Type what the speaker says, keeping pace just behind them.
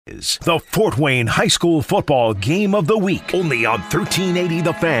Is the Fort Wayne High School football game of the week, only on 1380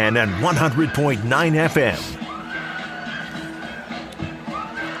 The Fan and 100.9 FM.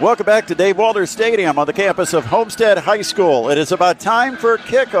 Welcome back to Dave Walters Stadium on the campus of Homestead High School. It is about time for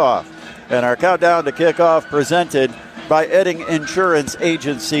kickoff, and our countdown to kickoff presented by Edding Insurance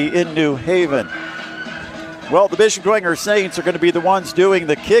Agency in New Haven. Well, the Bishop Dwenger Saints are going to be the ones doing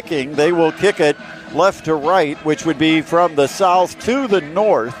the kicking. They will kick it left to right, which would be from the south to the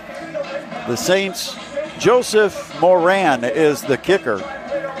north. The Saints, Joseph Moran is the kicker.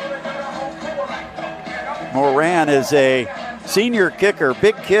 Moran is a senior kicker,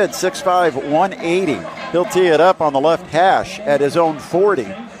 big kid, 6'5", 180. He'll tee it up on the left hash at his own 40.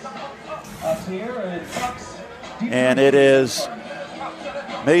 And it is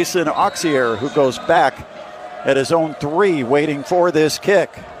Mason Auxier who goes back at his own 3, waiting for this kick.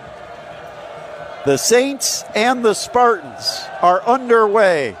 The Saints and the Spartans are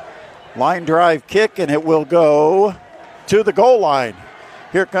underway. Line drive kick, and it will go to the goal line.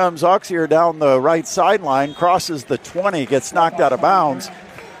 Here comes Auxier down the right sideline, crosses the 20, gets knocked out of bounds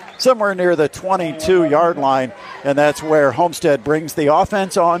somewhere near the 22-yard line, and that's where Homestead brings the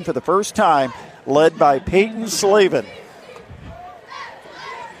offense on for the first time, led by Peyton Slavin.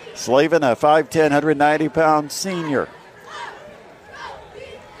 Slavin, a 5'10", 190-pound senior.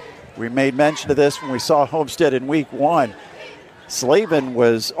 We made mention of this when we saw Homestead in week 1. Slavin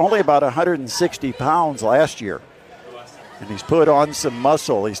was only about 160 pounds last year. And he's put on some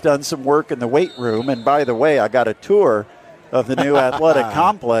muscle. He's done some work in the weight room. And by the way, I got a tour of the new athletic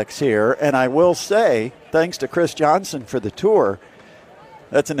complex here. And I will say, thanks to Chris Johnson for the tour,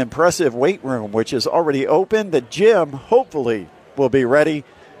 that's an impressive weight room, which is already open. The gym, hopefully, will be ready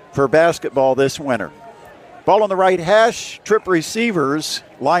for basketball this winter. Ball on the right hash. Trip receivers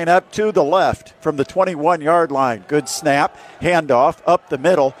line up to the left from the 21-yard line. Good snap. Handoff up the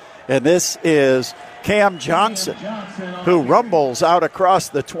middle. And this is Cam Johnson, who rumbles out across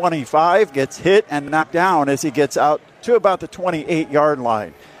the 25, gets hit and knocked down as he gets out to about the 28-yard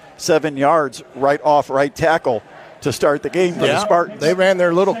line. 7 yards right off right tackle to start the game for the Spartans. They ran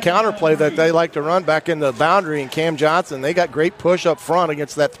their little counterplay that they like to run back in the boundary, and Cam Johnson, they got great push up front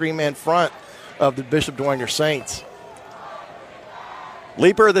against that 3-man front of the Bishop Dwenger Saints.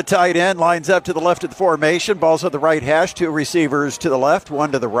 Leaper, the tight end, lines up to the left of the formation. Ball's at the right hash. 2 receivers to the left,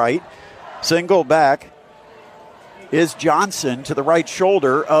 1 to the right. Single back is Johnson to the right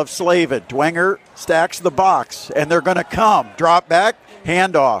shoulder of Slavin. Dwenger stacks the box, and they're going to come. Drop back,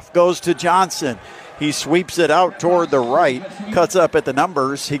 handoff, goes to Johnson. He sweeps it out toward the right, cuts up at the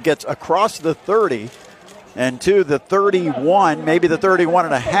numbers. He gets across the 30 and to the 31, maybe the 31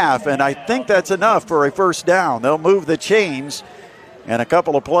 and a half, and I think that's enough for a first down. They'll move the chains, and a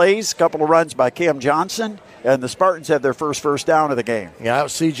couple of plays, couple of runs by Cam Johnson, and the Spartans have their first down of the game. Yeah, that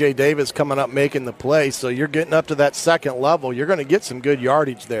was C.J. Davis coming up making the play, so you're getting up to that second level. You're going to get some good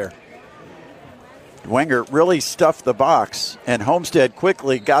yardage there. Dwenger really stuffed the box, and Homestead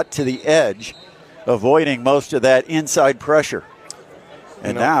quickly got to the edge, avoiding most of that inside pressure.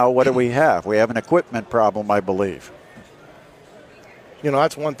 And now what do we have? We have an equipment problem, I believe. You know,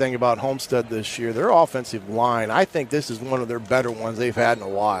 that's one thing about Homestead this year. Their offensive line, I think this is one of their better ones they've had in a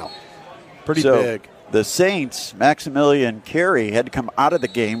while. Pretty big. The Saints, Maximilian Carey, had to come out of the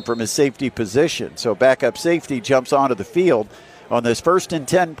game from his safety position. So backup safety jumps onto the field on this 1st and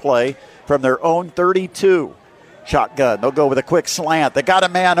 10 play from their own 32. Shotgun. They'll go with a quick slant. They got a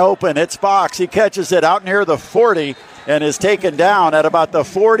man open. It's Fox. He catches it out near the 40 and is taken down at about the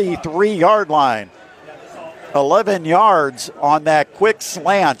 43-yard line. 11 yards on that quick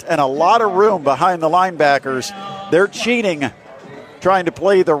slant and a lot of room behind the linebackers. They're cheating, trying to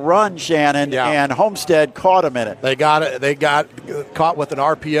play the run, Shannon, and Homestead caught him in it. They got caught with an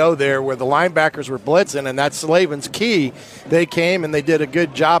RPO there where the linebackers were blitzing, and that's Slavin's key. They came and they did a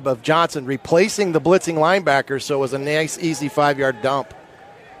good job of Johnson replacing the blitzing linebackers, so it was a nice, easy 5-yard dump.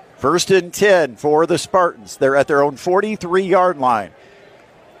 1st and 10 for the Spartans. They're at their own 43-yard line.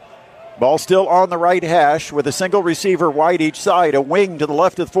 Ball still on the right hash with a single receiver wide each side, a wing to the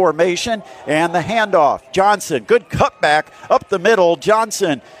left of the formation, and the handoff. Johnson, good cutback up the middle.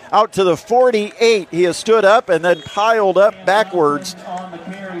 Johnson out to the 48. He has stood up and then piled up backwards,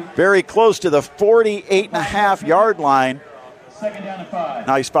 very close to the 48.5-yard line.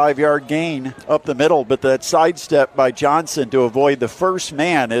 Nice 5-yard gain up the middle, but that sidestep by Johnson to avoid the first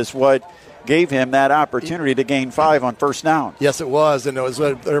man is what gave him that opportunity to gain 5 on first down. Yes, it was, and it was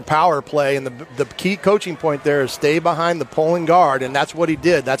their power play, and the key coaching point there is stay behind the pulling guard, and that's what he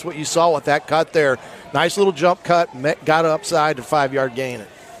did. That's what you saw with that cut there. Nice little jump cut, got upside to 5-yard gain.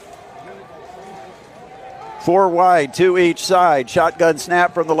 4 wide, 2 each side. Shotgun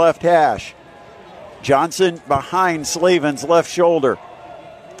snap from the left hash. Johnson behind Slavin's left shoulder.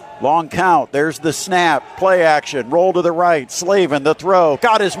 Long count. There's the snap. Play action. Roll to the right. Slavin, the throw.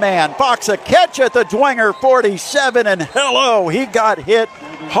 Got his man. Fox a catch at the Dwenger 47. And hello, he got hit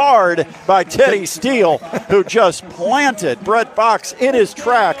hard by Teddy Steele, who just planted Brett Fox in his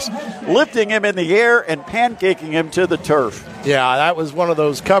tracks, lifting him in the air and pancaking him to the turf. Yeah, that was one of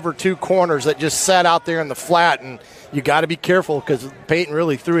those cover 2 corners that just sat out there in the flat, and you got to be careful because Peyton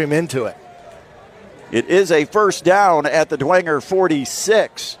really threw him into it. It is a first down at the Dwenger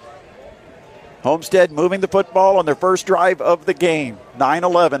 46. Homestead moving the football on their first drive of the game.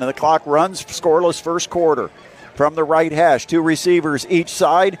 9-11, and the clock runs, scoreless first quarter. From the right hash, 2 receivers each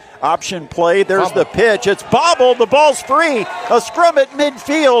side. Option play. There's the pitch. It's bobbled. The ball's free. A scrum at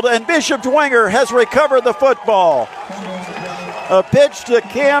midfield, and Bishop Dwenger has recovered the football. A pitch to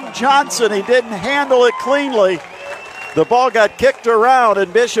Cam Johnson. He didn't handle it cleanly. The ball got kicked around,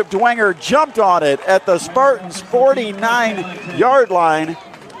 and Bishop Dwenger jumped on it at the Spartans' 49-yard line.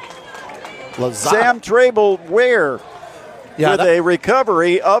 Sam Trable-Ware with a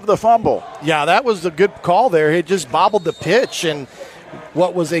recovery of the fumble. Yeah, that was a good call there. He just bobbled the pitch, and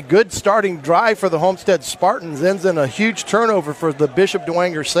what was a good starting drive for the Homestead Spartans ends in a huge turnover for the Bishop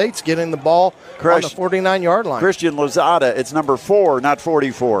Dwenger Saints, getting the ball on the 49-yard line. Christian Lozada, it's number 4, not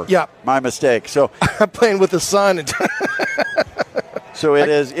 44. Yeah. My mistake. So I'm playing with the sun. So it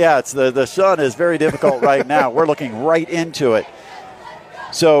is, it's the sun is very difficult right now. We're looking right into it.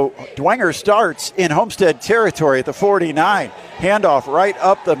 So Dwenger starts in Homestead territory at the 49. Handoff right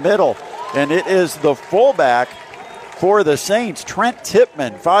up the middle. And it is the fullback for the Saints, Trent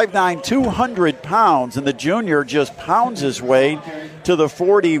Tipman, 5'9", 200 pounds. And the junior just pounds his way to the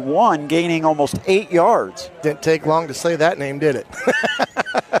 41, gaining almost 8 yards. Didn't take long to say that name, did it?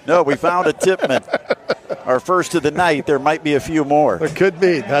 No, we found a Tipman. Our first of the night. There might be a few more. There could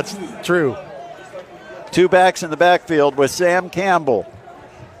be. That's true. 2 backs in the backfield with Sam Campbell,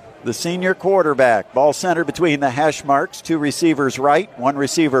 the senior quarterback. Ball centered between the hash marks. 2 receivers right, 1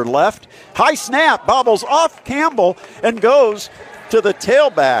 receiver left. High snap, bobbles off Campbell and goes to the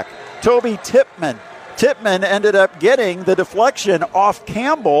tailback, Toby Tipman. Tipman ended up getting the deflection off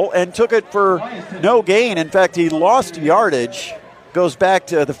Campbell and took it for no gain. In fact, he lost yardage. Goes back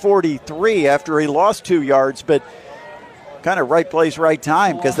to the 43 after he lost 2 yards, but kind of right place, right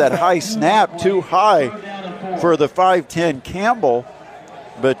time, because that high snap too high for the 5'10 Campbell.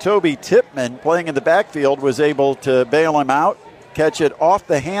 But Toby Tipman, playing in the backfield, was able to bail him out, catch it off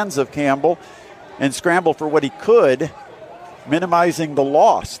the hands of Campbell, and scramble for what he could, minimizing the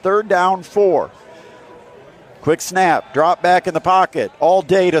loss. 3rd down, 4. Quick snap, drop back in the pocket, all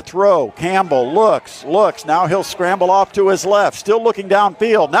day to throw. Campbell looks. Now he'll scramble off to his left, still looking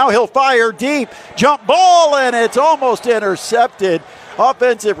downfield. Now he'll fire deep, jump ball, and it's almost intercepted.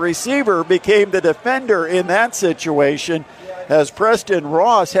 Offensive receiver became the defender in that situation, as Preston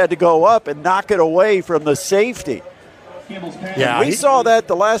Ross had to go up and knock it away from the safety. Yeah, we saw that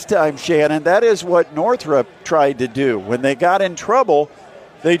the last time, Shannon. That is what Northrop tried to do. When they got in trouble,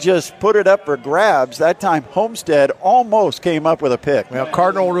 they just put it up for grabs. That time, Homestead almost came up with a pick. Well,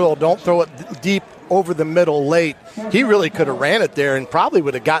 cardinal rule, don't throw it deep over the middle late. He really could have ran it there and probably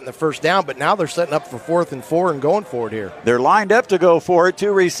would have gotten the first down, but now they're setting up for 4th and 4 and going for it here. They're lined up to go for it.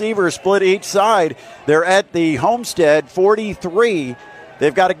 2 receivers split each side. They're at the Homestead 43.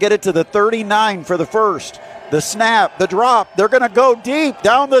 They've got to get it to the 39 for the first. The snap, the drop, they're going to go deep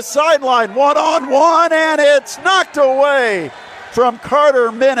down the sideline, 1-on-1, and it's knocked away from Carter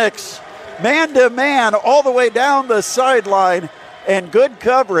Minix, man-to-man all the way down the sideline, and good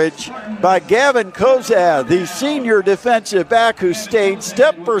coverage by Gavin Kozad, the senior defensive back who stayed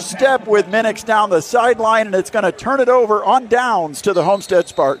step for step with Minix down the sideline, and it's going to turn it over on downs to the Homestead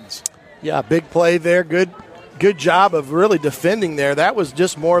Spartans. Yeah, big play there. Good job of really defending there. That was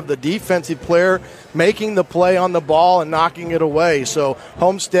just more of the defensive player making the play on the ball and knocking it away. So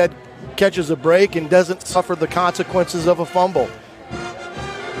Homestead catches a break and doesn't suffer the consequences of a fumble.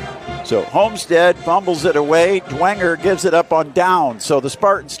 So Homestead fumbles it away. Dwenger gives it up on down. So the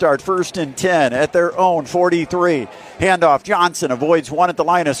Spartans start 1st and 10 at their own 43. Handoff. Johnson avoids one at the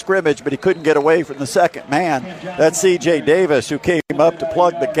line of scrimmage, but he couldn't get away from the second man. That's C.J. Davis, who came up to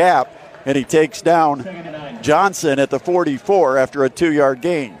plug the gap, and he takes down Johnson at the 44 after a 2-yard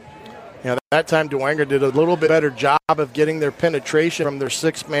gain. Yeah, that time Dwenger did a little bit better job of getting their penetration from their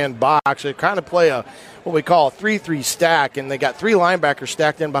 6-man box. They kind of play what we call a 3-3 stack, and they got 3 linebackers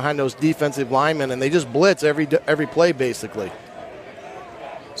stacked in behind those defensive linemen, and they just blitz every play basically.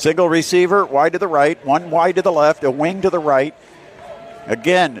 Single receiver, wide to the right, 1 wide to the left, a wing to the right.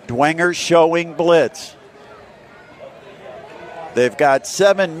 Again, Dwenger showing blitz. They've got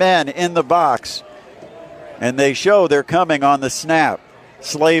 7 men in the box, and they show they're coming on the snap.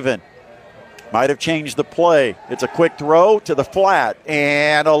 Slavin might have changed the play. It's a quick throw to the flat,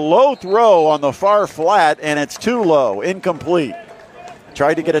 and a low throw on the far flat, and it's too low, incomplete.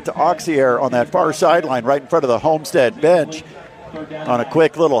 Tried to get it to Auxier on that far sideline right in front of the Homestead bench on a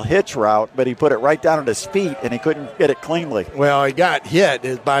quick little hitch route, but he put it right down at his feet, and he couldn't get it cleanly. Well, he got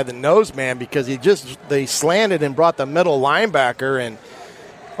hit by the nose man because they slanted and brought the middle linebacker, and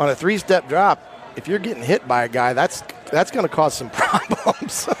on a 3-step drop, if you're getting hit by a guy, that's going to cause some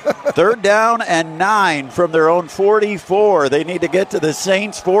problems. 3rd down and 9 from their own 44. They need to get to the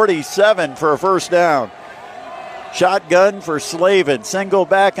Saints 47 for a first down. Shotgun for Slavin. Single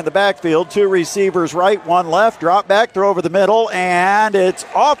back in the backfield. 2 receivers right, 1 left. Drop back, throw over the middle, and it's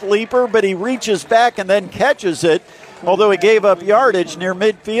off Leaper, but he reaches back and then catches it. Although he gave up yardage near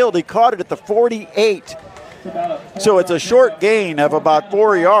midfield, he caught it at the 48. So it's a short gain of about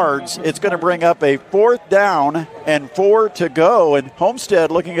 4 yards. It's going to bring up a 4th down and 4 to go. And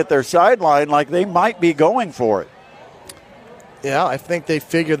Homestead looking at their sideline like they might be going for it. Yeah, I think they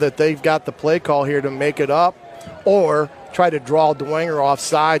figure that they've got the play call here to make it up or try to draw Dwenger off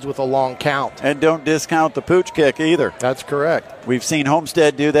sides with a long count. And don't discount the pooch kick either. That's correct. We've seen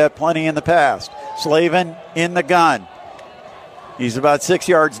Homestead do that plenty in the past. Slavin in the gun. He's about 6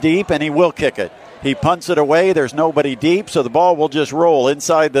 yards deep, and he will kick it. He punts it away. There's nobody deep, so the ball will just roll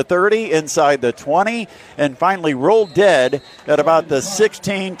inside the 30, inside the 20, and finally roll dead at about the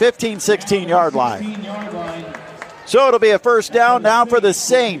 16-yard line. So it'll be a first down now for the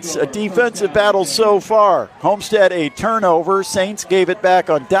Saints. A defensive battle so far. Homestead a turnover. Saints gave it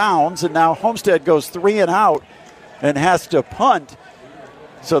back on downs, and now Homestead goes 3 and out and has to punt.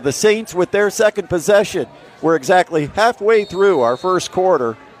 So the Saints with their second possession. We're exactly halfway through our first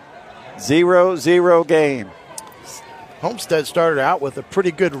quarter. 0-0 game. Homestead started out with a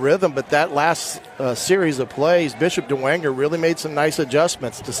pretty good rhythm, but that last series of plays, Bishop Dwenger really made some nice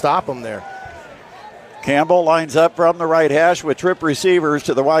adjustments to stop them there. Campbell lines up from the right hash with trip receivers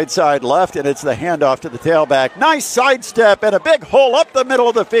to the wide side left, and it's the handoff to the tailback. Nice sidestep and a big hole up the middle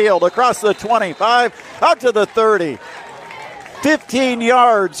of the field, across the 25, out to the 30. 15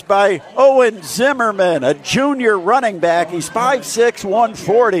 yards by Owen Zimmerman, a junior running back. He's 5'6",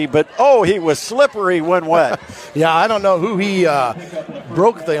 140, but he was slippery when wet. Yeah, I don't know who he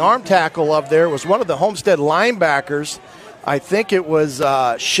broke the arm tackle of there. It was one of the Homestead linebackers. I think it was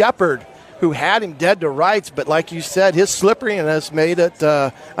Shepard who had him dead to rights, but like you said, his slipperiness made it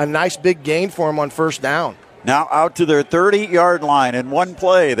a nice big gain for him on first down. Now out to their 30-yard line. In one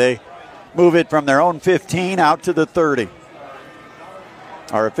play, they move it from their own 15 out to the 30.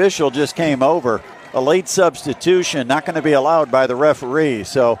 Our official just came over. A late substitution, not going to be allowed by the referee.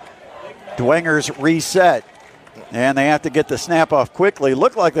 So Dwenger's reset, and they have to get the snap off quickly.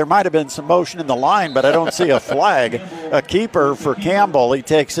 Looked like there might have been some motion in the line, but I don't see a flag. A keeper for Campbell. He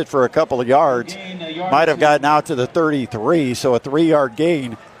takes it for a couple of yards. Might have gotten out to the 33, so a 3-yard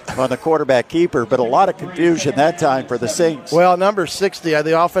gain on the quarterback keeper, but a lot of confusion that time for the Saints. Well, number 60,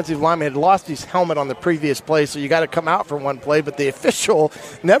 the offensive lineman, had lost his helmet on the previous play, so you got to come out for one play, but the official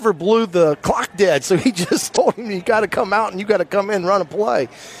never blew the clock dead, so he just told him, you got to come out and you got to come in and run a play.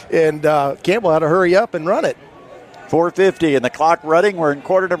 And Campbell had to hurry up and run it. 4:50 and the clock running. We're in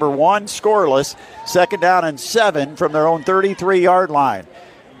quarter number 1, scoreless. 2nd down and 7 from their own 33-yard line.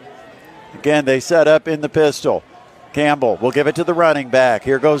 Again, they set up in the pistol. Campbell will give it to the running back.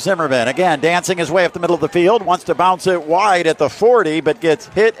 Here goes Zimmerman. Again, dancing his way up the middle of the field. Wants to bounce it wide at the 40, but gets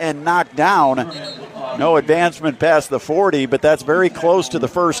hit and knocked down. No advancement past the 40, but that's very close to the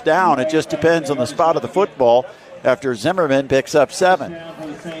first down. It just depends on the spot of the football after Zimmerman picks up 7.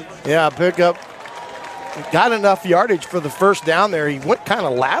 Yeah, got enough yardage for the first down there. He went kind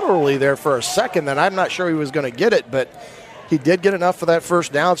of laterally there for a second, and I'm not sure he was going to get it, but he did get enough for that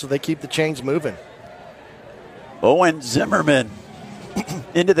first down, so they keep the chains moving. Owen Zimmerman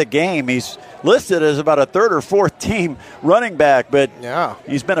into the game. He's listed as about a 3rd or 4th team running back, but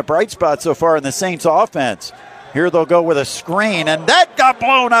he's been a bright spot so far in the Saints offense. Here they'll go with a screen, and that got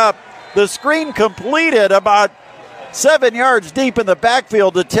blown up. The screen completed about 7 yards deep in the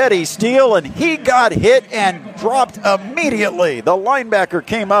backfield to Teddy Steele, and he got hit and dropped immediately. The linebacker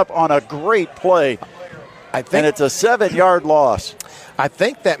came up on a great play, and it's a 7-yard loss. I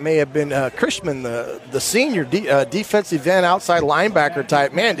think that may have been Chrisman, the senior defensive end outside linebacker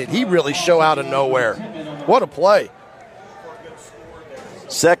type. Man, did he really show out of nowhere. What a play.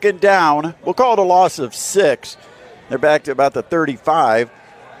 2nd down. We'll call it a loss of 6. They're back to about the 35.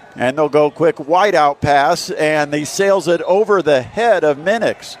 And they'll go quick wide out pass, and he sails it over the head of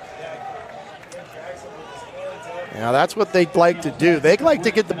Minix. Now, that's what they like to do. They like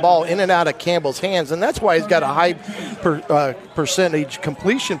to get the ball in and out of Campbell's hands, and that's why he's got a high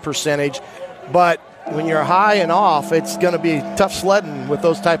completion percentage. But when you're high and off, it's going to be tough sledding with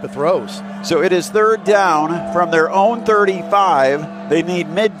those type of throws. So it is third down from their own 35. They need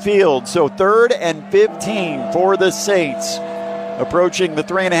midfield, so 3rd and 15 for the Saints. Approaching the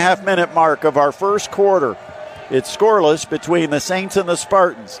 3.5-minute mark of our first quarter. It's scoreless between the Saints and the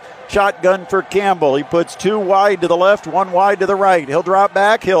Spartans. Shotgun for Campbell. He puts 2 wide to the left, 1 wide to the right. He'll drop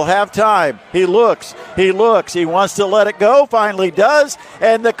back. He'll have time. He looks. He wants to let it go. Finally does.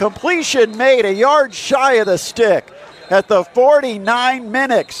 And the completion made a yard shy of the stick at the 49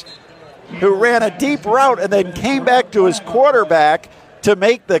 minutes, who ran a deep route and then came back to his quarterback to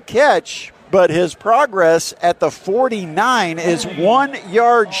make the catch. But his progress at the 49 is 1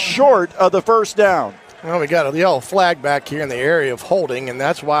 yard short of the first down. Well, we got a yellow flag back here in the area of holding, and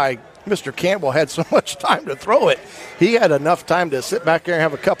that's why Mr. Campbell had so much time to throw it. He had enough time to sit back there and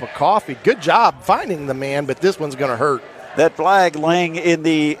have a cup of coffee. Good job finding the man, but this one's going to hurt. That flag laying in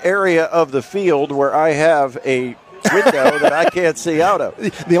the area of the field where I have a window that I can't see out of.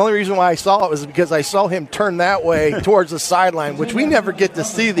 The only reason why I saw it was because I saw him turn that way towards the sideline, which we never get to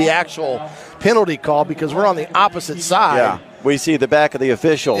see the actual penalty call because we're on the opposite side. Yeah, we see the back of the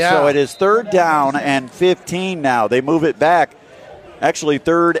official. Yeah. So it is 3rd down and 15 now. They move it back. Actually,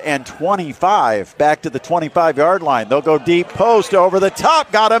 3rd and 25, back to the 25-yard line. They'll go deep post over the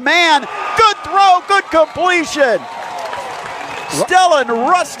top. Got a man. Good throw. Good completion. Stellan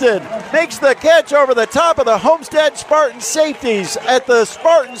Rustin makes the catch over the top of the Homestead Spartans safeties at the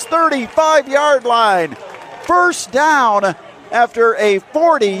Spartans 35-yard line. First down after a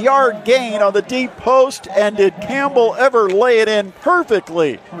 40-yard gain on the deep post, and did Campbell ever lay it in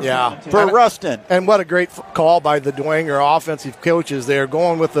perfectly for Rustin. And what a great call by the Dwenger offensive coaches there,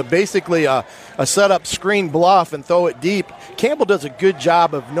 going with basically a set-up screen bluff and throw it deep. Campbell does a good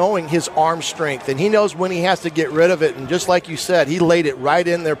job of knowing his arm strength, and he knows when he has to get rid of it, and just like you said, he laid it right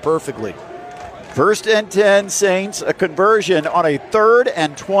in there perfectly. 1st and 10 Saints, a conversion on a 3rd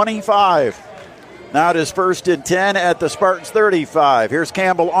and 25. Now it is 1st and 10 at the Spartans 35. Here's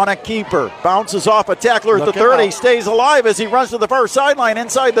Campbell on a keeper. Bounces off a tackler at the 30. Stays alive as he runs to the far sideline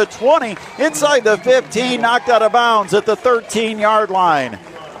inside the 20. Inside the 15. Knocked out of bounds at the 13-yard line.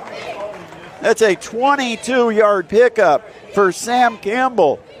 That's a 22-yard pickup for Sam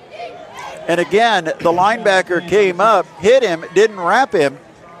Campbell. And again, the linebacker came up, hit him, didn't wrap him.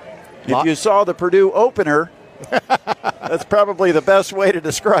 If you saw the Purdue opener, that's probably the best way to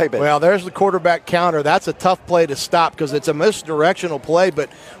describe it. Well, there's the quarterback counter. That's a tough play to stop because it's a misdirectional play. But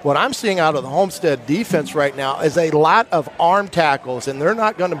what I'm seeing out of the Homestead defense right now is a lot of arm tackles, and they're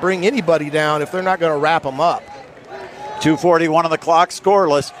not going to bring anybody down if they're not going to wrap them up. 2:41 on the clock,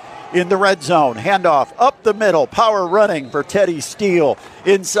 scoreless in the red zone. Handoff up the middle, power running for Teddy Steele.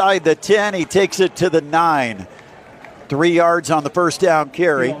 Inside the 10, he takes it to the 9. 3 yards on the first down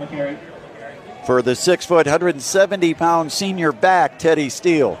carry for the 6-foot, 170-pound senior back, Teddy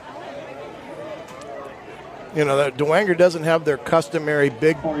Steele. You know, the Dwenger doesn't have their customary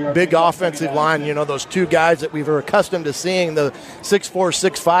big offensive line, you know, those 2 guys that we've accustomed to seeing, the 6'4",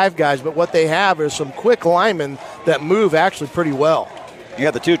 6'5" guys, but what they have is some quick linemen that move actually pretty well. You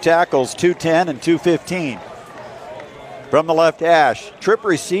got the 2 tackles, 210 and 215. From the left hash, trip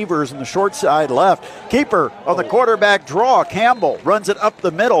receivers in the short side left. Keeper on the quarterback draw. Campbell runs it up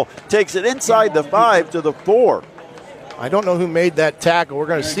the middle, takes it inside the 5 to the 4. I don't know who made that tackle. We're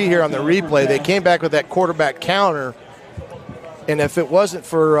going to see here on the replay. They came back with that quarterback counter, and if it wasn't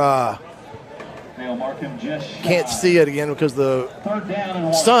for can't see it again because the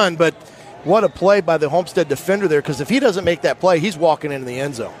sun, but what a play by the Homestead defender there, because if he doesn't make that play, he's walking into the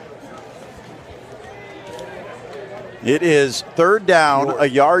end zone. It is 3rd down, a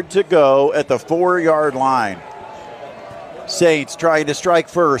yard to go at the 4-yard line. Saints trying to strike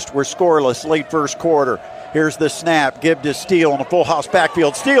first. We're scoreless late first quarter. Here's the snap. Give to Steele in a full house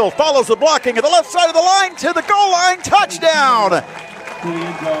backfield. Steele follows the blocking at the left side of the line to the goal line. Touchdown!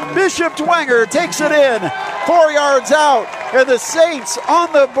 Bishop Dwenger takes it in. 4 yards out. And the Saints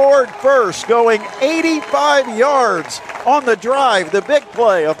on the board first, going 85 yards on the drive. The big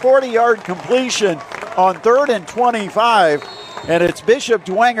play, a 40-yard completion on 3rd and 25. And it's Bishop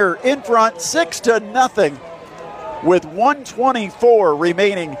Dwenger in front 6-0 with 1:24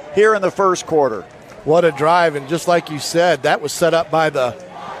 remaining here in the first quarter. What a drive, and just like you said, that was set up by the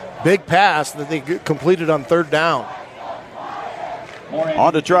big pass that they completed on 3rd down.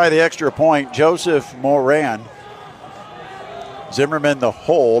 On to try the extra point, Joseph Moran. Zimmerman the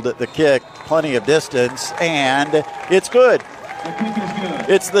hold at the kick, plenty of distance, and it's good.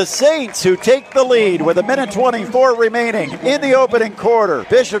 It's the Saints who take the lead with 1:24 remaining in the opening quarter.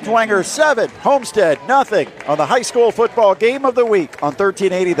 Bishop Dwenger 7, Homestead nothing on the high school football game of the week on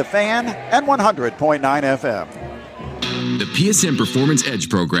 1380 The Fan and 100.9 FM. The PSM Performance Edge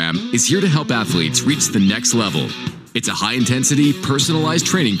program is here to help athletes reach the next level. It's a high-intensity, personalized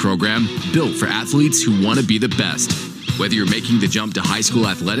training program built for athletes who want to be the best. Whether you're making the jump to high school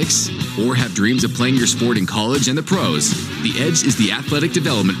athletics or have dreams of playing your sport in college and the pros, the Edge is the athletic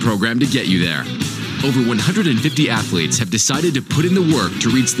development program to get you there. Over 150 athletes have decided to put in the work to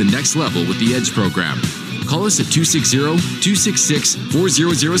reach the next level with the Edge program. Call us at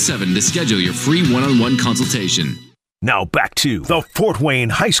 260-266-4007 to schedule your free one-on-one consultation. Now back to the Fort Wayne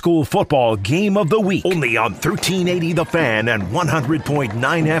High School football game of the week, only on 1380 The Fan and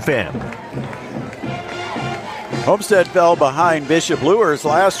 100.9 FM. Homestead fell behind Bishop Luers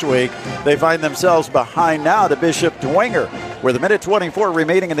last week. They find themselves behind now to Bishop Dwenger. With 1:24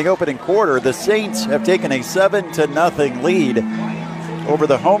 remaining in the opening quarter, the Saints have taken a 7-0 lead over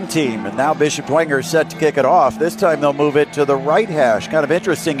the home team. And now Bishop Dwenger is set to kick it off. This time they'll move it to the right hash. Kind of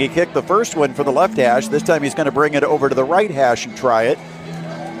interesting. He kicked the first one for the left hash. This time he's going to bring it over to the right hash and try it.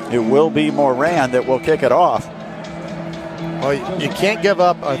 It will be Moran that will kick it off. Well, you can't give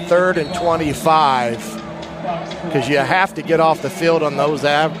up a 3rd and 25 because you have to get off the field on those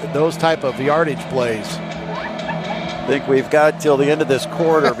type of yardage plays. I think we've got till the end of this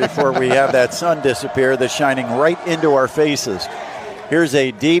quarter before we have that sun disappear that's shining right into our faces. Here's a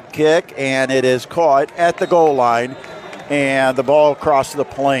deep kick, and it is caught at the goal line, and the ball crossed the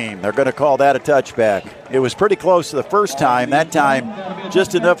plane. They're going to call that a touchback. It was pretty close to the first time. That time,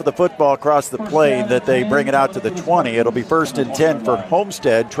 just enough of the football across the plane that they bring it out to the 20. It'll be 1st and 10 for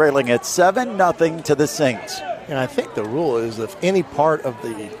Homestead, trailing at 7-0 to the Saints. And I think the rule is if any part of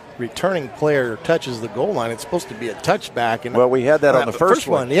the returning player touches the goal line, it's supposed to be a touchback. And well, we had that on the first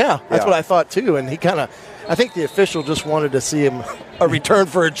one. Yeah, that's what I thought too. And he I think the official just wanted to see him a return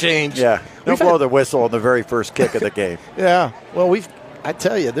for a change. Yeah, don't blow the whistle on the very first kick of the game. Yeah, well, I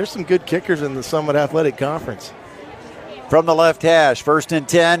tell you, there's some good kickers in the Summit Athletic Conference. From the left hash, 1st and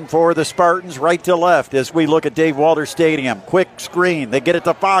 10 for the Spartans, right to left as we look at Dave Walter Stadium. Quick screen. They get it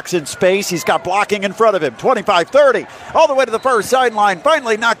to Fox in space. He's got blocking in front of him. 25-30, all the way to the first sideline.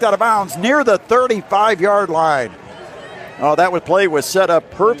 Finally knocked out of bounds near the 35-yard line. Oh, that play was set up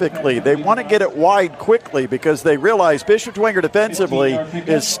perfectly. They want to get it wide quickly because they realize Bishop Dwenger defensively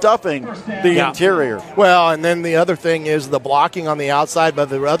is stuffing the interior. Well, and then the other thing is the blocking on the outside by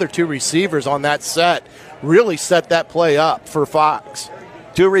the other two receivers on that set really set that play up for Fox.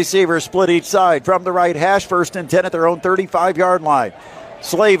 Two receivers split each side from the right hash, 1st and 10 at their own 35-yard line.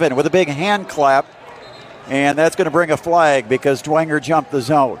 Slavin with a big hand clap, and that's going to bring a flag because Dwenger jumped the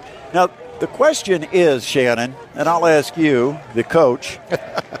zone. Now, the question is, Shannon, and I'll ask you, the coach,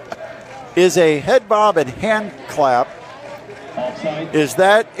 is a head bob and hand clap, is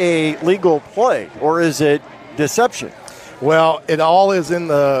that a legal play or is it deception? Well, it all is in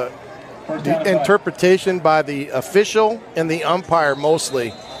the interpretation by the official and the umpire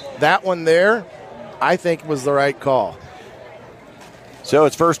mostly. That one there, I think, was the right call. So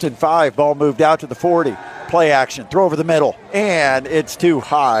it's 1st and 5. Ball moved out to the 40. Play action. Throw over the middle. And it's too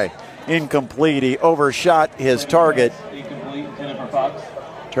high. Incomplete. He overshot his target.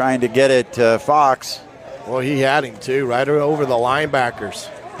 Trying to get it to Fox. Well, he had him too, right over the linebackers.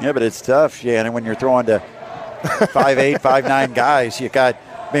 Yeah, but it's tough, Shannon, when you're throwing to 5'8", 5'9" guys. You got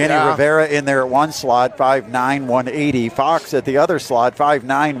Manny Rivera in there at one slot, 5'9", 180. Fox at the other slot,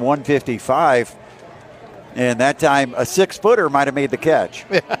 5'9", 155. And that time, a 6-footer might have made the catch.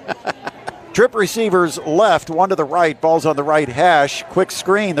 Trip receivers left, one to the right. Ball's on the right hash. Quick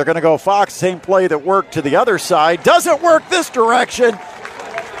screen. They're going to go Fox. Same play that worked to the other side. Doesn't work this direction.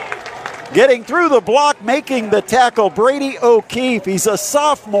 Getting through the block, making the tackle, Brady O'Keefe. He's a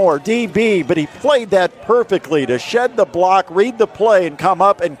sophomore DB, but he played that perfectly to shed the block, read the play, and come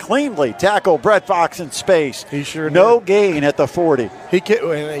up and cleanly tackle Brett Fox in space. He sure did. No gain at the 40. He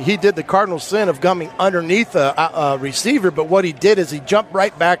did the cardinal sin of coming underneath a receiver, but what he did is he jumped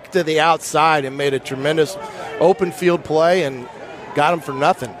right back to the outside and made a tremendous open field play and got him for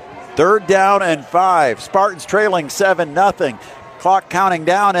nothing. 3rd down and 5. Spartans trailing 7-0. Clock counting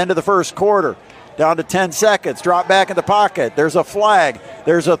down, end of the first quarter. Down to 10 seconds. Drop back in the pocket. There's a flag.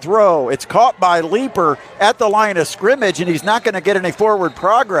 There's a throw. It's caught by Leeper at the line of scrimmage, and he's not going to get any forward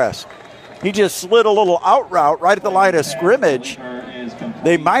progress. He just slid a little out route right at the line of scrimmage.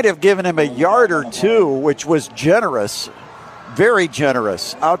 They might have given him a yard or two, which was generous, very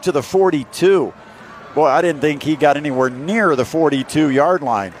generous, out to the 42. Boy, I didn't think he got anywhere near the 42-yard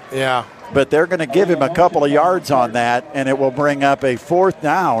line. Yeah. but they're going to give him a couple of yards on that, and it will bring up a 4th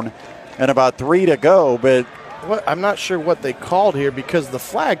down and about 3 to go. But I'm not sure what they called here because the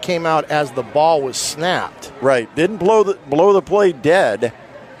flag came out as the ball was snapped. Right, didn't blow the play dead,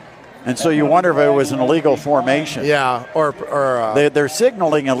 and so you wonder if it was an illegal formation. Yeah, or they're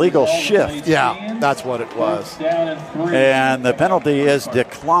signaling illegal shift. Yeah, that's what it was. And the penalty is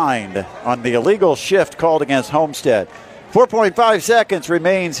declined on the illegal shift called against Homestead. 4.5 seconds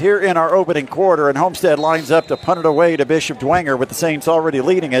remains here in our opening quarter, and Homestead lines up to punt it away to Bishop Dwenger with the Saints already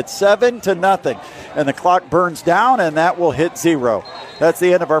leading it 7-0. And the clock burns down, and that will hit 0. That's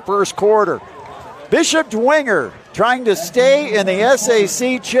the end of our first quarter. Bishop Dwenger trying to stay in the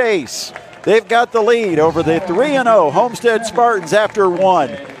SAC chase. They've got the lead over the 3-0 Homestead Spartans after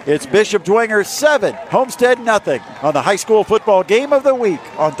 1. It's Bishop Dwenger 7, Homestead 0 on the high school football game of the week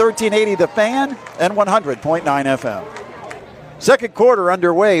on 1380 The Fan and 100.9 FM. Second quarter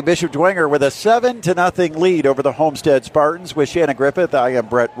underway. Bishop Dwenger with a 7-0 lead over the Homestead Spartans. With Shannon Griffith, I am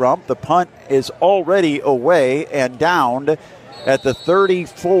Brett Rump. The punt is already away and downed at the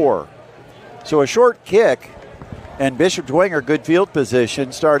 34. So a short kick, and Bishop Dwenger good field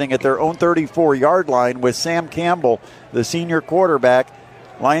position starting at their own 34-yard line with Sam Campbell, the senior quarterback,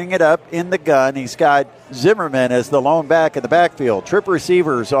 lining it up in the gun. He's got Zimmerman as the lone back in the backfield. Trip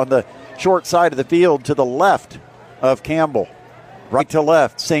receivers on the short side of the field to the left of Campbell. Right to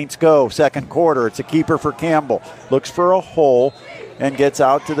left, Saints go. Second quarter, it's a keeper for Campbell. Looks for a hole and gets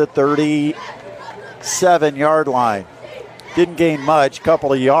out to the 37-yard line. Didn't gain much,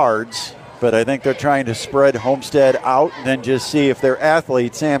 couple of yards, but I think they're trying to spread Homestead out and then just see if their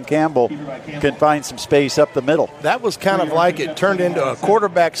athlete, Sam Campbell, can find some space up the middle. That was kind of like it turned into a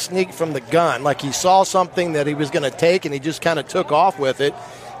quarterback sneak from the gun. Like he saw something that he was going to take and he just kind of took off with it.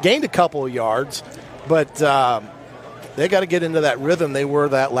 Gained a couple of yards, but they got to get into that rhythm they were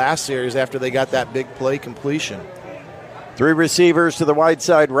that last series after they got that big play completion. 3 receivers to the wide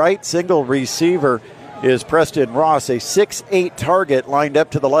side right. Single receiver is Preston Ross, a 6'8 target lined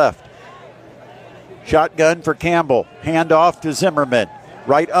up to the left. Shotgun for Campbell. Handoff to Zimmerman.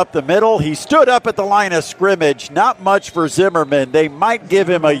 Right up the middle. He stood up at the line of scrimmage. Not much for Zimmerman. They might give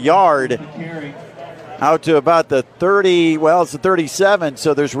him a yard. Out to about the 30, well, it's the 37,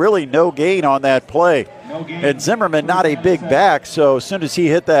 so there's really no gain on that play. And Zimmerman, not a big back, so as soon as he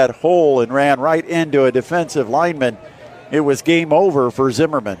hit that hole and ran right into a defensive lineman, it was game over for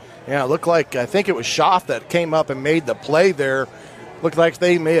Zimmerman. Yeah, it looked like, I think it was Schaff that came up and made the play there. Looked like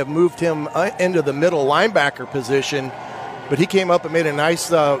they may have moved him into the middle linebacker position, but he came up and made a nice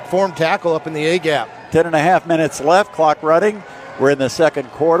form tackle up in the A-gap. 10.5 minutes left, clock running. We're in the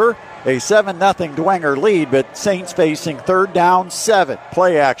second quarter. A 7-0 Dwenger lead, but Saints facing 3rd down, 7.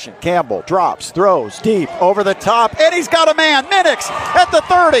 Play action. Campbell drops, throws deep, over the top, and he's got a man. Minix at the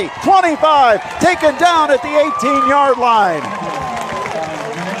 30, 25, taken down at the 18-yard line.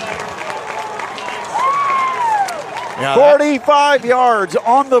 45 yards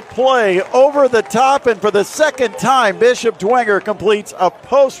on the play, over the top, and for the second time, Bishop Dwenger completes a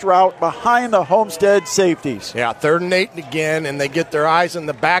post route behind the Homestead safeties. Yeah, 3rd and 8 again, and they get their eyes in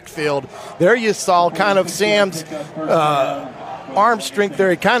the backfield. There you saw kind of Sam's arm strength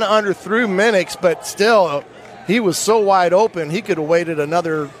there. He kind of underthrew Minix, but still, he was so wide open, he could have waited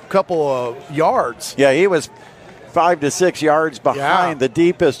another couple of yards. Yeah, he was 5 to 6 yards behind the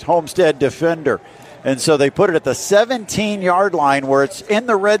deepest Homestead defender. And so they put it at the 17-yard line where it's in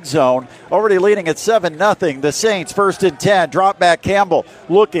the red zone, already leading at 7-0. The Saints, 1st and 10, drop back Campbell,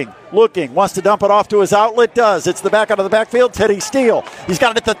 looking, wants to dump it off to his outlet, does. It's the back out of the backfield, Teddy Steele. He's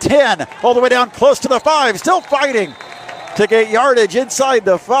got it at the 10, all the way down close to the 5, still fighting to get yardage inside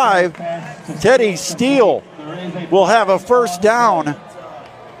the 5. Teddy Steele will have a first down.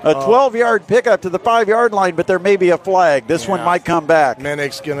 A 12-yard pickup to the 5-yard line, but there may be a flag. This one might come back.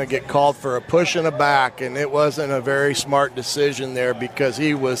 Minix going to get called for a push in the back, and it wasn't a very smart decision there because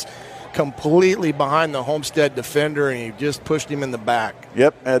he was completely behind the Homestead defender, and he just pushed him in the back.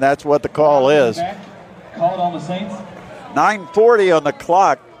 Yep, and that's what the call is. Call it on the Saints. 9:40 on the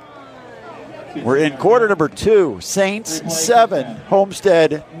clock. We're in quarter number 2. Saints 7,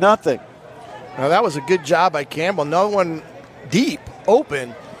 Homestead 0. Now that was a good job by Campbell. No one deep,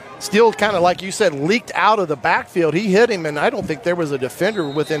 open. Still kind of, like you said, leaked out of the backfield. He hit him, and I don't think there was a defender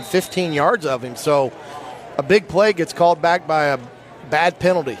within 15 yards of him. So a big play gets called back by a bad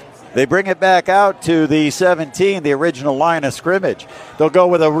penalty. They bring it back out to the 17, the original line of scrimmage. They'll go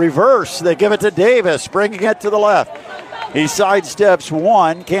with a reverse. They give it to Davis, bringing it to the left. He sidesteps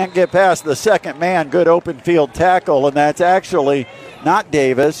one, can't get past the second man. Good open field tackle, and that's actually not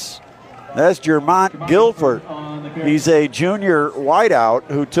Davis. That's Jermont Guilford. He's a junior wideout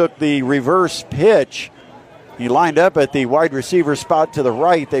who took the reverse pitch. He lined up at the wide receiver spot to the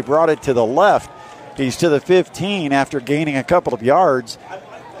right. They brought it to the left. He's to the 15 after gaining a couple of yards.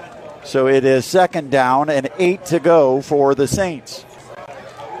 So it is 2nd down and 8 to go for the Saints.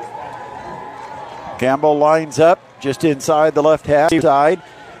 Campbell lines up just inside the left half side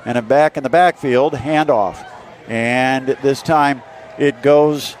and a back in the backfield, handoff. And this time it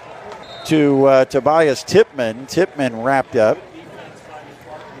goes to Tobias Tipman. Tipman wrapped up.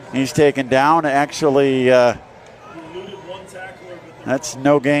 He's taken down. Actually, that's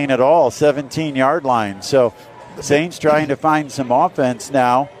no gain at all, 17-yard line. So Saints trying to find some offense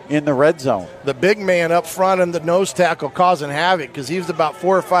now in the red zone. The big man up front and the nose tackle causing havoc because he was about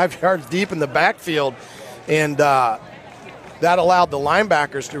 4 or 5 yards deep in the backfield. And that allowed the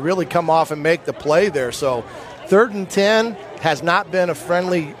linebackers to really come off and make the play there. So 3rd and 10 has not been a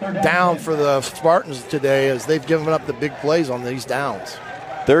friendly down for the Spartans today as they've given up the big plays on these downs.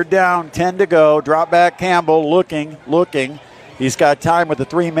 3rd down, 10 to go. Drop back Campbell looking. He's got time with the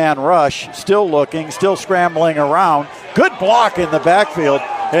 3-man rush. Still looking, still scrambling around. Good block in the backfield.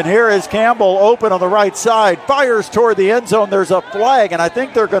 And here is Campbell open on the right side. Fires toward the end zone. There's a flag, and I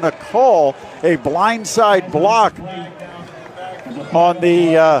think they're going to call a blindside block on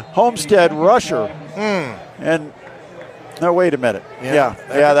the Homestead rusher. And no, wait a minute. Yeah,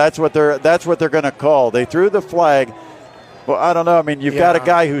 that's what they're going to call. They threw the flag. Well, I don't know. I mean, you've got a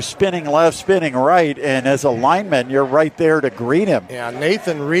guy who's spinning left, spinning right, and as a lineman, you're right there to greet him. Yeah,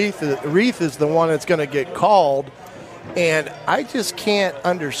 Nathan Reith is the one that's going to get called, and I just can't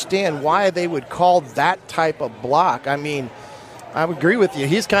understand why they would call that type of block. I mean, I would agree with you.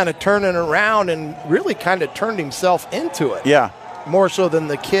 He's kind of turning around and really kind of turned himself into it. Yeah. More so than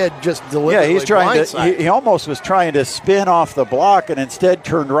the kid just deliberately. Yeah, he's trying to. He almost was trying to spin off the block and instead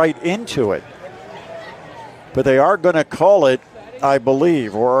turned right into it. But they are going to call it, I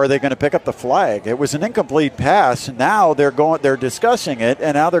believe, or are they going to pick up the flag? It was an incomplete pass. Now they're discussing it,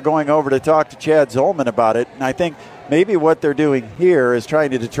 and now they're going over to talk to Chad Zolman about it. And I think maybe what they're doing here is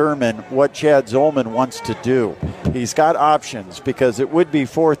trying to determine what Chad Zolman wants to do. He's got options because it would be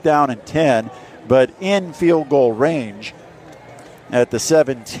 4th down and 10, but in field goal range at the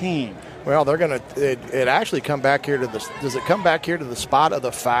 17. Well, they're going to. It actually come back here to the. Does it come back here to the spot of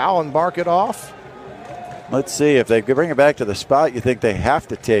the foul and mark it off? Let's see. If they bring it back to the spot, you think they have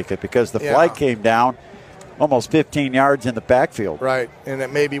to take it because the flag came down almost 15 yards in the backfield. Right, and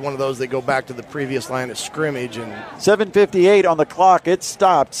it may be one of those they go back to the previous line of scrimmage. And 7:58 on the clock. It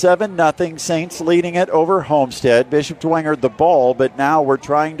stopped. 7-0. Saints leading it over Homestead. Bishop Dwenger the ball, but now we're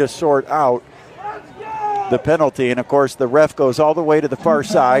trying to sort out the penalty. And, of course, the ref goes all the way to the far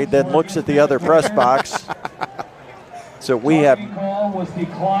side, then looks at the other press box. So we have.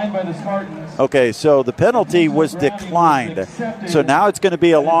 Okay, so the penalty was declined. So now it's going to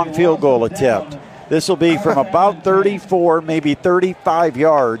be a long field goal attempt. This will be from about 34, maybe 35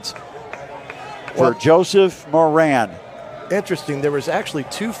 yards for Joseph Moran. Interesting. There was actually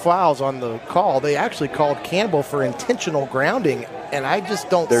 2 fouls on the call. They actually called Campbell for intentional grounding, and I just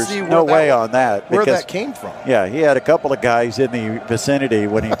don't see no way on that where that came from. Yeah, he had a couple of guys in the vicinity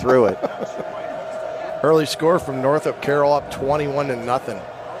when he threw it. Early score from Northup Carroll, up 21-0.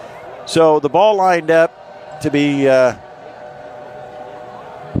 So the ball lined up to be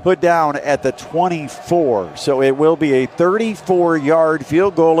put down at the 24. So it will be a 34-yard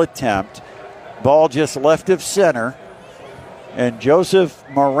field goal attempt. Ball just left of center. And Joseph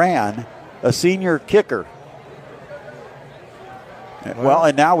Moran, a senior kicker. Well,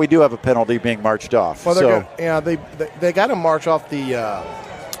 and now we do have a penalty being marched off. Well, they got to march off the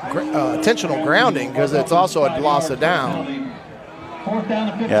intentional grounding because it's also a loss of down.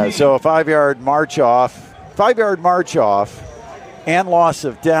 Yeah, so a 5-yard march off, and loss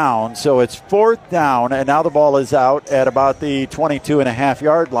of down. So it's 4th down, and now the ball is out at about the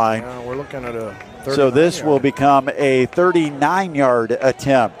 22.5-yard line. We're looking at a 39. So this will become a 39-yard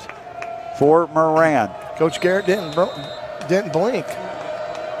attempt for Moran. Coach Garrett didn't blink.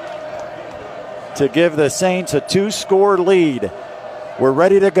 To give the Saints a 2-score lead. We're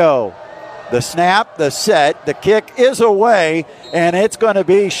ready to go. The snap, the set, the kick is away, and it's going to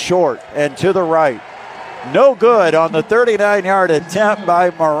be short and to the right. No good on the 39-yard attempt by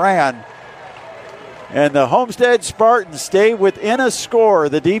Moran. And the Homestead Spartans stay within a score.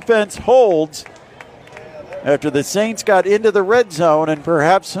 The defense holds after the Saints got into the red zone and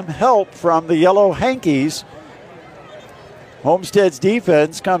perhaps some help from the Yellow Hankies. Homestead's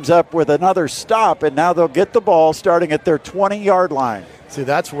defense comes up with another stop, and now they'll get the ball starting at their 20-yard line. See,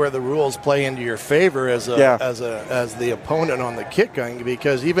 that's where the rules play into your favor as the opponent on the kick gun,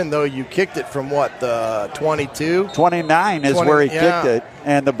 because even though you kicked it from the 22? 29 is where he kicked it,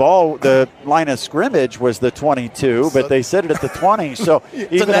 and the line of scrimmage was the 22, but they set it at the 20, so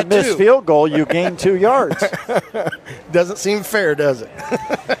even a missed field goal, you gain 2 yards. Doesn't seem fair, does it?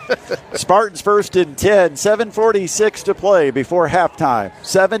 Spartans first and 10, 7:46 to play before halftime.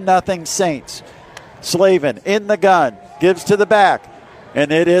 7-0 Saints. Slavin in the gun, gives to the back.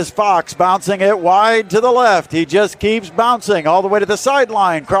 And it is Fox bouncing it wide to the left. He just keeps bouncing all the way to the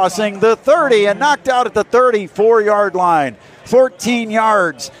sideline, crossing the 30 and knocked out at the 34-yard line. 14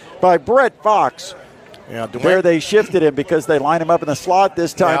 yards by Brett Fox. Yeah, there they shifted him because they lined him up in the slot.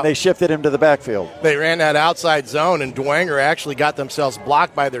 This time they shifted him to the backfield. They ran that outside zone, and Dwenger actually got themselves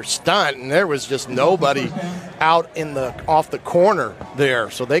blocked by their stunt, and there was just nobody out off the corner there.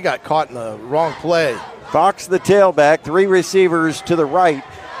 So they got caught in the wrong play. Fox, the tailback, 3 receivers to the right.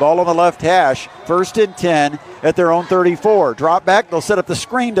 Ball on the left hash. First and 10 at their own 34. Drop back. They'll set up the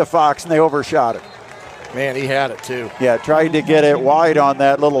screen to Fox, and they overshot it. Man, he had it too. Yeah, tried to get it wide on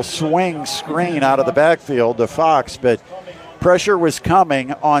that little swing screen out of the backfield to Fox, but pressure was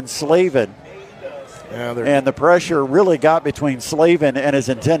coming on Slavin. And the pressure really got between Slavin and his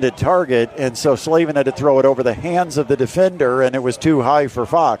intended target, and so Slavin had to throw it over the hands of the defender, and it was too high for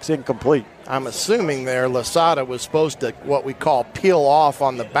Fox, incomplete. I'm assuming there Lasada was supposed to what we call peel off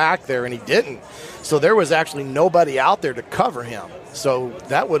on the back there, and he didn't. So there was actually nobody out there to cover him. So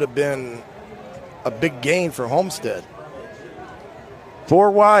that would have been a big gain for Homestead.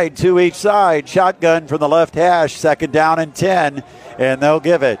 4 wide, 2 each side. Shotgun from the left hash, second down and 10, and they'll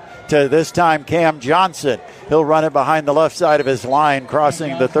give it to this time Cam Johnson. He'll run it behind the left side of his line,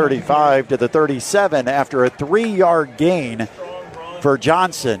 crossing the 35 to the 37 after a 3-yard gain for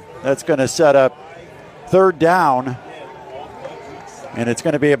Johnson. That's going to set up third down, and it's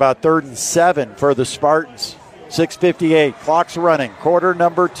going to be about 3rd and 7 for the Spartans. 6:58, clock's running, quarter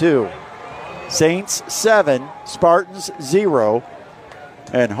number 2. Saints 7, Spartans 0,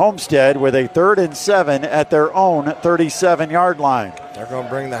 and Homestead with a 3rd and 7 at their own 37-yard line. They're going to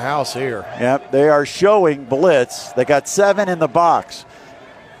bring the house here. Yep, they are showing blitz. They got 7 in the box,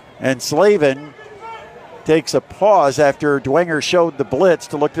 and Slavin takes a pause after Dwenger showed the blitz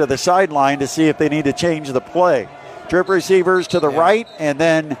to look to the sideline to see if they need to change the play. Trip receivers to the right, and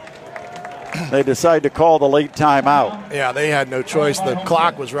then they decide to call the late timeout. Yeah, they had no choice. The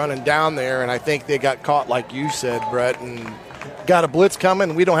clock was running down there, and I think they got caught, like you said, Brett, and got a blitz coming,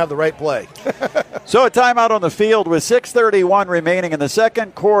 and we don't have the right play. So a timeout on the field with 6:31 remaining in the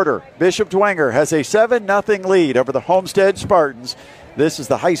second quarter. Bishop Dwenger has a 7-0 lead over the Homestead Spartans. This is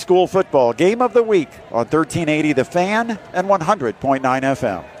the high school football game of the week on 1380 The Fan and 100.9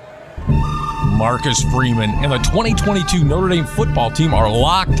 FM. Marcus Freeman and the 2022 Notre Dame football team are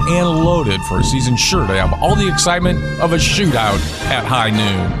locked and loaded for a season sure to have all the excitement of a shootout at high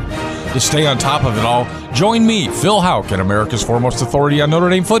noon. To stay on top of it all, join me, Phil Houck, and America's foremost authority on Notre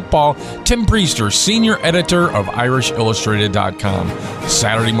Dame football, Tim Priester, senior editor of IrishIllustrated.com.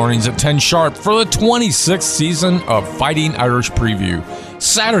 Saturday mornings at 10 sharp for the 26th season of Fighting Irish Preview.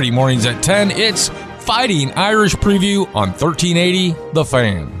 Saturday mornings at 10, it's Fighting Irish Preview on 1380 The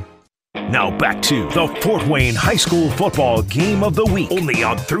Fan. Now back to the Fort Wayne High School football game of the week, only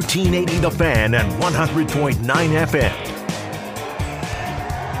on 1380 The Fan and 100.9 FM.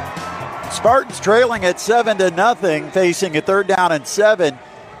 Spartans trailing at 7-0, facing a 3rd down and 7.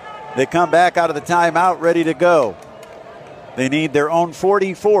 They come back out of the timeout ready to go. They need their own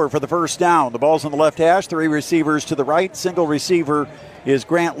 44 for the first down. The ball's on the left hash, 3 receivers to the right. Single receiver is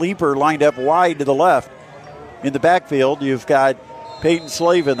Grant Leeper, lined up wide to the left. In the backfield, you've got Peyton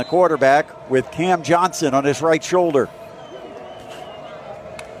Slavin, the quarterback, with Cam Johnson on his right shoulder.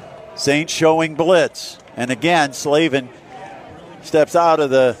 Saints showing blitz. And again, Slavin steps out of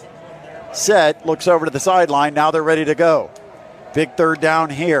the set, looks over to the sideline. Now they're ready to go. Big 3rd down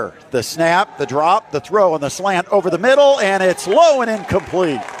here. The snap, the drop, the throw, and the slant over the middle, and it's low and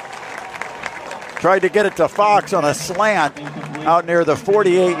incomplete. Tried to get it to Fox on a slant out near the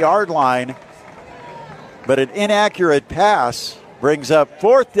 48-yard line, but an inaccurate pass brings up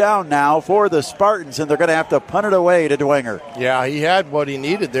 4th down now for the Spartans, and they're going to have to punt it away to Dwenger. Yeah, he had what he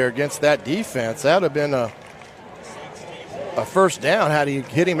needed there against that defense. That would have been a first down had he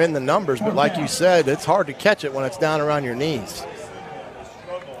hit him in the numbers, but like you said, it's hard to catch it when it's down around your knees.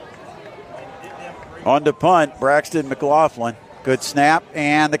 On to punt, Braxton McLaughlin. Good snap,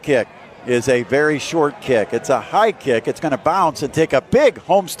 and the kick is a very short kick. It's a high kick. It's going to bounce and take a big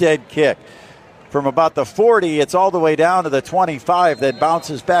Homestead kick. From about the 40, it's all the way down to the 25, then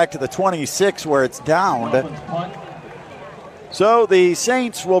bounces back to the 26 where it's downed. So the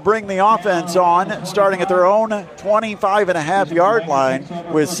Saints will bring the offense on, starting at their own 25.5-yard line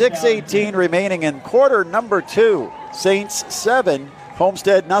with 6:18 remaining in quarter number 2. Saints 7,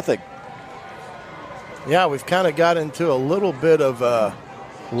 Homestead nothing. Yeah, we've kind of got into a little bit of a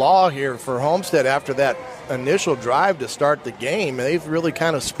law here for Homestead after that initial drive to start the game. They've really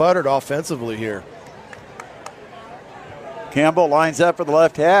kind of sputtered offensively here. Campbell lines up for the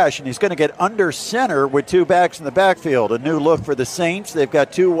left hash, and he's going to get under center with 2 backs in the backfield. A new look for the Saints. They've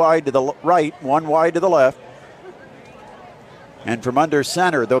got 2 wide to the right, 1 wide to the left. And from under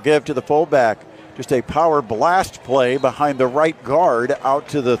center, they'll give to the fullback. Just a power blast play behind the right guard out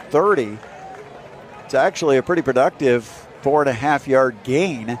to the 30. It's actually a pretty productive 4.5-yard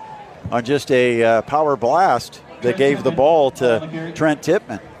gain on just a power blast that gave the ball to Trent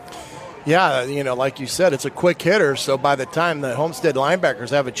Tippmann. Yeah, like you said, it's a quick hitter, so by the time the Homestead linebackers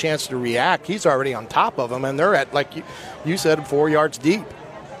have a chance to react, he's already on top of them, and they're at, like you said, 4 yards deep.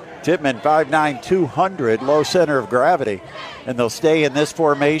 Tippmann, 5'9", 200, low center of gravity, and they'll stay in this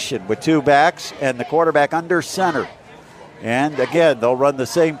formation with 2 backs and the quarterback under center. And again, they'll run the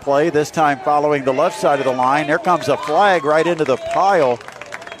same play, this time following the left side of the line. There comes a flag right into the pile.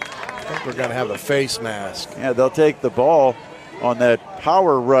 I think we're going to have a face mask. Yeah, they'll take the ball on that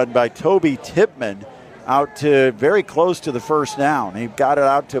power run by Toby Tippmann out to very close to the first down. He got it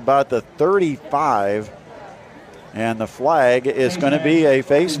out to about the 35, and the flag is going to be a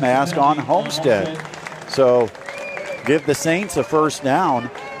face mask on Homestead. So give the Saints a first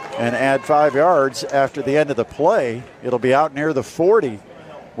down and add 5 yards after the end of the play. It'll be out near the 40,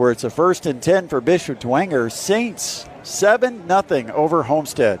 where it's a 1st and 10 for Bishop Dwenger. Saints 7-0 over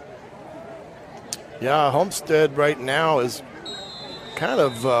Homestead. Yeah, Homestead right now is kind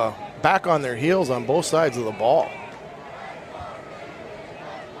of back on their heels on both sides of the ball.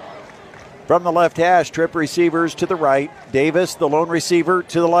 From the left hash, trip receivers to the right. Davis, the lone receiver,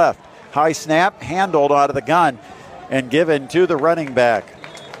 to the left. High snap, handled out of the gun and given to the running back.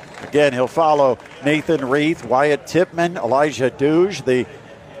 Again, he'll follow Nathan Reith, Wyatt Tippmann, Elijah Douge, the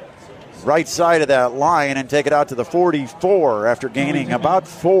right side of that line, and take it out to the 44 after gaining about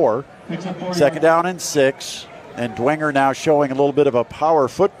 4. 2nd down and 6. And Dwenger now showing a little bit of a power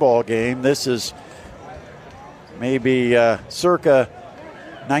football game. This is maybe circa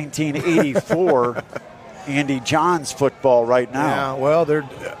 1984 Andy Johns football right now. Yeah, well,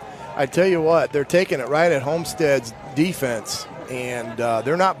 I tell you what, they're taking it right at Homestead's defense, and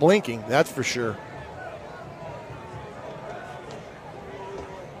they're not blinking, that's for sure.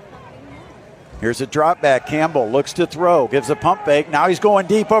 Here's a drop back. Campbell looks to throw, gives a pump fake. Now he's going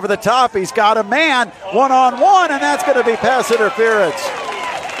deep over the top. He's got a man one-on-one, and that's going to be pass interference.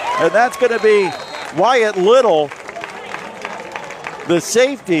 And that's going to be Wyatt Little, the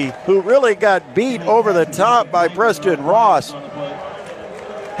safety, who really got beat over the top by Preston Ross.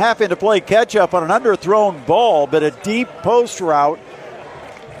 Having to play catch-up on an underthrown ball, but a deep post route.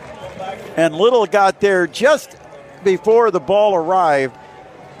 And Little got there just before the ball arrived.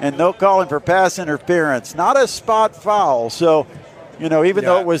 And no calling for pass interference. Not a spot foul. So, even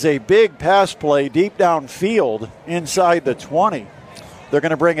though it was a big pass play deep downfield inside the 20, they're going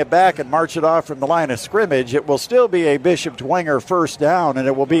to bring it back and march it off from the line of scrimmage. It will still be a Bishop Dwenger first down, and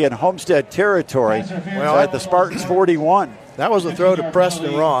it will be in Homestead territory at the Spartans 41. That was a throw to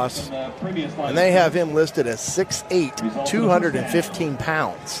Preston Ross, and they have him listed as 6'8", 215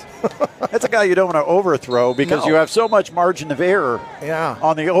 pounds. That's a guy you don't want to overthrow because you have so much margin of error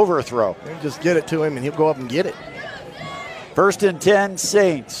on the overthrow. You just get it to him, and he'll go up and get it. 1st and 10,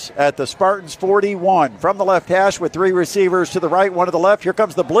 Saints at the Spartans 41. From the left hash with 3 receivers to the right, 1 to the left. Here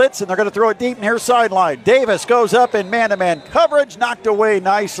comes the blitz, and they're going to throw it deep near sideline. Davis goes up in man-to-man coverage, knocked away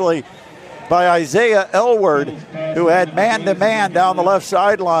nicely by Isaiah Elward, who had man-to-man down the left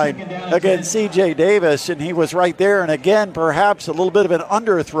sideline against C.J. Davis, and he was right there. And again, perhaps a little bit of an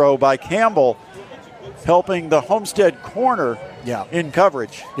underthrow by Campbell, helping the Homestead corner in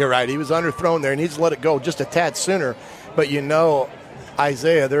coverage. You're right. He was underthrown there. He needs to let it go just a tad sooner. But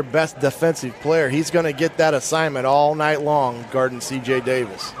Isaiah, their best defensive player, he's going to get that assignment all night long, guarding C.J.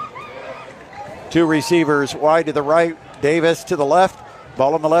 Davis. 2 receivers wide to the right, Davis to the left.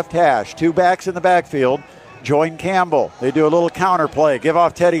 Ball on the left hash. 2 backs in the backfield. Join Campbell. They do a little counter play. Give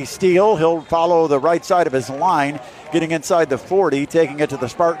off Teddy Steele. He'll follow the right side of his line, getting inside the 40, taking it to the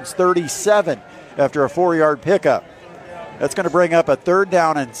Spartans 37 after a 4-yard pickup. That's going to bring up a 3rd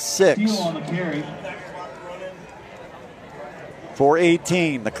down and 6.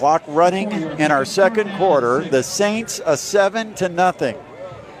 4:18. The clock running in our second quarter. The Saints a 7-0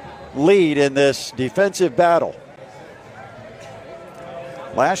 lead in this defensive battle.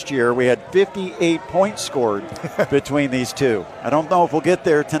 Last year, we had 58 points scored between these two. I don't know if we'll get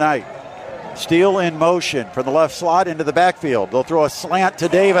there tonight. Steele in motion from the left slot into the backfield. They'll throw a slant to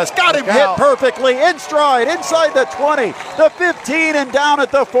Davis. Got him hit perfectly in stride inside the 20, the 15, and down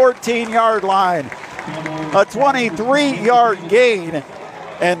at the 14-yard line. A 23-yard gain,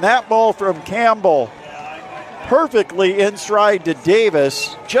 and that ball from Campbell perfectly in stride to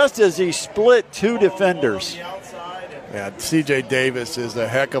Davis just as he split two defenders. Yeah, C.J. Davis is a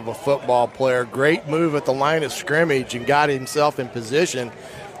heck of a football player. Great move at the line of scrimmage and got himself in position.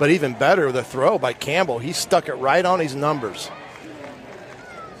 But even better, the throw by Campbell. He stuck it right on his numbers.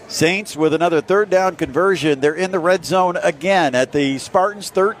 Saints with another third down conversion. They're in the red zone again at the Spartans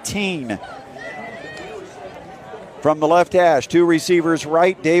 13. From the left hash, two receivers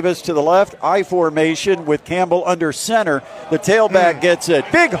right, Davis to the left, I formation with Campbell under center. The tailback gets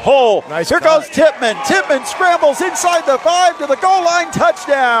it. Big hole. Nice Here cut. goes Tippmann. Tippmann scrambles inside the 5 to the goal line.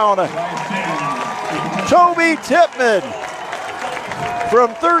 Touchdown. Toby Tippmann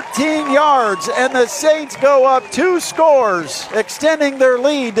from 13 yards, and the Saints go up 2 scores, extending their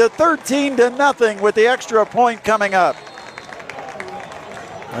lead to 13-0 with the extra point coming up.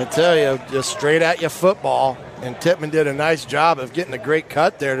 I tell you, just straight at you football. And Tippmann did a nice job of getting a great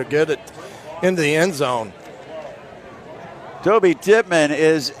cut there to get it into the end zone. Toby Tippmann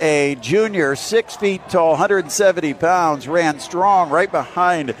is a junior, 6 feet tall, 170 pounds, ran strong right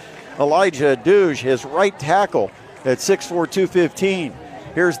behind Elijah Douge, his right tackle at 6'4", 215.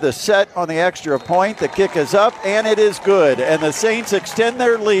 Here's the set on the extra point. The kick is up, and it is good. And the Saints extend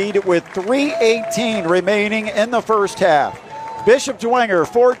their lead with 3:18 remaining in the first half. Bishop Dwenger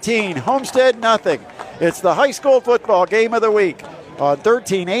 14, Homestead nothing. It's the high school football game of the week on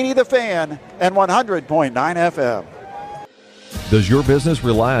 1380 The Fan and 100.9 FM. Does your business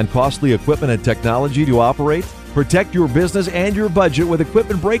rely on costly equipment and technology to operate? Protect your business and your budget with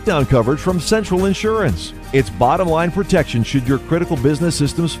equipment breakdown coverage from Central Insurance. It's bottom line protection should your critical business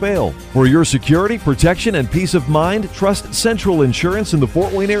systems fail. For your security, protection, and peace of mind, trust Central Insurance in the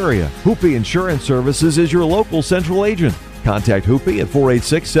Fort Wayne area. Hoopie Insurance Services is your local Central agent. Contact Hoopie at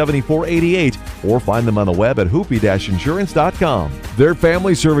 486-7488 or find them on the web at hoopie-insurance.com. Their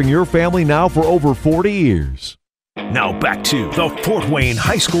family serving your family now for over 40 years. Now back to the Fort Wayne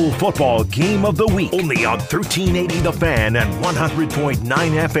High School football game of the week, only on 1380 The Fan and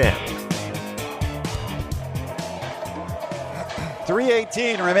 100.9 FM.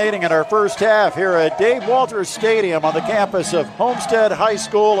 3:18 remaining in our first half here at Dave Walters Stadium on the campus of Homestead High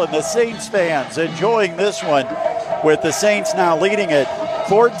School, and the Saints fans enjoying this one with the Saints now leading it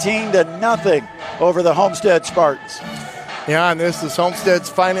 14-0 over the Homestead Spartans. Yeah, and this is Homestead's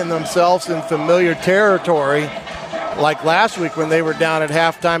finding themselves in familiar territory like last week when they were down at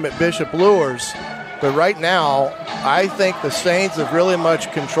halftime at Bishop Luers. But right now, I think the Saints have really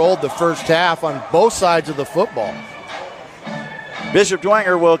much controlled the first half on both sides of the football. Bishop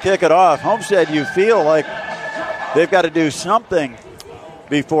Dwenger will kick it off. Homestead, you feel like they've got to do something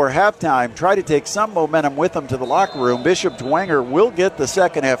before halftime, try to take some momentum with them to the locker room. Bishop Dwenger will get the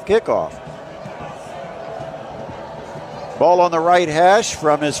second half kickoff. Ball on the right hash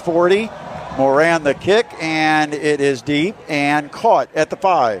from his 40. Moran the kick, and it is deep and caught at the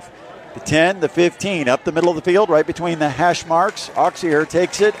 5. The 10, the 15, up the middle of the field, right between the hash marks. Auxier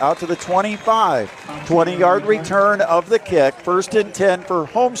takes it out to the 25. 20-yard return of the kick. 1st and 10 for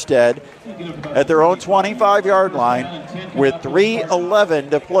Homestead at their own 25-yard line with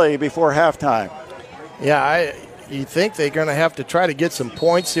 3:11 to play before halftime. Yeah, you think they're going to have to try to get some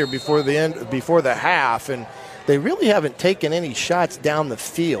points here before the half, and they really haven't taken any shots down the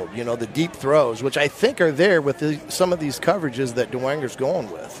field, the deep throws, which I think are there with some of these coverages that Dwenger's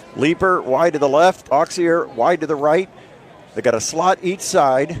going with. Leaper wide to the left, Auxier wide to the right. They got a slot each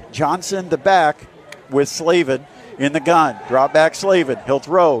side. Johnson the back with Slavin in the gun. Drop back Slavin. He'll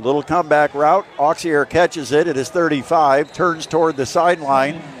throw. Little comeback route. Auxier catches it at his 35, turns toward the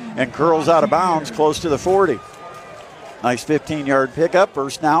sideline, and curls out of bounds close to the 40. Nice 15-yard pickup.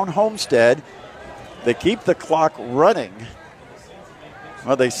 First down, Homestead. They keep the clock running.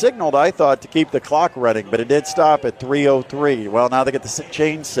 Well, they signaled, I thought, to keep the clock running, but it did stop at 3:03. Well, now they get the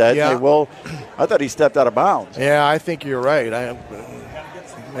chain set. Yeah. They will. I thought he stepped out of bounds. Yeah, I think you're right.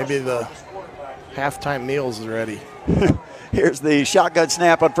 Maybe the halftime meals is ready. Here's the shotgun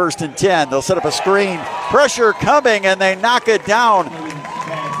snap on 1st and 10. They'll set up a screen. Pressure coming, and they knock it down.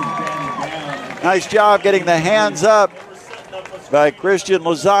 Nice job getting the hands up by Christian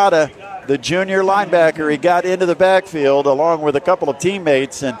Lozada, the junior linebacker. He got into the backfield along with a couple of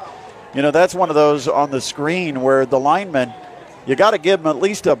teammates, and that's one of those on the screen where the lineman, you got to give him at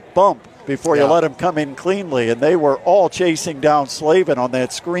least a bump before you let them come in cleanly. And they were all chasing down Slavin on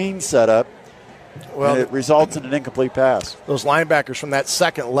that screen setup. Well, and it results in an incomplete pass. Those linebackers from that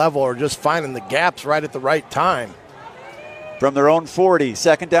second level are just finding the gaps right at the right time. From their own 40,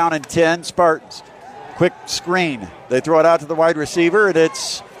 2nd down and 10, Spartans. Quick screen. They throw it out to the wide receiver, and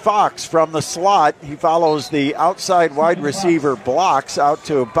it's Fox from the slot. He follows the outside wide receiver blocks out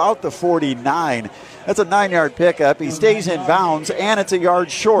to about the 49. That's a 9-yard pickup. He stays in bounds, and it's a yard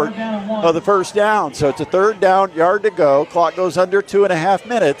short of the first down. So it's a 3rd down, yard to go. Clock goes under 2.5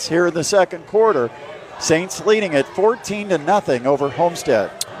 minutes here in the second quarter. Saints leading it 14-0 over Homestead.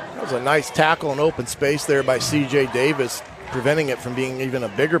 That was a nice tackle in open space there by C.J. Davis, preventing it from being even a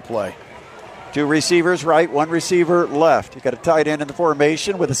bigger play. 2 receivers right, 1 receiver left. You got a tight end in the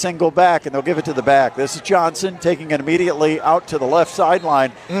formation with a single back, and they'll give it to the back. This is Johnson taking it immediately out to the left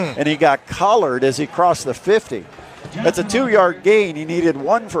sideline, and he got collared as he crossed the 50. That's a 2-yard gain. He needed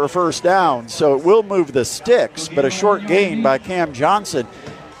 1 for a first down, so it will move the sticks, but a short gain by Cam Johnson.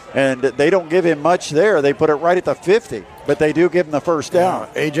 And they don't give him much there. They put it right at the 50, but they do give him the first down.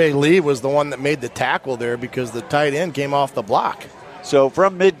 A.J. Lee was the one that made the tackle there because the tight end came off the block. So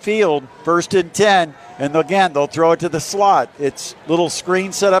from midfield, 1st and 10, and again, they'll throw it to the slot. It's little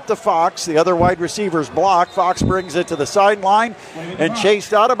screen set up to Fox. The other wide receivers block. Fox brings it to the sideline and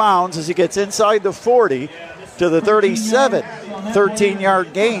chased out of bounds as he gets inside the 40 to the 37.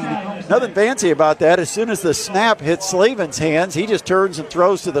 13-yard gain. Nothing fancy about that. As soon as the snap hits Slavin's hands, he just turns and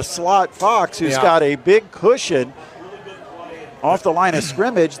throws to the slot Fox, who's got a big cushion off the line of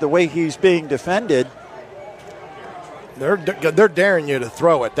scrimmage the way he's being defended. They're daring you to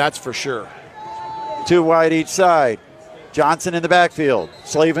throw it, that's for sure. 2 wide each side. Johnson in the backfield.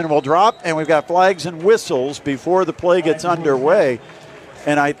 Slavin will drop, and we've got flags and whistles before the play gets underway.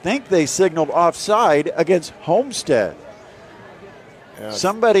 And I think they signaled offside against Homestead. Yeah,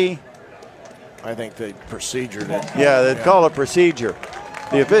 somebody. I think they procedured it. Yeah, they'd call it procedure.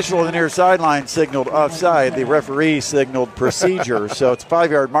 The official on the near sideline signaled offside. The referee signaled procedure. So it's a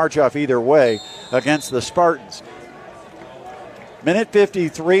 5-yard march off either way against the Spartans. Minute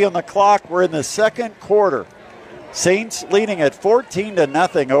 53 on the clock. We're in the second quarter. Saints leading at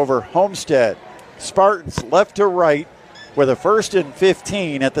 14-0 over Homestead. Spartans left to right with a 1st and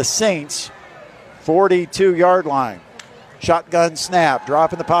 15 at the Saints 42-yard line. Shotgun snap,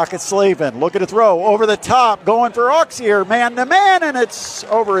 drop in the pocket, Slavin looking to throw over the top, going for Auxier, man-to-man, and it's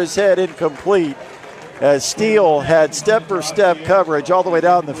over his head, incomplete, as Steele had step-for-step coverage all the way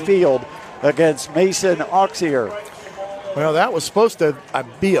down the field against Mason Auxier. Well, that was supposed to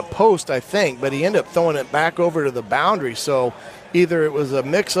be a post, I think, but he ended up throwing it back over to the boundary. So either it was a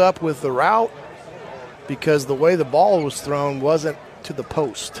mix-up with the route because the way the ball was thrown wasn't to the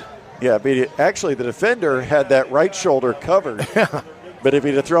post. Yeah, but actually the defender had that right shoulder covered. But if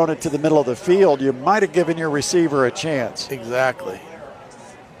he'd have thrown it to the middle of the field, you might have given your receiver a chance. Exactly.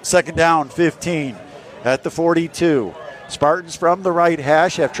 2nd down, 15 at the 42. Spartans from the right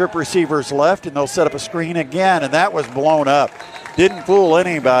hash have trip receivers left, and they'll set up a screen again, and that was blown up. Didn't fool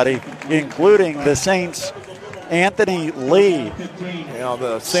anybody, including the Saints' Anthony Lee,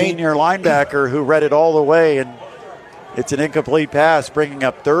 the senior linebacker who read it all the way, and it's an incomplete pass, bringing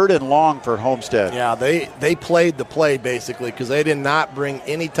up 3rd and long for Homestead. Yeah, they played the play basically because they did not bring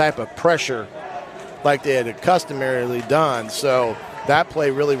any type of pressure like they had customarily done. So that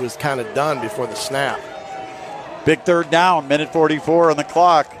play really was kind of done before the snap. Big 3rd down, minute 44 on the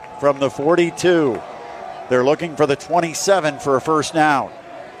clock from the 42. They're looking for the 27 for a first down.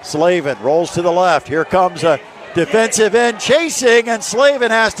 Slavin rolls to the left. Here comes a defensive end chasing, and Slavin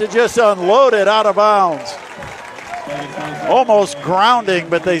has to just unload it out of bounds. Almost grounding,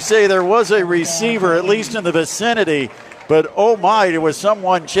 but they say there was a receiver, at least in the vicinity. But oh my, there was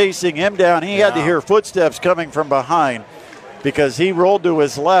someone chasing him down. He had to hear footsteps coming from behind because he rolled to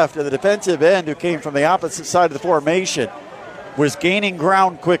his left, and the defensive end, who came from the opposite side of the formation, was gaining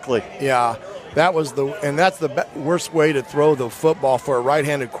ground quickly. Yeah, that's the worst way to throw the football for a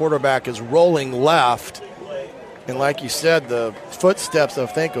right-handed quarterback is rolling left. And like you said, the footsteps, I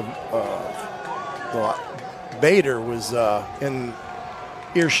think, of Bader was in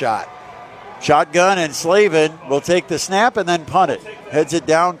earshot. Shotgun, and Slavin will take the snap and then punt it. Heads it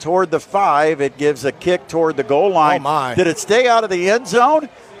down toward the 5. It gives a kick toward the goal line. Oh, my. Did it stay out of the end zone?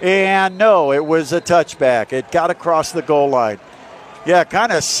 And no, it was a touchback. It got across the goal line. Yeah,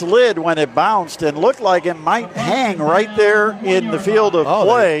 kind of slid when it bounced and looked like it might hang right there in the field of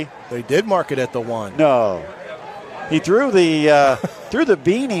play. They did mark it at the 1. No. He threw the threw the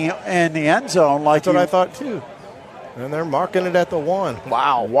beanie in the end zone. That's what I thought too. And they're marking it at the 1.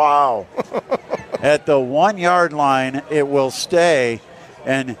 Wow. At the 1 yard line, it will stay.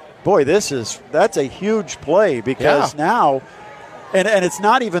 And boy, that's a huge play because now, and it's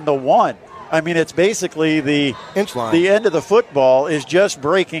not even the one. I mean, it's basically the inch line. The end of the football is just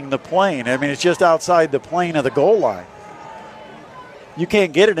breaking the plane. I mean, it's just outside the plane of the goal line. You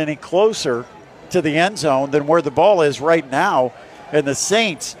can't get it any closer to the end zone than where the ball is right now. And the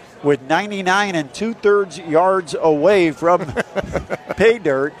Saints, with 99 2/3 yards away from pay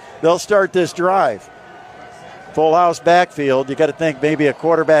dirt, they'll start this drive. Full house backfield. You got to think maybe a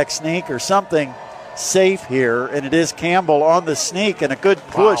quarterback sneak or something safe here, and it is Campbell on the sneak, and a good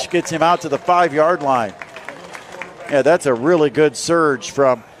push gets him out to the 5-yard line. Yeah, that's a really good surge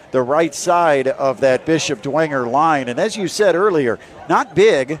from the right side of that Bishop Dwenger line. And as you said earlier, not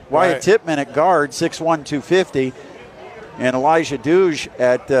big. Wyatt Tipman at guard, 6'1", 250. And Elijah Douge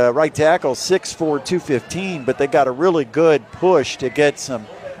at right tackle, 6'4", 215. But they got a really good push to get some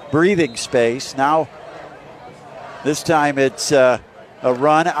breathing space. Now, this time it's a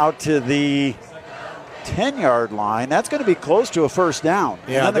run out to the 10-yard line. That's going to be close to a first down.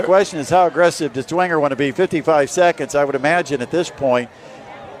 Yeah, and then the question is, how aggressive does Dwenger want to be? 55 seconds, I would imagine, at this point.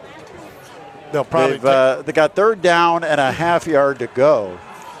 They'll probably they got third down and a half yard to go.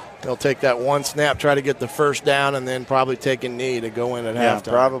 They'll take that one snap, try to get the first down, and then probably take a knee to go in at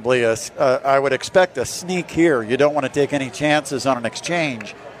halftime. Probably I would expect a sneak here. You don't want to take any chances on an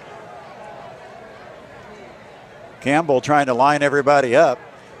exchange. Campbell trying to line everybody up,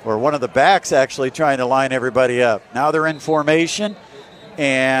 or one of the backs actually trying to line everybody up. Now they're in formation,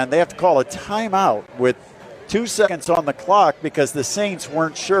 and they have to call a timeout with 2 seconds on the clock because the Saints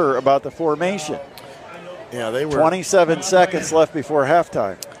weren't sure about the formation. Yeah, they were 27 seconds left before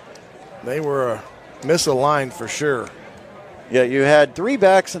halftime. They were misaligned for sure. Yeah, you had 3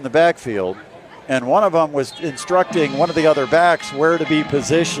 backs in the backfield, and one of them was instructing one of the other backs where to be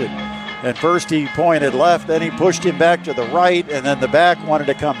positioned. And first he pointed left, then he pushed him back to the right, and then the back wanted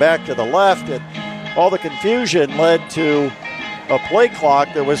to come back to the left. And all the confusion led to a play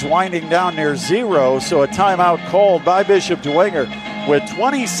clock that was winding down near 0, so a timeout called by Bishop Dwenger with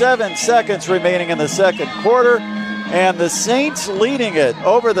 27 seconds remaining in the second quarter, and the Saints leading it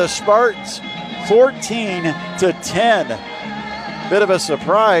over the Spartans 14-10. Bit of a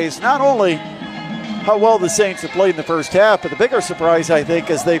surprise, not only how well the Saints have played in the first half, but the bigger surprise, I think,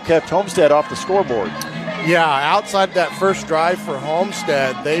 is they've kept Homestead off the scoreboard. Yeah, outside that first drive for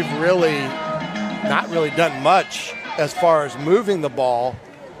Homestead, they've not really done much as far as moving the ball.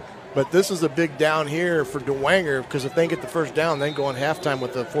 But this is a big down here for Dwenger, because if they get the first down, then go in halftime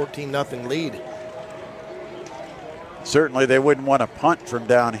with a 14-0 lead. Certainly they wouldn't want to punt from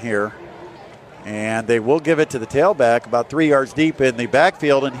down here. And they will give it to the tailback about 3 yards deep in the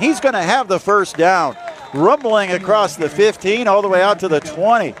backfield, and he's going to have the first down. Rumbling across the 15 all the way out to the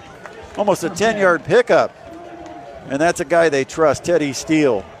 20. Almost a 10-yard pickup. And that's a guy they trust, Teddy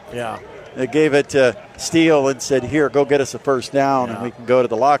Steele. Yeah. They gave it to Steele and said, here, go get us a first down, and we can go to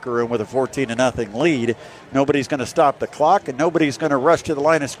the locker room with a 14-0 lead. Nobody's going to stop the clock, and nobody's going to rush to the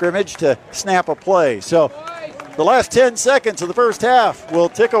line of scrimmage to snap a play. So the last 10 seconds of the first half will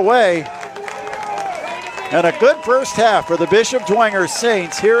tick away. And a good first half for the Bishop Dwenger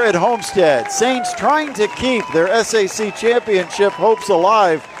Saints here at Homestead. Saints trying to keep their SAC championship hopes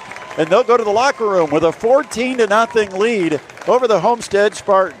alive. And they'll go to the locker room with a 14-0 lead over the Homestead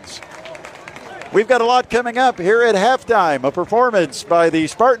Spartans. We've got a lot coming up here at halftime. A performance by the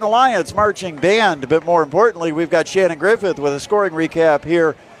Spartan Alliance Marching Band. But more importantly, we've got Shannon Griffith with a scoring recap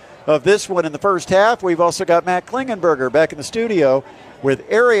here of this one in the first half. We've also got Matt Klingenberger back in the studio with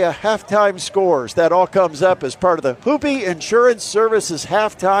area halftime scores. That all comes up as part of the Hoopy Insurance Services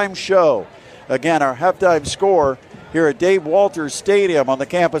halftime show. Again, our halftime score here at Dave Walters Stadium on the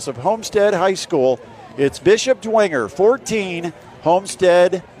campus of Homestead High School. It's Bishop Dwenger 14,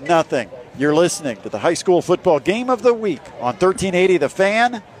 Homestead nothing. You're listening to the high school football game of the week on 1380 The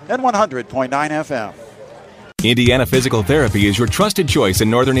Fan and 100.9 FM. Indiana Physical Therapy is your trusted choice in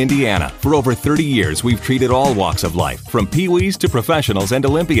Northern Indiana. For over 30 years, we've treated all walks of life, from peewees to professionals and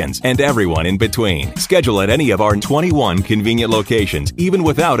Olympians, and everyone in between. Schedule at any of our 21 convenient locations, even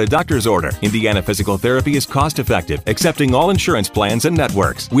without a doctor's order. Indiana Physical Therapy is cost-effective, accepting all insurance plans and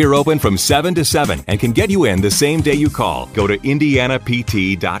networks. We're open from 7 to 7 and can get you in the same day you call. Go to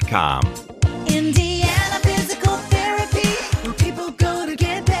indianapt.com.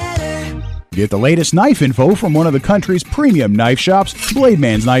 Get the latest knife info from one of the country's premium knife shops,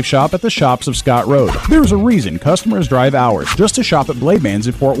 Blademan's Knife Shop at the Shops of Scott Road. There's a reason customers drive hours just to shop at Blademan's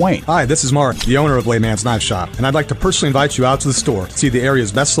in Fort Wayne. Hi, this is Mark, the owner of Blademan's Knife Shop, and I'd like to personally invite you out to the store to see the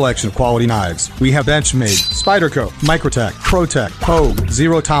area's best selection of quality knives. We have Benchmade, Spyderco, Microtech, ProTech, Hogue,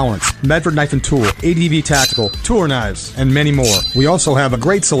 Zero Tolerance, Medford Knife and Tool, ADV Tactical, Tour Knives, and many more. We also have a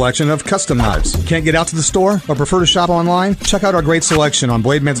great selection of custom knives. Can't get out to the store or prefer to shop online? Check out our great selection on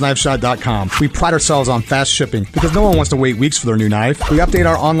BlademansKnifeShop.com. We pride ourselves on fast shipping because no one wants to wait weeks for their new knife. We update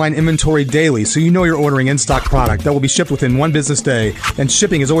our online inventory daily so you know you're ordering in-stock product that will be shipped within one business day, and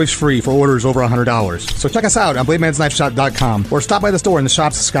shipping is always free for orders over $100. So check us out on BlademansKnifeShop.com or stop by the store in the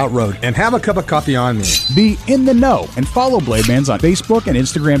Shops of Scout Road and have a cup of coffee on me. Be in the know and follow Blademans on Facebook and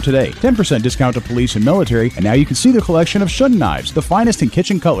Instagram today. 10% discount to police and military, and now you can see the collection of Shun knives, the finest in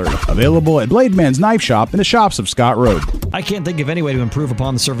kitchen cutlery, available at Blademan's Knife Shop in the Shops of Scott Road. I can't think of any way to improve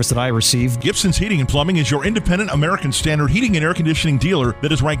upon the service that I receive. Gibson's Heating and Plumbing is your independent American Standard heating and air conditioning dealer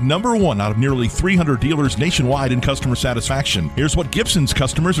that is ranked number 1 out of nearly 300 dealers nationwide in customer satisfaction. Here's what Gibson's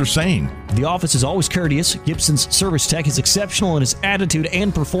customers are saying. The office is always courteous. Gibson's service tech is exceptional in his attitude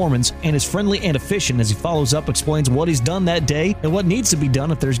and performance, and is friendly and efficient as he follows up, explains what he's done that day and what needs to be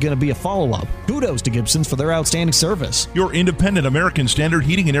done if there's going to be a follow-up. Kudos to Gibson's for their outstanding service. Your independent American Standard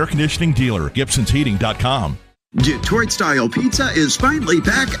heating and air conditioning dealer, Gibson'sHeating.com. Detroit-style pizza is finally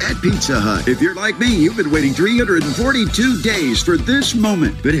back at Pizza Hut. If you're like me, you've been waiting 342 days for this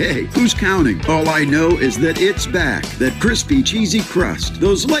moment. But hey, who's counting? All I know is that it's back. That crispy, cheesy crust.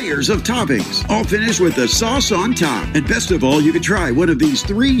 Those layers of toppings. All finished with the sauce on top. And best of all, you can try one of these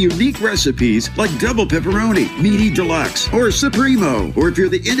 3 unique recipes like double pepperoni, meaty deluxe, or supremo. Or if you're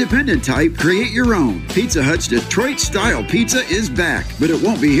the independent type, create your own. Pizza Hut's Detroit-style pizza is back. But it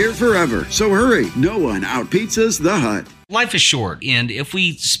won't be here forever. So hurry. No one out-pizzas the Hut. Life is short, and if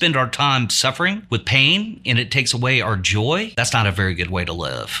we spend our time suffering with pain and it takes away our joy, that's not a very good way to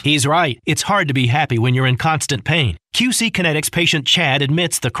live. He's right. It's hard to be happy when you're in constant pain. QC Kinetics patient Chad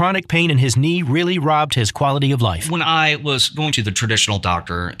admits the chronic pain in his knee really robbed his quality of life. When I was going to the traditional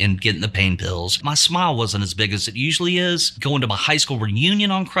doctor and getting the pain pills, my smile wasn't as big as it usually is. Going to my high school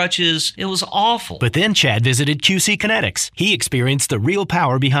reunion on crutches, it was awful. But then Chad visited QC Kinetics. He experienced the real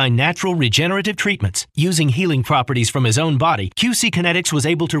power behind natural regenerative treatments. Using healing properties from his own body, QC Kinetics was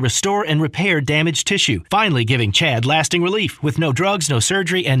able to restore and repair damaged tissue, finally giving Chad lasting relief with no drugs, no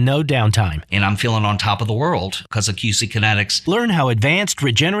surgery, and no downtime. And I'm feeling on top of the world because of QC Kinetics. Learn how advanced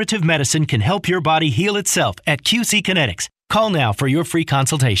regenerative medicine can help your body heal itself at QC Kinetics. Call now for your free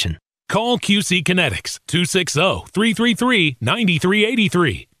consultation. Call QC Kinetics,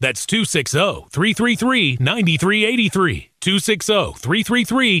 260-333-9383. That's 260-333-9383.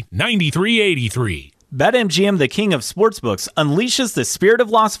 260-333-9383. BetMGM, the king of sportsbooks, unleashes the spirit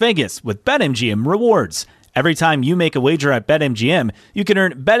of Las Vegas with BetMGM Rewards. Every time you make a wager at BetMGM, you can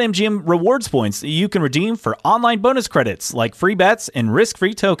earn BetMGM rewards points that you can redeem for online bonus credits like free bets and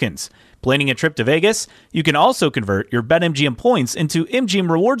risk-free tokens. Planning a trip to Vegas? You can also convert your BetMGM points into MGM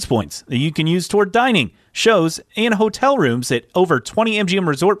rewards points that you can use toward dining, shows, and hotel rooms at over 20 MGM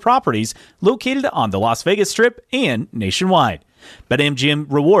resort properties located on the Las Vegas Strip and nationwide. BetMGM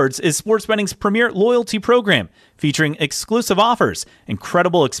Rewards is sports betting's premier loyalty program, featuring exclusive offers,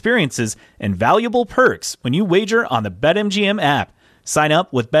 incredible experiences, and valuable perks when you wager on the BetMGM app. Sign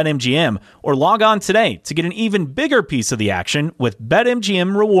up with BetMGM or log on today to get an even bigger piece of the action with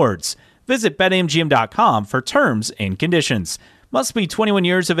BetMGM Rewards. Visit BetMGM.com for terms and conditions. Must be 21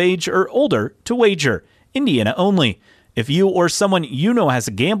 years of age or older to wager. Indiana only. If you or someone you know has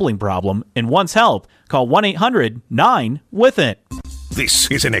a gambling problem and wants help, call 1-800-9-WITH-IT. This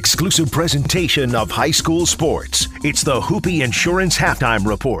is an exclusive presentation of high school sports. It's the Hoopy Insurance Halftime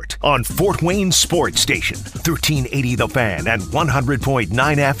Report on Fort Wayne Sports Station, 1380 The Fan and 100.9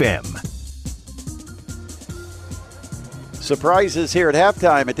 FM. Surprises here at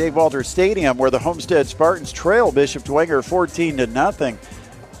halftime at Dave Walters Stadium, where the Homestead Spartans trail Bishop Dwenger 14-0.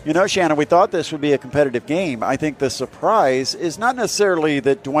 You know, Shannon, we thought this would be a competitive game. I think the surprise is not necessarily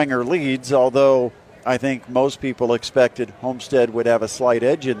that Dwenger leads, although I think most people expected Homestead would have a slight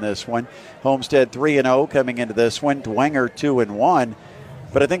edge in this one. Homestead 3-0 coming into this one, Dwenger 2-1.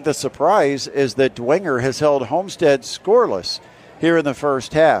 But I think the surprise is that Dwenger has held Homestead scoreless here in the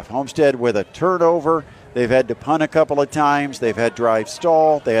first half. Homestead with a turnover. They've had to punt a couple of times. They've had drive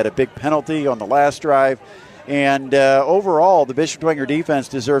stall. They had a big penalty on the last drive. And overall, the Bishop Dwenger defense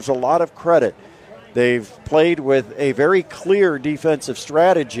deserves a lot of credit. They've played with a very clear defensive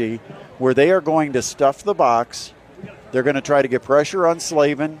strategy where they are going to stuff the box. They're going to try to get pressure on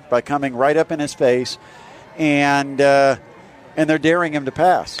Slavin by coming right up in his face, and they're daring him to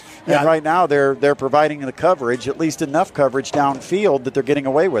pass. And right now they're providing the coverage, at least enough coverage downfield that they're getting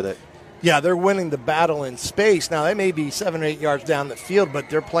away with it. Yeah, they're winning the battle in space. Now, they may be 7 or 8 yards down the field, but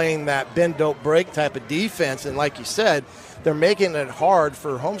they're playing that bend, don't break type of defense. And like you said, they're making it hard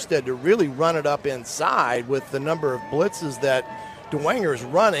for Homestead to really run it up inside with the number of blitzes that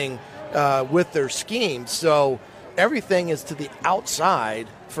Dwenger running with their scheme. So everything is to the outside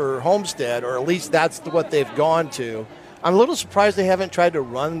for Homestead, or at least that's what they've gone to. I'm a little surprised they haven't tried to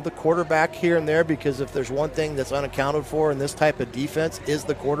run the quarterback here and there, because if there's one thing that's unaccounted for in this type of defense is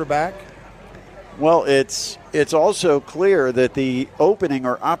the quarterback. Well, it's also clear that the opening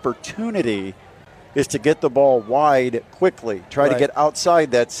or opportunity is to get the ball wide quickly, try to get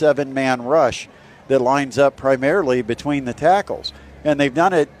outside that 7-man rush that lines up primarily between the tackles. And they've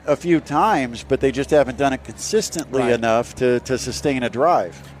done it a few times, but they just haven't done it consistently enough to sustain a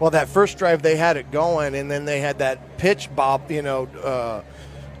drive. Well, that first drive they had it going, and then they had that pitch bob, the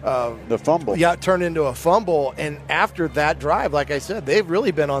fumble. Yeah, it turned into a fumble. And after that drive, like I said, they've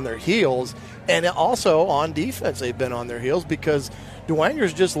really been on their heels. And also on defense, they've been on their heels because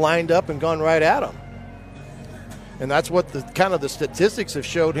Dwenger's just lined up and gone right at them. And that's what the statistics have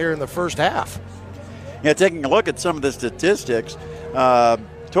showed here in the first half. Yeah, taking a look at some of the statistics,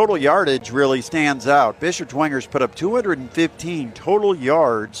 total yardage really stands out. Bishop Dwenger's put up 215 total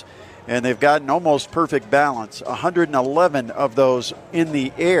yards, and they've gotten almost perfect balance. 111 of those in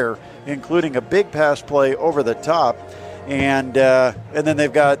the air, including a big pass play over the top, and then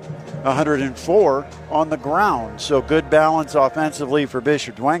they've got 104 on the ground. So good balance offensively for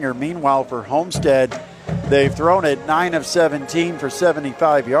Bishop Dwenger. Meanwhile, for Homestead, they've thrown it 9 of 17 for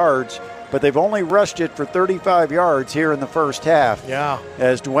 75 yards, but they've only rushed it for 35 yards here in the first half. Yeah.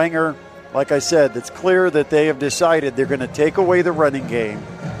 As Dwenger, like I said, it's clear that they have decided they're going to take away the running game.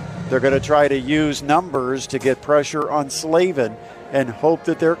 They're going to try to use numbers to get pressure on Slavin and hope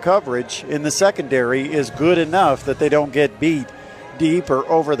that their coverage in the secondary is good enough that they don't get beat deep or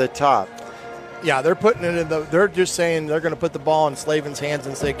over the top. Yeah, they're putting it in they're just saying they're going to put the ball in Slavin's hands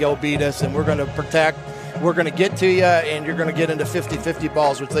and say, go beat us, and we're going to protect. We're going to get to you, and you're going to get into 50-50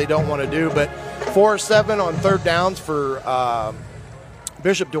 balls, which they don't want to do. But 4-7 on third downs for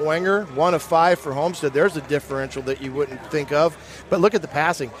Bishop Dwenger, 1 of 5 for Homestead. There's a differential that you wouldn't think of. But look at the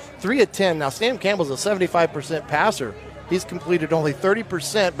passing, 3 of 10. Now, Sam Campbell's a 75% passer. He's completed only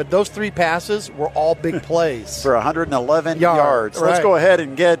 30%, but those 3 passes were all big plays. For 111 yards. Right. Let's go ahead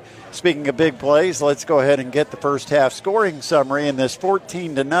and speaking of big plays, let's go ahead and get the first half scoring summary in this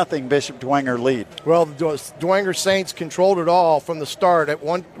 14-0 Bishop Dwenger lead. Well, the Dwenger Saints controlled it all from the start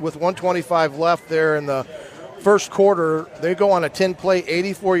with 1:25 left there in the first quarter. They go on a 10-play,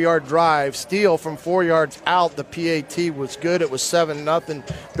 84-yard drive. Steele from 4 yards out. The PAT was good. It was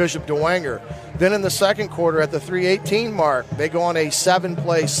 7-0 Bishop Dwenger. Then in the second quarter at the 3:18 mark, they go on a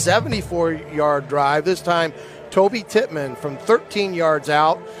 7-play, 74-yard drive. This time, Toby Tittman from 13 yards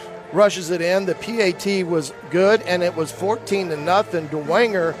out rushes it in. The PAT was good, and it was 14-0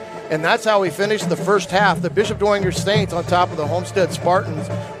 Dwenger. And that's how we finished the first half. The Bishop Dwenger Saints on top of the Homestead Spartans,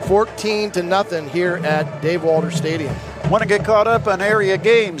 14-0 here at Dave Walter Stadium. Want to get caught up on area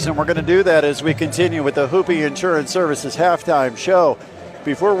games, and we're going to do that as we continue with the Hoopie Insurance Services halftime show.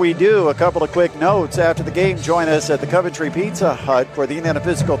 Before we do, a couple of quick notes. After the game, join us at the Coventry Pizza Hut for the Indiana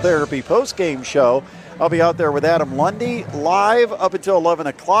Physical Therapy post-game show. I'll be out there with Adam Lundy live up until 11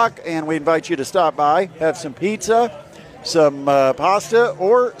 o'clock, and we invite you to stop by, have some pizza, some pasta,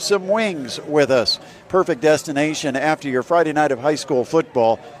 or some wings with us. Perfect destination after your Friday night of high school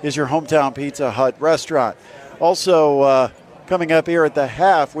football is your hometown Pizza Hut restaurant. Also, coming up here at the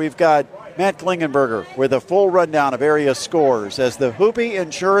half, we've got Matt Klingenberger with a full rundown of area scores as the Hoopie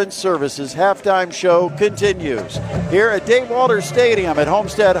Insurance Services halftime show continues here at Dave Walter Stadium at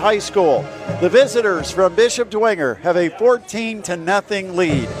Homestead High School. The visitors from Bishop Dwenger have a 14-0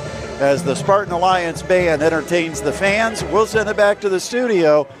 lead. As the Spartan Alliance Band entertains the fans, we'll send it back to the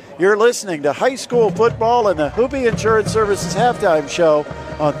studio. You're listening to high school football and the Hoopie Insurance Services halftime show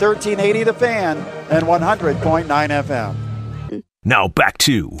on 1380 The Fan and 100.9 FM. Now back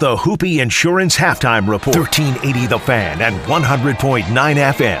to the Hoopie Insurance halftime report. 1380 The Fan and 100.9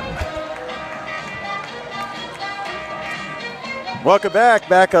 FM. Welcome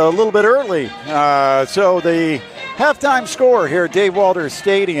back a little bit early. So the halftime score here at Dave Walter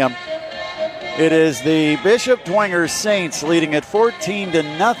Stadium. It is the Bishop Dwenger Saints leading at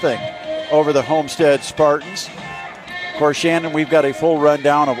 14-0 over the Homestead Spartans. Of course, Shannon, we've got a full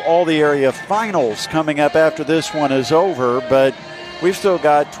rundown of all the area finals coming up after this one is over, but we've still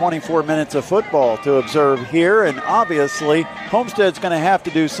got 24 minutes of football to observe here, and obviously Homestead's going to have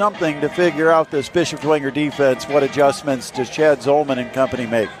to do something to figure out this Bishop Dwenger defense. What adjustments does Chad Zolman and company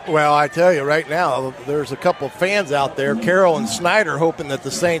make? Well, I tell you right now, there's a couple of fans out there, Carroll and Snyder, hoping that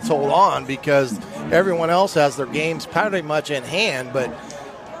the Saints hold on because everyone else has their games pretty much in hand, but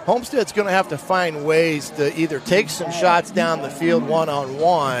Homestead's going to have to find ways to either take some shots down the field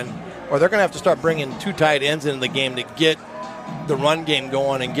one-on-one, or they're going to have to start bringing two tight ends into the game to get the run game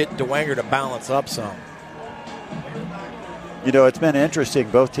going and get Dwenger to balance up some. You know, it's been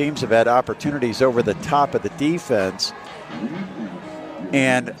interesting. Both teams have had opportunities over the top of the defense.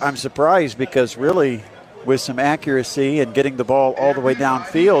 And I'm surprised because really with some accuracy and getting the ball all the way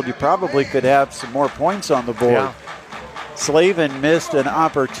downfield, you probably could have some more points on the board. Yeah. Slavin missed an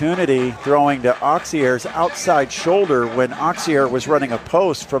opportunity throwing to Auxierre's outside shoulder when Auxier was running a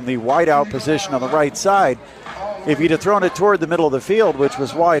post from the wideout position on the right side. If he'd have thrown it toward the middle of the field, which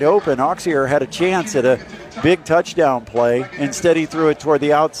was wide open, Auxier had a chance at a big touchdown play. Instead, he threw it toward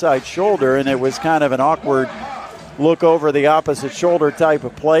the outside shoulder, and it was kind of an awkward look over the opposite shoulder type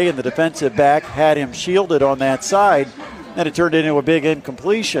of play, and the defensive back had him shielded on that side, and it turned into a big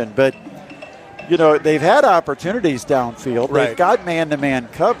incompletion. But, you know, they've had opportunities downfield. Right. They've got man-to-man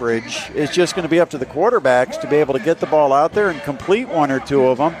coverage. It's just going to be up to the quarterbacks to be able to get the ball out there and complete one or two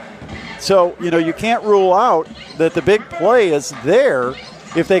of them. So, you know, you can't rule out that the big play is there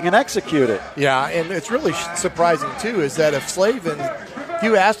if they can execute it. Yeah, and it's really surprising, too, is that if Slavin, if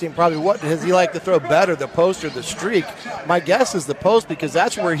you asked him probably what does he like to throw better, the post or the streak, my guess is the post because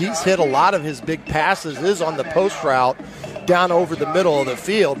that's where he's hit a lot of his big passes is on the post route down over the middle of the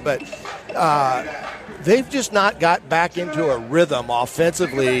field. But they've just not got back into a rhythm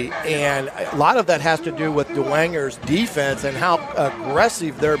offensively, and a lot of that has to do with Dwenger's defense and how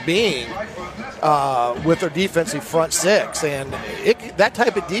aggressive they're being with their defensive front six. And that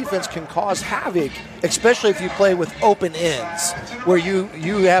type of defense can cause havoc, especially if you play with open ends where you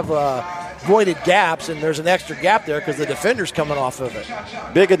have voided gaps and there's an extra gap there because the defender's coming off of it.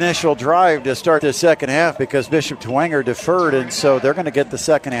 Big initial drive to start the second half because Bishop Dwenger deferred, and so they're going to get the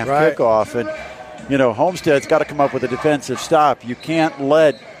second half kickoff. And you know, Homestead's got to come up with a defensive stop. You can't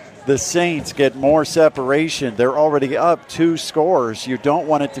let the Saints get more separation. They're already up 2 scores. You don't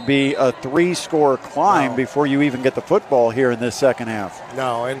want it to be a 3-score climb before you even get the football here in this second half.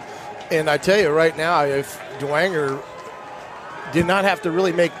 No, and I tell you right now, if Dwenger did not have to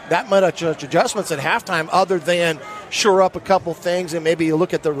really make that much adjustments at halftime other than shore up a couple things and maybe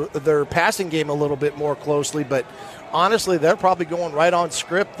look at their passing game a little bit more closely. But honestly, they're probably going right on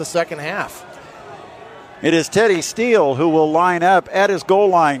script the second half. It is Teddy Steele who will line up at his goal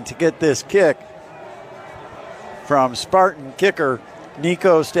line to get this kick from Spartan kicker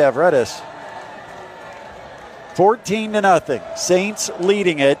Nico Stavridis. 14-0. Saints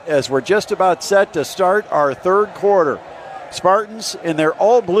leading it as we're just about set to start our third quarter. Spartans in their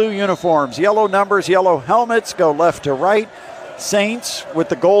all-blue uniforms, yellow numbers, yellow helmets, go left to right. Saints with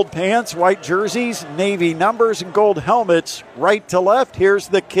the gold pants, white jerseys, navy numbers, and gold helmets, right to left. Here's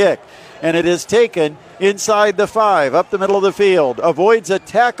the kick. And it is taken inside the 5, up the middle of the field. Avoids a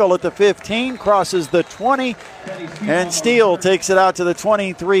tackle at the 15, crosses the 20, and Steele takes it out to the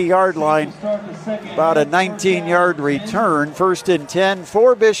 23-yard line. About a 19-yard return. 1st and 10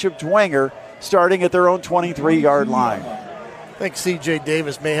 for Bishop Dwenger, starting at their own 23-yard line. I think C.J.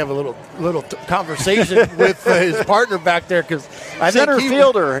 Davis may have a little conversation with his partner back there because center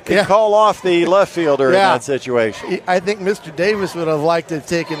fielder can call off the left fielder in that situation. I think Mr. Davis would have liked to have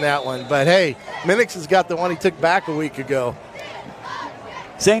taken that one, but hey, Minix has got the one he took back a week ago.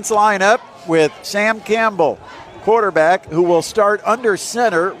 Saints line up with Sam Campbell, quarterback, who will start under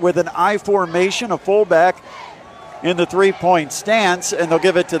center with an I formation, a fullback in the 3-point stance, and they'll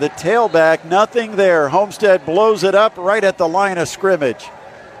give it to the tailback. Nothing there. Homestead blows it up right at the line of scrimmage.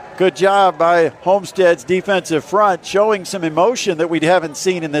 Good job by Homestead's defensive front, showing some emotion that we haven't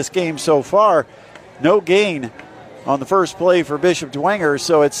seen in this game so far. No gain on the first play for Bishop Dwenger,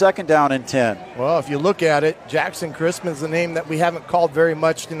 so it's 2nd down and 10. Well, if you look at it, Jackson Crispin's the name that we haven't called very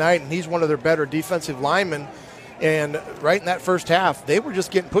much tonight, and he's one of their better defensive linemen. And right in that first half, they were just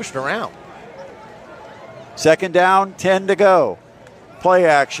getting pushed around. 2nd down, 10 to go. Play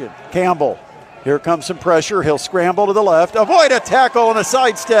action. Campbell. Here comes some pressure. He'll scramble to the left. Avoid a tackle and a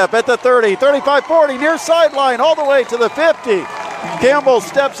sidestep at the 30, 35, 40, near sideline, all the way to the 50. Campbell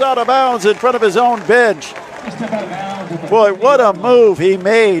steps out of bounds in front of his own bench. Boy, what a move he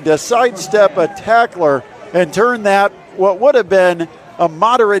made to sidestep a tackler and turn that, what would have been a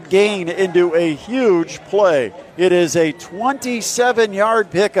moderate gain into a huge play. It is a 27-yard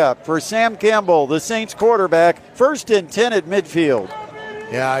pickup for Sam Campbell, the Saints quarterback, 1st and 10 at midfield.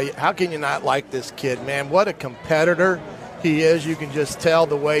 Yeah, how can you not like this kid, man? What a competitor he is. You can just tell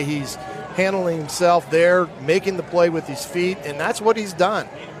the way he's handling himself there, making the play with his feet, and that's what he's done.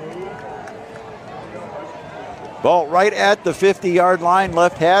 Ball right at the 50-yard line,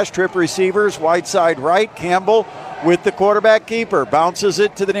 left hash, trip receivers, wide side right. Campbell with the quarterback keeper, bounces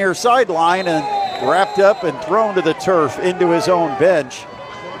it to the near sideline and wrapped up and thrown to the turf into his own bench.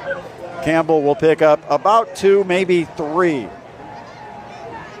 Campbell will pick up about 2, maybe 3.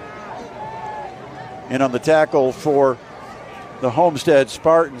 And on the tackle for the Homestead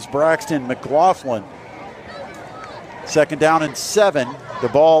Spartans, Braxton McLaughlin. 2nd down and 7. The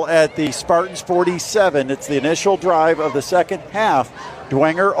ball at the Spartans 47. It's the initial drive of the second half.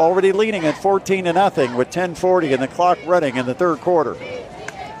 Dwenger already leading at 14-0 with 10:40 and the clock running in the third quarter.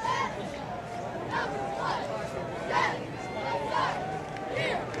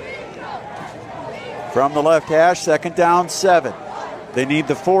 From the left hash, 2nd down, 7. They need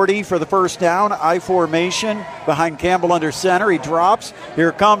the 40 for the first down. I formation behind Campbell under center. He drops.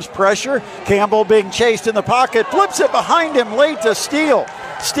 Here comes pressure. Campbell being chased in the pocket. Flips it behind him late to Steele.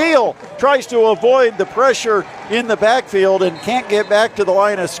 Steele tries to avoid the pressure in the backfield and can't get back to the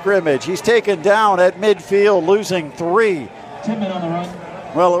line of scrimmage. He's taken down at midfield, losing 3. 10 men on the run.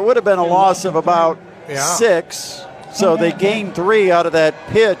 Well, it would have been a loss of about 6. So they gained 3 out of that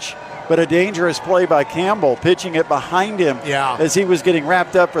pitch. But a dangerous play by Campbell, pitching it behind him as he was getting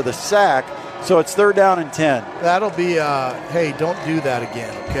wrapped up for the sack. So it's 3rd down and 10. That'll be, hey, don't do that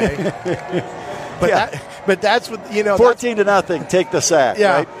again, okay? But that's what, 14-0, take the sack,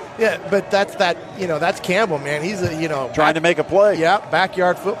 right? Yeah, but that's Campbell, man. He's trying to make a play. Yeah,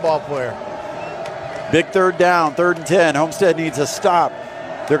 backyard football player. Big 3rd down, 3rd and 10. Homestead needs a stop.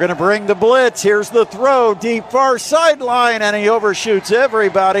 They're going to bring the blitz. Here's the throw, deep far sideline, and he overshoots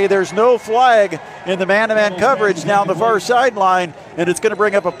everybody. There's no flag in the man-to-man coverage down the far sideline, and it's going to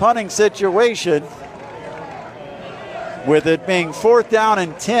bring up a punting situation. With it being 4th down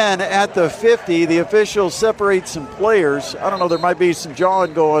and 10 at the 50, the officials separate some players. I don't know, there might be some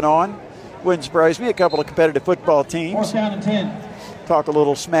jawing going on. Wouldn't surprise me, a couple of competitive football teams. 4th down and 10. Talk a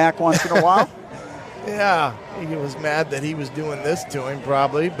little smack once in a while. Yeah, he was mad that he was doing this to him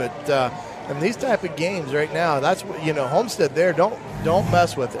probably, but in these type of games right now, that's what, Homestead there, don't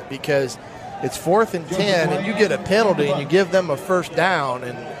mess with it because it's 4th and 10 and you get a penalty and you give them a first down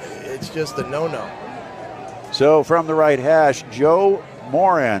and it's just a no-no. So from the right hash, Joe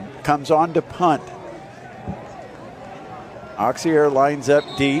Moran comes on to punt. Auxier lines up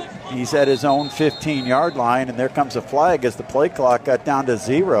deep. He's at his own 15-yard line, and there comes a flag as the play clock got down to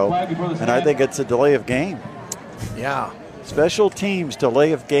 0. And I think it's a delay of game. Yeah. Special teams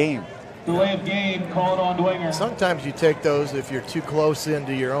delay of game. Delay of game called on Dwenger. Sometimes you take those if you're too close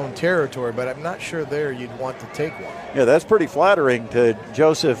into your own territory, but I'm not sure there you'd want to take one. Yeah, that's pretty flattering to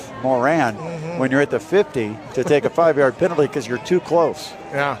Joseph Moran when you're at the 50 to take a 5-yard penalty because you're too close.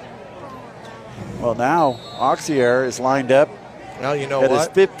 Yeah. Well, now Auxier is lined up at his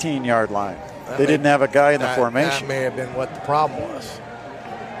 15-yard line. They didn't have a guy in the formation. That may have been what the problem was.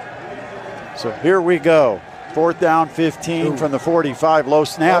 So here we go. 4th down, 15 from the 45, low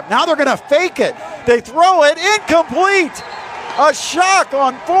snap. Now they're going to fake it. They throw it, incomplete. A shock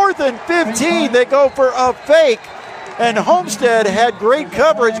on 4th and 15. They go for a fake, and Homestead had great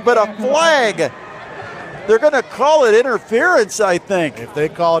coverage, but a flag. They're going to call it interference, I think. If they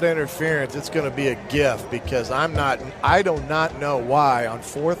call it interference, it's going to be a gift because I do not know why on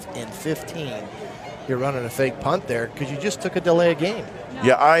 4th and 15 you're running a fake punt there because you just took a delay of game.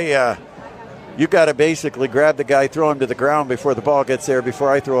 Yeah, you got to basically grab the guy, throw him to the ground before the ball gets there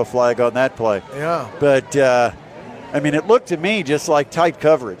before I throw a flag on that play. Yeah. But, it looked to me just like tight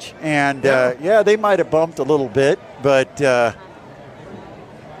coverage. And, they might have bumped a little bit, but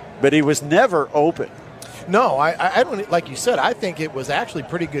he was never open. No, I don't. Like you said, I think it was actually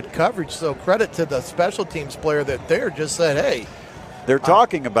pretty good coverage. So credit to the special teams player that there just said, "Hey." They're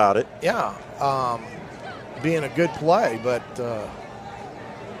talking about it. Yeah, being a good play, but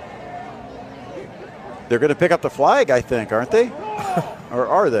they're going to pick up the flag, I think, aren't they? Or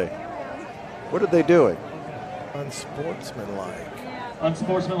are they? What are they doing? Unsportsmanlike.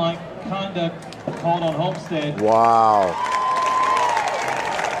 Unsportsmanlike conduct called on Homestead. Wow.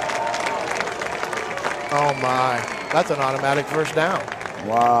 Oh, my. That's an automatic first down.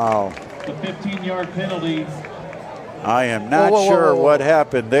 Wow. The 15-yard penalty. I am not sure what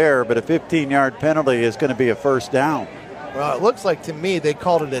happened there, but a 15-yard penalty is going to be a first down. Well, it looks like to me they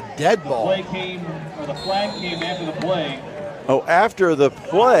called it a dead ball. The flag came after the play. Oh, after the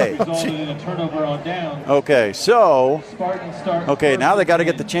play. Resulted in a turnover on down. Okay, so. Spartans start Okay, now they got to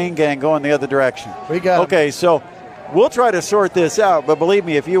get the chain gang going the other direction. Okay, so we'll try to sort this out, but believe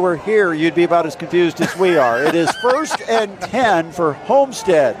me, if you were here, you'd be about as confused as we are. It is 1st and 10 for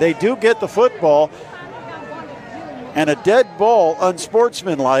Homestead. They do get the football, and a dead ball,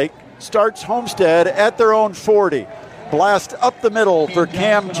 unsportsmanlike, starts Homestead at their own 40. Blast up the middle for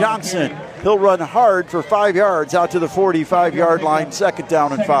Cam Johnson. He'll run hard for 5 yards out to the 45-yard line, 2nd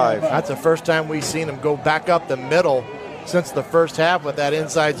down and 5. That's the first time we've seen him go back up the middle since the first half with that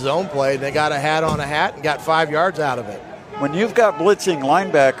inside zone play. They got a hat on a hat and got 5 yards out of it. When you've got blitzing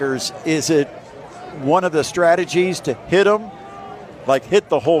linebackers, is it one of the strategies to hit them, like hit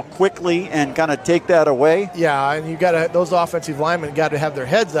the hole quickly and kind of take that away? Yeah, and you got to, those offensive linemen got to have their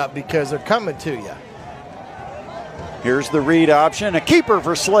heads up because they're coming to you. Here's the read option, a keeper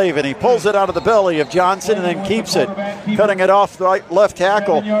for Slavin. He pulls it out of the belly of Johnson and then keeps it, cutting it off the left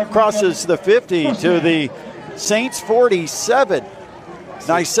tackle, crosses the 50 to the Saints 47.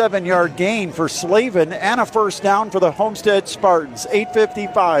 Nice 7-yard gain for Slavin and a first down for the Homestead Spartans.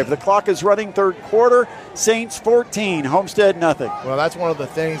 8:55. The clock is running, third quarter. Saints 14, Homestead nothing. Well, that's one of the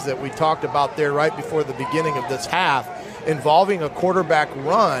things that we talked about there right before the beginning of this half, involving a quarterback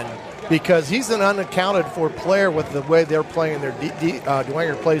run, because he's an unaccounted for player with the way they're playing their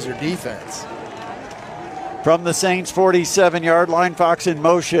Dwenger plays their defense. From the Saints 47-yard line, Fox in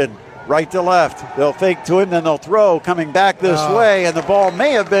motion. Right to left. They'll fake to him, then they'll throw. Coming back this way, and the ball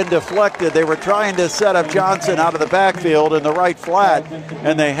may have been deflected. They were trying to set up Johnson out of the backfield in the right flat,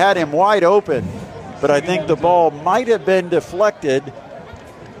 and they had him wide open. But I think the ball might have been deflected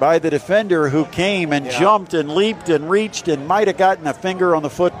by the defender who came and jumped and leaped and reached and might have gotten a finger on the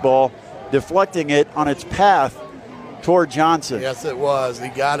football, deflecting it on its path toward Johnson. Yes, it was. He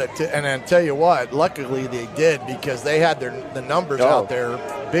got it. And then tell you what, luckily they did, because they had the numbers out there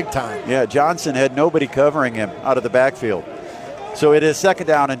big time. Yeah, Johnson had nobody covering him out of the backfield. So it is 2nd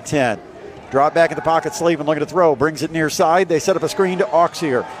down and 10. Drop back in the pocket, Slavin looking to throw. Brings it near side. They set up a screen to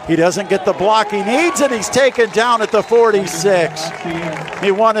Auxier. He doesn't get the block he needs, and he's taken down at the 46.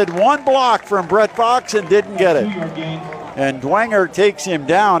 He wanted one block from Brett Fox and didn't get it. And Dwenger takes him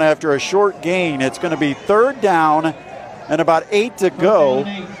down after a short gain. It's going to be 3rd down and about 8 to go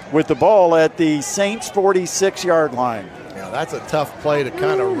with the ball at the Saints 46-yard line. Yeah, that's a tough play to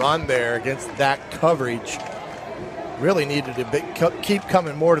kind of run there against that coverage. Really needed to keep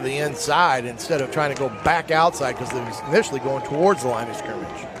coming more to the inside instead of trying to go back outside, because they was initially going towards the line of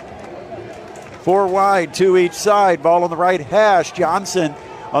scrimmage. 4 wide, 2 each side. Ball on the right hash. Johnson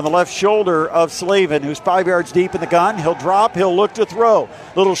on the left shoulder of Slavin, who's 5 yards deep in the gun. He'll drop. He'll look to throw.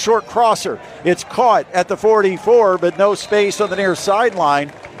 Little short crosser. It's caught at the 44, but no space on the near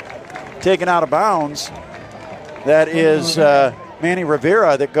sideline. Taken out of bounds. That is Manny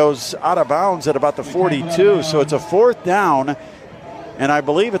Rivera that goes out of bounds at about the 42. So it's a 4th down, and I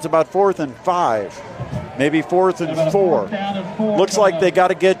believe it's about 4th and 5. Maybe 4th and 4. Looks like they got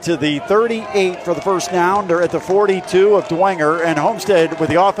to get to the 38 for the first down. They're at the 42 of Dwenger, and Homestead with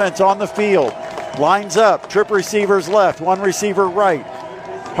the offense on the field. Lines up, trip receivers left, 1 receiver right.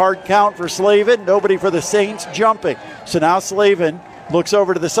 Hard count for Slavin, nobody for the Saints jumping. So now Slavin looks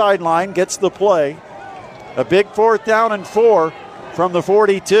over to the sideline, gets the play. A big 4th down and 4 from the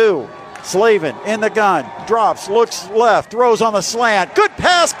 42. Slavin in the gun, drops, looks left, throws on the slant. Good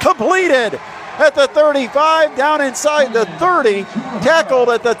pass completed at the 35, down inside the 30, tackled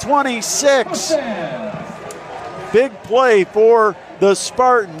at the 26. Big play for the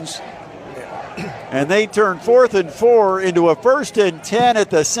Spartans. And they turn 4th and 4 into a 1st and 10 at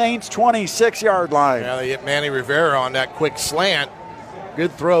the Saints 26-yard line. Yeah, they hit Manny Rivera on that quick slant.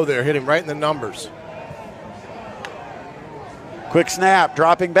 Good throw there, hit him right in the numbers. Quick snap,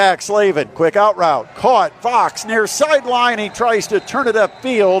 dropping back, Slavin. Quick out route, caught. Fox near sideline. He tries to turn it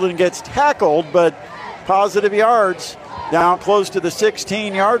upfield and gets tackled, but positive yards down close to the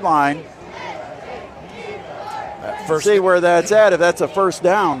 16-yard line. See where that's at, if that's a first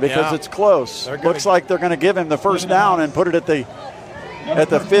down, because it's close. Looks like they're going to give him the first down and put it at the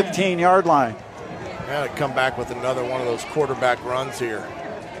 15-yard line. Got to come back with another one of those quarterback runs here.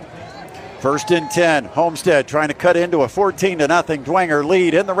 1st and 10. Homestead trying to cut into a 14-0 Dwenger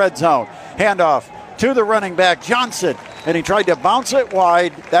lead in the red zone. Handoff to the running back, Johnson, and he tried to bounce it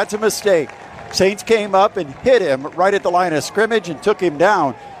wide. That's a mistake. Saints came up and hit him right at the line of scrimmage and took him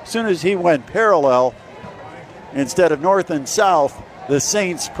down. As soon as he went parallel, instead of north and south, the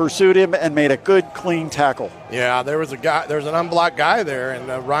Saints pursued him and made a good, clean tackle. Yeah, there was an unblocked guy there,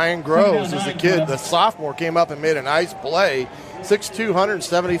 and Ryan Groves is the kid. The sophomore came up and made a nice play. 6'2",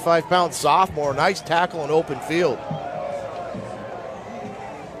 175-pound sophomore. Nice tackle in open field.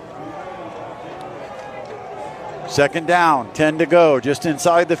 Second down, 10 to go, just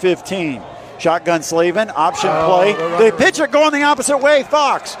inside the 15. Shotgun Slavin, option play. They pitch it going the opposite way.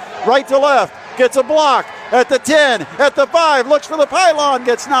 Fox, right to left, gets a block at the 10, at the 5, looks for the pylon,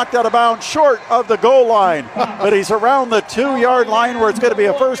 gets knocked out of bounds short of the goal line. But he's around the 2-yard line where it's going to be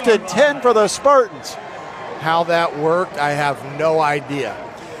a 1st and 10 for the Spartans. How that worked, I have no idea.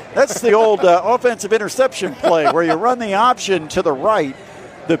 That's the old offensive interception play where you run the option to the right.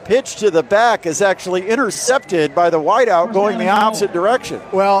 The pitch to the back is actually intercepted by the wideout going the opposite direction.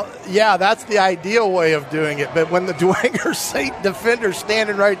 Well, yeah, that's the ideal way of doing it. But when the Dwenger State defender's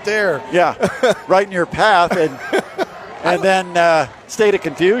standing right there. Yeah, right in your path. And then state of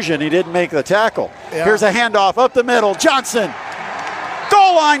confusion, he didn't make the tackle. Yeah. Here's a handoff up the middle. Johnson.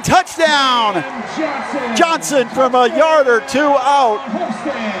 Goal line, touchdown. Johnson from a yard or two out.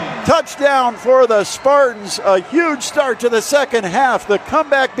 Touchdown for the Spartans. A huge start to the second half. The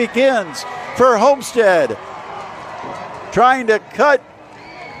comeback begins for Homestead. Trying to cut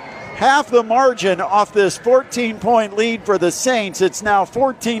half the margin off this 14-point lead for the Saints. It's now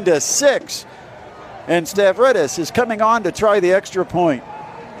 14-6. And Stavridis is coming on to try the extra point.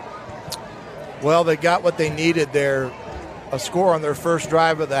 Well, they got what they needed there. A score on their first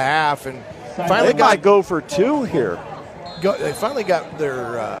drive of the half, and finally they might go for 2 here. They finally got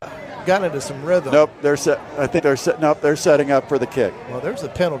their got into some rhythm. Nope, they're I think they're setting up. They're setting up for the kick. Well, there's a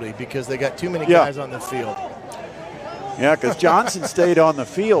penalty because they got too many guys on the field. Yeah, because Johnson stayed on the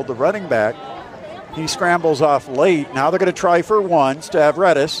field, the running back. He scrambles off late. Now they're going to try for 1.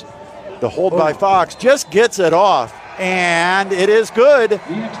 Stavridis, the hold by Fox, just gets it off. And it is good. The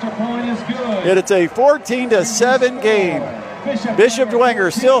extra point is good. It's a 14-7 game. Bishop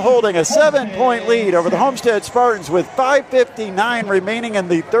Dwenger still holding a 7-point lead over the Homestead Spartans with 5:59 remaining in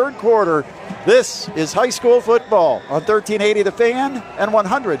the third quarter. This is high school football on 1380 The Fan and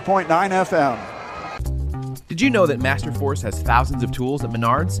 100.9 FM. Did you know that Masterforce has thousands of tools at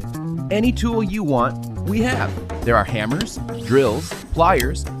Menards? Any tool you want, we have. There are hammers, drills,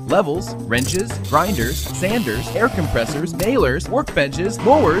 pliers, levels, wrenches, grinders, sanders, air compressors, nailers, workbenches,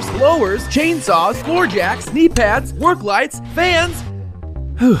 mowers, blowers, chainsaws, floor jacks, knee pads, work lights, fans.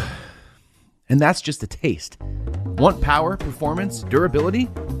 Whew. And that's just a taste. Want power, performance, durability?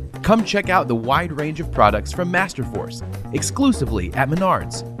 Come check out the wide range of products from Masterforce, exclusively at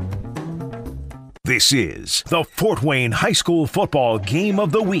Menards. This is the Fort Wayne High School Football Game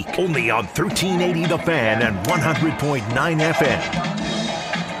of the Week, only on 1380 The Fan and 100.9 FM.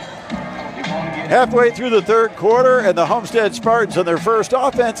 Halfway through the third quarter, and the Homestead Spartans on their first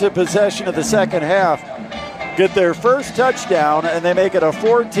offensive possession of the second half get their first touchdown, and they make it a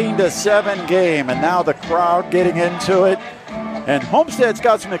 14-7 game. And now the crowd getting into it. And Homestead's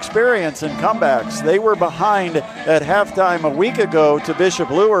got some experience in comebacks. They were behind at halftime a week ago to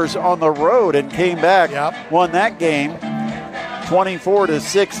Bishop Luers on the road and came back, won that game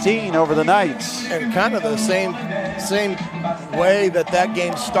 24-16 over the Knights. And kind of the same way that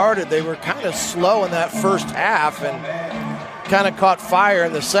game started. They were kind of slow in that first half and kind of caught fire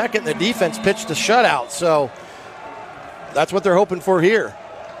in the second. The defense pitched a shutout, so that's what they're hoping for here.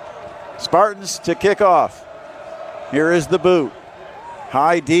 Spartans to kick off. Here is the boot.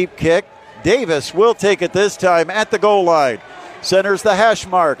 High, deep kick. Davis will take it this time at the goal line. Centers the hash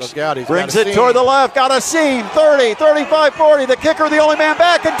marks. Look out, brings it toward the left. Got a seam. 30, 35, 40. The kicker, the only man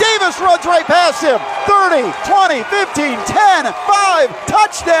back. And Davis runs right past him. 30, 20, 15, 10, 5.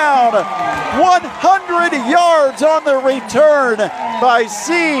 Touchdown. 100 yards on the return by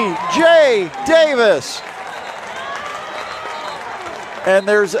C.J. Davis. And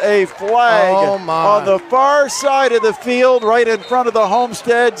there's a flag on the far side of the field, right in front of the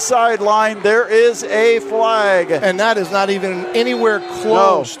Homestead sideline. There is a flag. And that is not even anywhere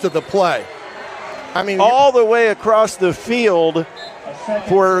close to the play. I mean, all the way across the field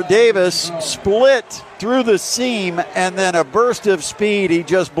where Davis split through the seam, and then a burst of speed. He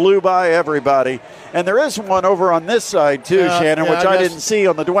just blew by everybody. And there is one over on this side too, Shannon, which I didn't see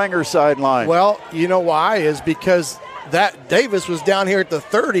on the Dwenger sideline. Well, you know why? Is because that Davis was down here at the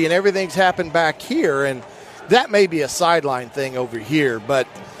 30 and everything's happened back here, and that may be a sideline thing over here, but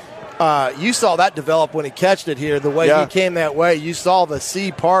you saw that develop when he catched it here. The way he came that way, you saw the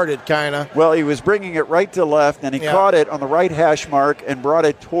C parted kind of. Well, he was bringing it right to left, and he caught it on the right hash mark and brought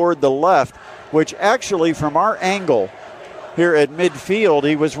it toward the left, which actually from our angle here at midfield,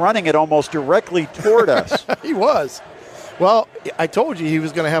 he was running it almost directly toward us. He was. Well, I told you he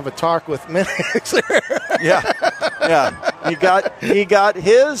was going to have a talk with Minix. He got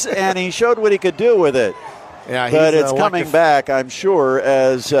his, and he showed what he could do with it. Yeah, but it's coming back, I'm sure,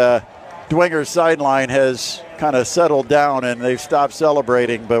 as Dwenger's sideline has kind of settled down and they've stopped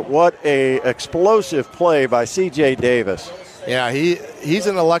celebrating. But what a explosive play by C.J. Davis. Yeah, he's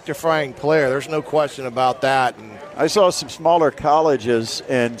an electrifying player. There's no question about that. And I saw some smaller colleges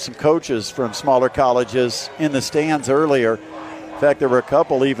and some coaches from smaller colleges in the stands earlier. In fact, there were a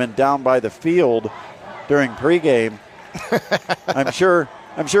couple even down by the field during pregame. I'm sure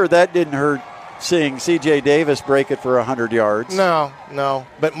that didn't hurt seeing C.J. Davis break it for 100 yards. No.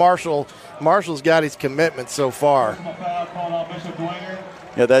 But Marshall's got his commitment so far.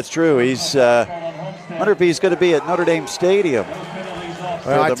 Yeah, that's true. He's wonder if he's going to be at Notre Dame Stadium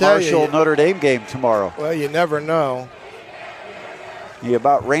for the Marshall-Notre Dame game tomorrow. Well, you never know. He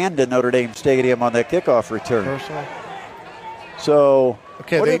about ran to Notre Dame Stadium on that kickoff return. Personal. So,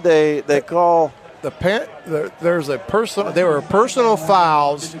 what did they call? There were personal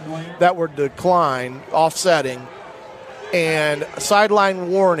fouls that were declined, offsetting, and sideline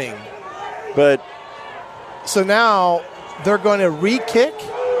warning. But so now they're going to re-kick?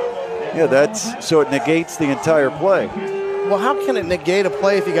 Yeah, so it negates the entire play. Well, how can it negate a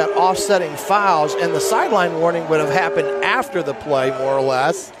play if you got offsetting fouls and the sideline warning would have happened after the play, more or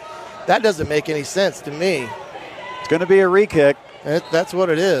less? That doesn't make any sense to me. It's going to be a re-kick. That's what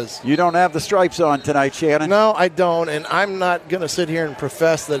it is. You don't have the stripes on tonight, Shannon. No, I don't, and I'm not going to sit here and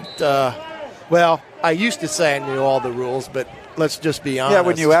profess that, I used to say I knew all the rules, but let's just be honest. Yeah,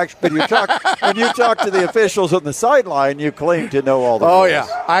 when you talk to the officials on the sideline, you claim to know all the rules. Oh, yeah.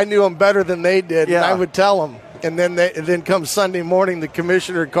 I knew them better than they did, and I would tell them. And then come Sunday morning, the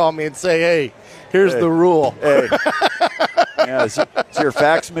commissioner would call me and say, hey, here's the rule. Hey. Yeah, is your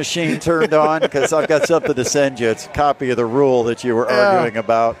fax machine turned on? Because I've got something to send you. It's a copy of the rule that you were arguing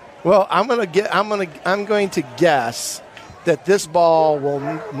about. Well, I'm going to guess that this ball will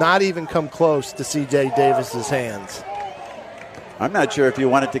not even come close to C.J. Davis's hands. I'm not sure if you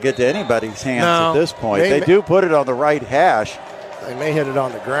want it to get to anybody's hands at this point. They do put it on the right hash. They may hit it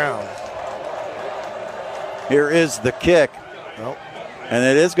on the ground. Here is the kick. Nope. And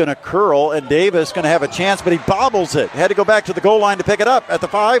it is going to curl, and Davis going to have a chance, but he bobbles it. Had to go back to the goal line to pick it up. At the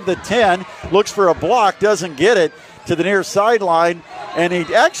 5, the 10, looks for a block, doesn't get it to the near sideline. And he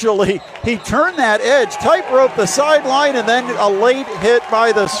turned that edge, tightrope the sideline, and then a late hit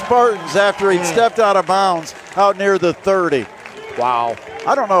by the Spartans after he'd stepped out of bounds out near the 30. Wow.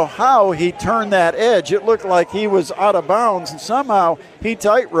 I don't know how he turned that edge. It looked like he was out of bounds, and somehow he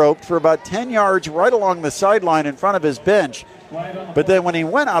tight-roped for about 10 yards right along the sideline in front of his bench. But then when he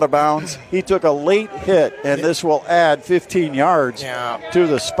went out of bounds, he took a late hit, and this will add 15 yards to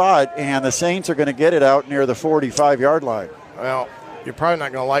the spot, and the Saints are going to get it out near the 45-yard line. Well, you're probably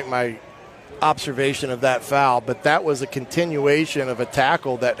not going to like my observation of that foul, but that was a continuation of a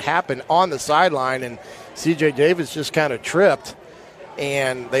tackle that happened on the sideline, and C.J. Davis just kind of tripped,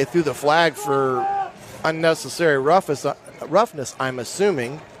 and they threw the flag for unnecessary roughness, I'm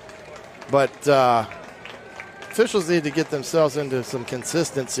assuming. But officials need to get themselves into some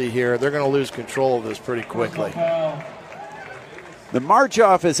consistency here. They're going to lose control of this pretty quickly. The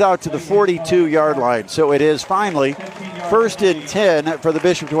march-off is out to the 42-yard line, so it is finally 1st and 10 for the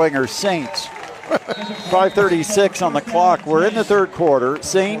Bishop Dwenger Saints. 5:36 on the clock. We're in the third quarter.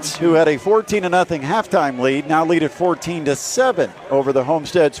 Saints, who had a 14-0 halftime lead, now lead at 14-7 over the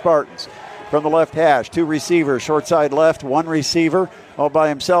Homestead Spartans. From the left hash, 2 receivers, short side left, 1 receiver, all by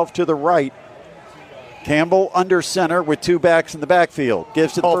himself to the right. Campbell under center with 2 backs in the backfield.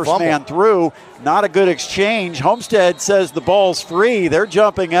 Gives to the first man through. Not a good exchange. Homestead says the ball's free. They're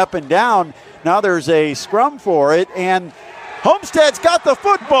jumping up and down. Now there's a scrum for it, and Homestead's got the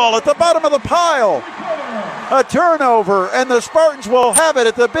football at the bottom of the pile. A turnover, and the Spartans will have it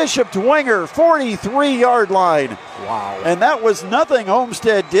at the Bishop Dwenger 43-yard line. Wow. And that was nothing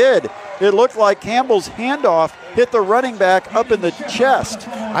Homestead did. It looked like Campbell's handoff hit the running back up in the chest.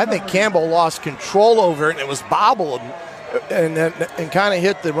 I think Campbell lost control over it, and it was bobbled and kind of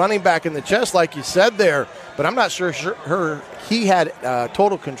hit the running back in the chest like you said there. But I'm not sure he had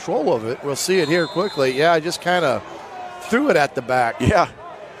total control of it. We'll see it here quickly. Yeah, I just kind of threw it at the back. Yeah,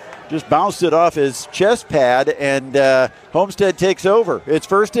 just bounced it off his chest pad, and Homestead takes over. It's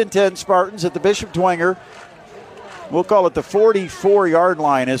 1st and 10 Spartans at the Bishop Dwenger. We'll call it the 44-yard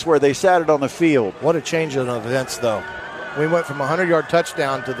line is where they sat it on the field. What a change of events, though. We went from a 100-yard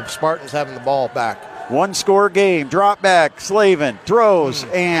touchdown to the Spartans having the ball back. 1-score game, drop back, Slavin throws,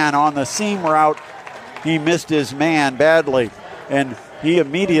 and on the seam route, he missed his man badly. And he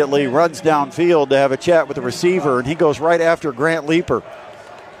immediately runs downfield to have a chat with the receiver, and he goes right after Grant Leeper.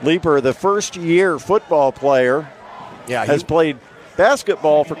 Leeper, the first-year football player, has played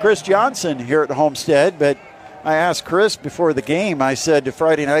basketball for Chris Johnson here at Homestead, but I asked Chris before the game, I said, do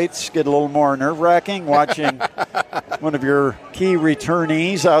Friday nights get a little more nerve-wracking watching one of your key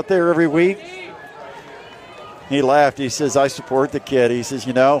returnees out there every week? He laughed. He says, I support the kid. He says,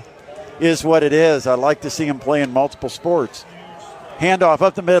 is what it is. I like to see him play in multiple sports. Handoff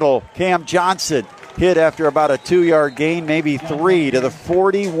up the middle. Cam Johnson hit after about a 2-yard gain, maybe 3 to the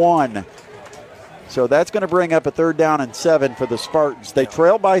 41. So that's going to bring up a 3rd down and 7 for the Spartans. They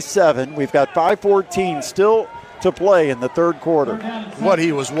trail by 7. We've got 5:14 still to play in the 3rd quarter. What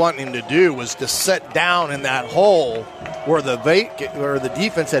he was wanting to do was to set down in that hole where the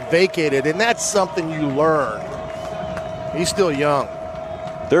defense had vacated, and that's something you learn. He's still young.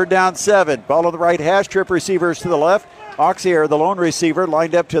 3rd down, 7. Ball on the right hash. Trip receivers to the left. Auxier, the lone receiver,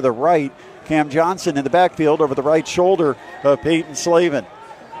 lined up to the right. Cam Johnson in the backfield over the right shoulder of Peyton Slavin.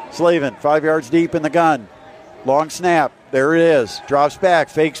 Slavin, 5 yards deep in the gun. Long snap. There it is. Drops back,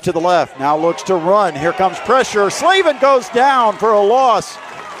 fakes to the left. Now looks to run. Here comes pressure. Slavin goes down for a loss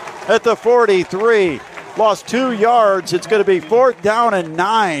at the 43. Lost 2 yards. It's going to be 4th down and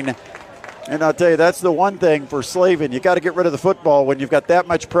 9. And I'll tell you, that's the one thing for Slavin. You got to get rid of the football when you've got that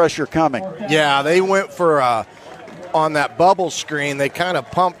much pressure coming. Yeah, they went for on that bubble screen. They kind of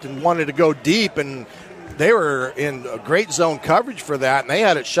pumped and wanted to go deep, and they were in a great zone coverage for that, and they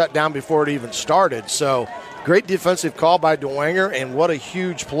had it shut down before it even started. So great defensive call by DeWanger, and what a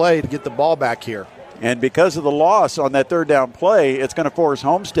huge play to get the ball back here. And because of the loss on that 3rd down play, it's going to force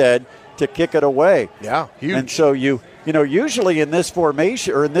Homestead to kick it away. Yeah, huge. And so usually in this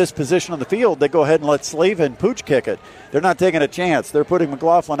formation or in this position on the field, they go ahead and let Slavin pooch kick it. They're not taking a chance. They're putting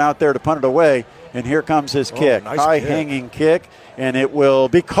McLaughlin out there to punt it away, and here comes his kick. Nice high kick. hanging kick, and it will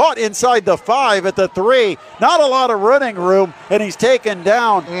be caught inside the 5 at the 3. Not a lot of running room, and he's taken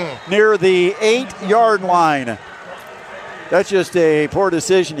down near the 8-yard line. That's just a poor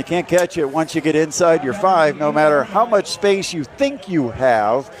decision. You can't catch it once you get inside your 5. No matter how much space you think you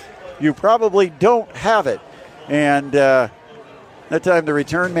have, you probably don't have it. And that time the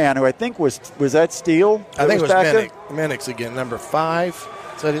return man, who I think was that Steele? I think it was Minix again, number 5.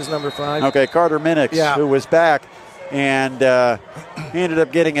 Is that his number 5? Okay, Carter Minix, who was back. And he ended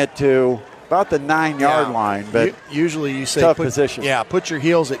up getting it to about the 9-yard line. But usually you say tough position. Yeah, put your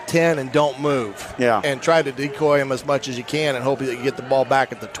heels at 10 and don't move. Yeah. And try to decoy him as much as you can and hope that you get the ball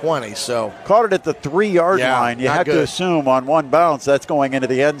back at the 20. So caught it at the 3-yard line. You have to assume on one bounce that's going into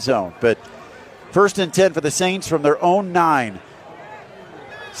the end zone. But 1st and 10 for the Saints from their own 9.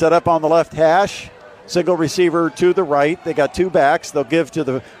 Set up on the left hash. Single receiver to the right. They got 2 backs. They'll give to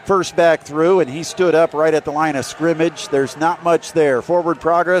the first back through, and he stood up right at the line of scrimmage. There's not much there. Forward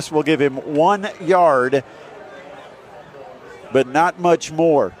progress will give him 1 yard, but not much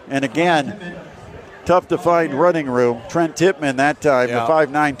more. And again, tough to find running room. Trent Tippmann that time, the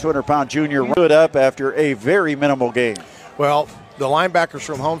 5'9", 200-pound junior, stood up after a very minimal gain. Well, the linebackers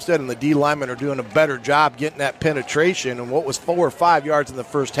from Homestead and the D linemen are doing a better job getting that penetration, and what was 4 or 5 yards in the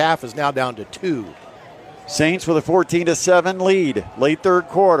first half is now down to 2. Saints with a 14-7 lead. Late 3rd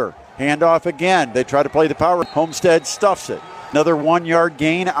quarter. Handoff again. They try to play the power. Homestead stuffs it. Another 1-yard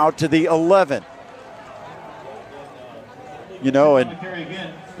gain out to the 11. And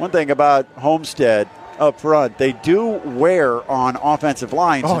one thing about Homestead up front, they do wear on offensive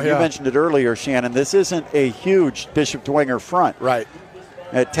lines. You mentioned it earlier, Shannon. This isn't a huge Bishop Dwenger front. Right.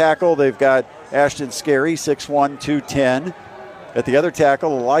 At tackle, they've got Ashton Scary, 6'1", 210. At the other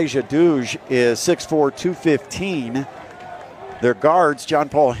tackle, Elijah Douge is 6'4", 215. Their guards, John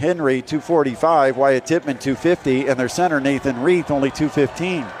Paul Henry, 245, Wyatt Tippmann, 250, and their center, Nathan Reith, only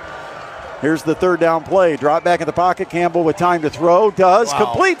 215. Here's the 3rd down play. Drop back in the pocket. Campbell with time to throw.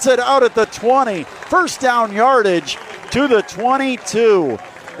 Completes it out at the 20. 1st down yardage to the 22.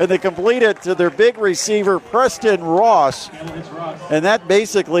 And they complete it to their big receiver, Preston Ross. And that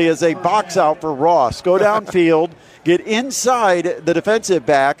basically is a box out for Ross. Go downfield, get inside the defensive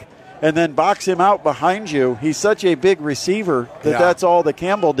back, and then box him out behind you. He's such a big receiver that's all that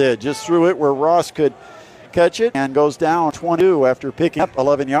Campbell did. Just threw it where Ross could catch it and goes down 22 after picking up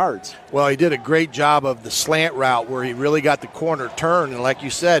 11 yards. Well, he did a great job of the slant route where he really got the corner turn, and like you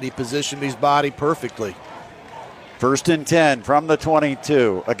said, he positioned his body perfectly. 1st and 10 from the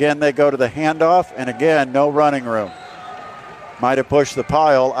 22. Again, they go to the handoff, and again, no running room. Might have pushed the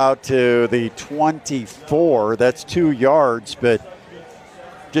pile out to the 24. That's 2 yards, but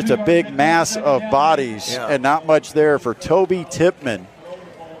just a big mass of bodies and not much there for Toby Tippmann.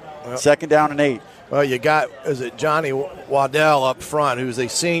 2nd down and 8. Well, you got, Johnny Waddell up front, who's a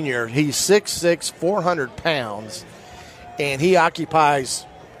senior. He's 6'6", 400 pounds, and he occupies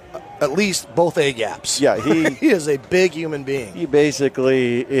at least both A-gaps. Yeah, he is a big human being. He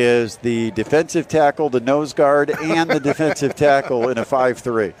basically is the defensive tackle, the nose guard, and the defensive tackle in a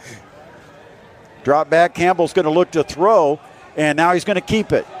 5-3. Drop back. Campbell's going to look to throw, and now he's going to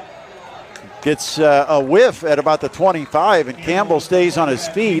keep it. Gets a whiff at about the 25, and Campbell stays on his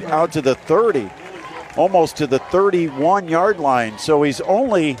feet out to the 30, almost to the 31-yard line. So he's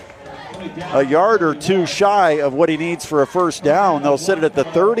only a yard or two shy of what he needs for a first down. They'll set it at the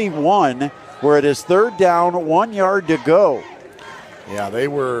 31, where it is third down, 1 yard to go. Yeah, they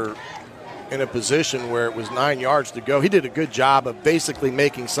were in a position where it was 9 yards to go. He did a good job of basically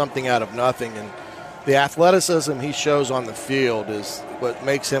making something out of nothing, and the athleticism he shows on the field is what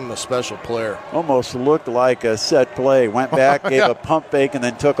makes him a special player. Almost looked like a set play. Went back, gave a pump fake, and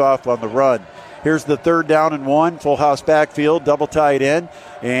then took off on the run. Here's the third down and 1, full house backfield, double tight end,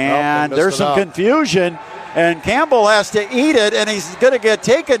 and there's some confusion, and Campbell has to eat it, and he's going to get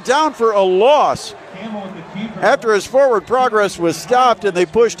taken down for a loss. After his forward progress was stopped and they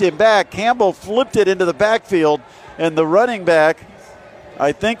pushed him back, Campbell flipped it into the backfield, and the running back,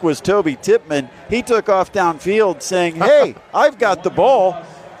 I think was Toby Tipman, he took off downfield saying, hey, I've got the ball.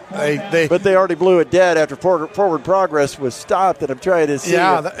 But they already blew it dead after forward progress was stopped, and I'm trying to see.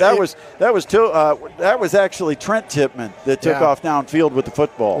 Yeah, that was actually Trent Tipman that took off downfield with the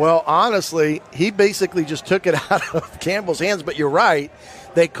football. Well, honestly, he basically just took it out of Campbell's hands. But you're right,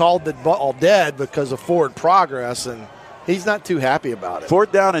 they called the ball dead because of forward progress, and he's not too happy about it.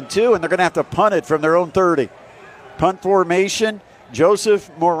 Fourth down and 2, and they're going to have to punt it from their own 30. Punt formation. Joseph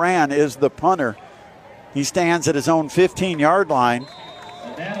Moran is the punter. He stands at his own 15-yard line.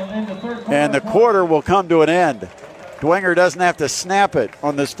 And the quarter will come to an end. Dwenger doesn't have to snap it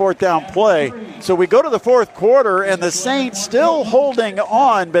on this fourth down play. So we go to the fourth quarter, and the Saints still holding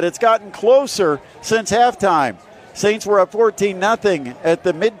on, but it's gotten closer since halftime. Saints were up 14-0 at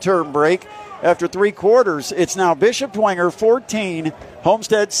the midterm break. After 3 quarters, it's now Bishop Dwenger 14,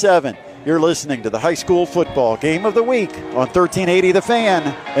 Homestead 7. You're listening to the high school football game of the week on 1380 The Fan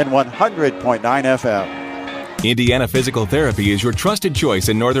and 100.9 FM. Indiana Physical Therapy is your trusted choice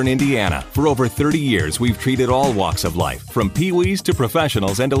in Northern Indiana. For over 30 years, we've treated all walks of life, from peewees to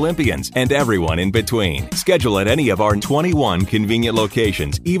professionals and Olympians, and everyone in between. Schedule at any of our 21 convenient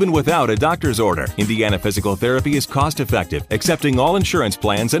locations, even without a doctor's order. Indiana Physical Therapy is cost-effective, accepting all insurance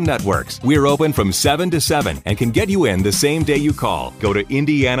plans and networks. We're open from 7 to 7 and can get you in the same day you call. Go to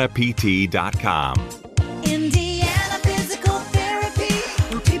indianapt.com.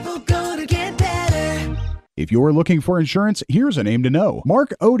 If you're looking for insurance, here's a name to know.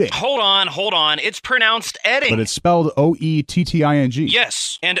 Mark Oetting. Hold on. It's pronounced Edding. But it's spelled O-E-T-T-I-N-G.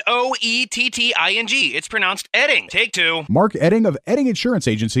 Yes, and O-E-T-T-I-N-G. It's pronounced Edding. Take 2. Mark Oetting of Oetting Insurance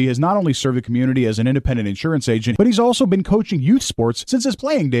Agency has not only served the community as an independent insurance agent, but he's also been coaching youth sports since his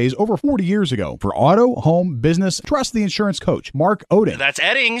playing days over 40 years ago. For auto, home, business, trust the insurance coach, Mark Oetting. That's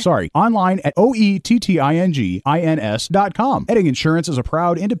Edding. Sorry, online at OETTINGINS.com. Oetting Insurance is a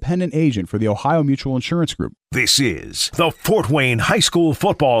proud independent agent for the Ohio Mutual Insurance Group. This is the Fort Wayne High School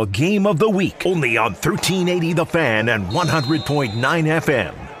Football Game of the Week, only on 1380 The Fan and 100.9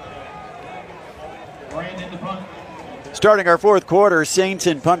 FM. Starting our fourth quarter, Saints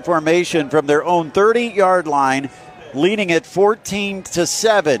in punt formation from their own 30-yard line, leading at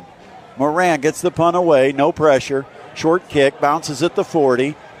 14-7. Moran gets the punt away, no pressure. Short kick, bounces at the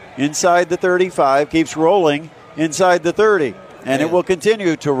 40, inside the 35, keeps rolling inside the 30. And it will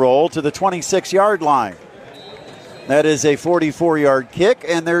continue to roll to the 26-yard line. That is a 44-yard kick,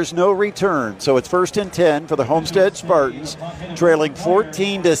 and there's no return. So it's 1st and 10 for the Homestead Spartans, trailing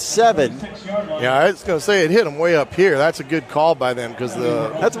 14-7. Yeah, I was going to say it hit him way up here. That's a good call by them because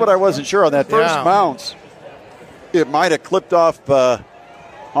that's what I wasn't sure on that first bounce. It might have clipped off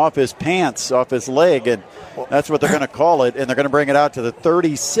his pants, off his leg, and that's what they're going to call it, and they're going to bring it out to the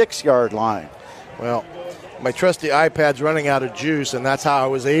 36-yard line. Well, my trusty iPad's running out of juice, and that's how I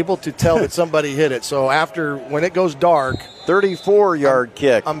was able to tell that somebody hit it. So when it goes dark, 34-yard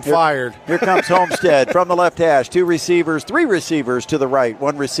kick. I'm fired. Here comes Homestead from the left hash. 3 receivers to the right,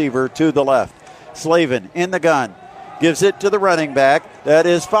 1 receiver to the left. Slavin in the gun. Gives it to the running back. That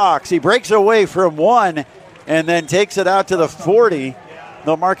is Fox. He breaks away from 1 and then takes it out to the 40.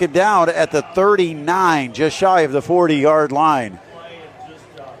 They'll mark him down at the 39, just shy of the 40-yard line.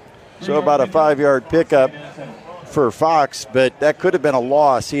 So about a 5-yard pickup for Fox, but that could have been a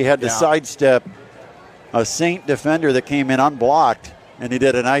loss. He had to sidestep a Saint defender that came in unblocked, and he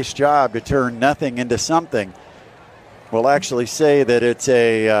did a nice job to turn nothing into something. We'll actually say that it's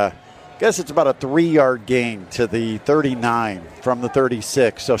I guess it's about a 3-yard gain to the 39 from the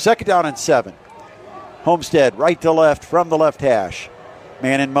 36. So 2nd down and 7. Homestead right to left from the left hash.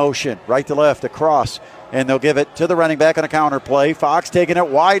 Man in motion, right to left, across. And they'll give it to the running back on a counter play. Fox taking it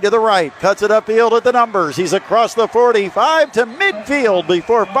wide to the right. Cuts it upfield at the numbers. He's across the 45 to midfield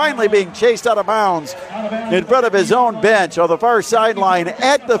before finally being chased out of bounds in front of his own bench on the far sideline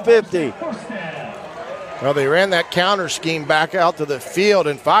at the 50. Well, they ran that counter scheme back out to the field,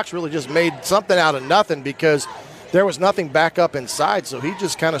 and Fox really just made something out of nothing because there was nothing back up inside. So he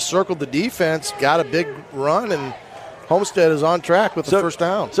just kind of circled the defense, got a big run, and Homestead is on track with the first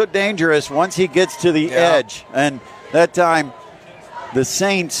down. So dangerous once he gets to the edge. And that time, the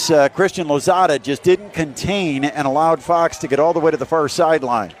Saints, Christian Lozada, just didn't contain and allowed Fox to get all the way to the far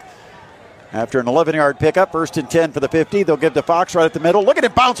sideline. After an 11-yard pickup, 1st and 10 for the 50. They'll give to Fox right at the middle. Look at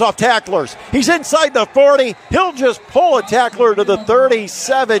him bounce off tacklers. He's inside the 40. He'll just pull a tackler to the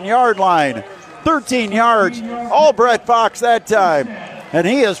 37-yard line. 13 yards. All Brett Fox that time. And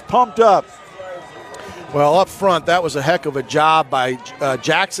he is pumped up. Well, up front, that was a heck of a job by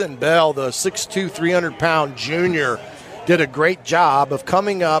Jackson Bell, the 6'2", 300-pound junior. Did a great job of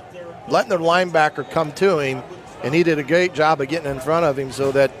coming up, letting the linebacker come to him, and he did a great job of getting in front of him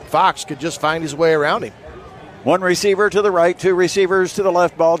so that Fox could just find his way around him. One receiver to the right, two receivers to the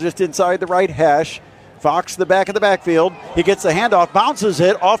left, ball just inside the right hash. Fox, the back of the backfield. He gets the handoff, bounces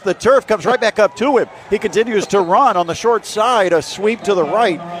it off the turf, comes right back up to him. He continues to run on the short side, a sweep to the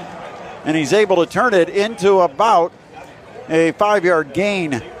right. And he's able to turn it into about a 5-yard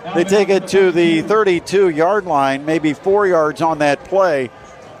gain. They take it to the 32-yard line, maybe 4 yards on that play.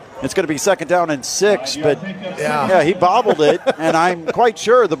 It's going to be 2nd down and 6, but yeah, he bobbled it, and I'm quite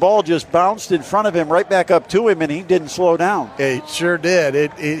sure the ball just bounced in front of him, right back up to him, and he didn't slow down. It sure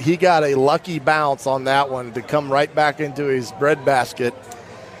did. He got a lucky bounce on that one to come right back into his breadbasket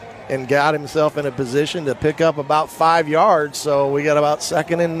and got himself in a position to pick up about 5 yards. So we got about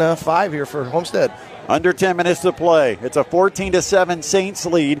 2nd and 5 here for Homestead. Under 10 minutes to play. It's a 14-7 Saints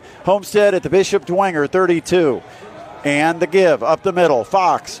lead. Homestead at the Bishop Dwenger 32. And the give up the middle.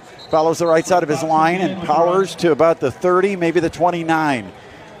 Fox follows the right side of his line and powers to about the 30, maybe the 29.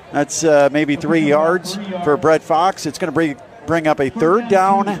 That's maybe 3 yards for Brett Fox. It's going to bring up a 3rd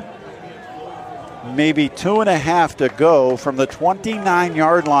down, maybe 2.5 to go from the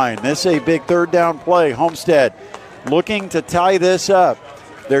 29-yard line. This is a big 3rd down play. Homestead looking to tie this up.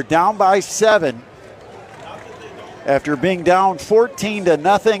 They're down by 7 after being down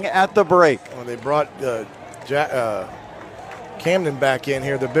 14-0 at the break. Well, they brought Camden back in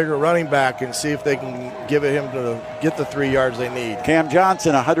here, the bigger running back, and see if they can give it him to get the 3 yards they need. Cam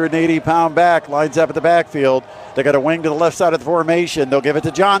Johnson, 180-pound back, lines up at the backfield. They got a wing to the left side of the formation. They'll give it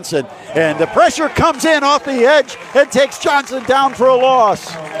to Johnson. And the pressure comes in off the edge and takes Johnson down for a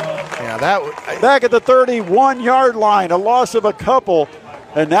loss. Yeah, back at the 31-yard line, a loss of a couple.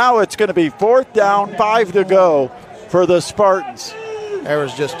 And now it's going to be 4th down, 5 to go for the Spartans. There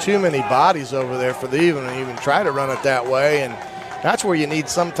was just too many bodies over there for them to even try to run it that way. And that's where you need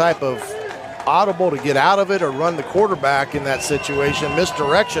some type of audible to get out of it or run the quarterback in that situation,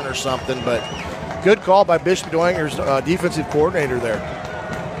 misdirection or something. But good call by Bishop Dwenger's defensive coordinator there.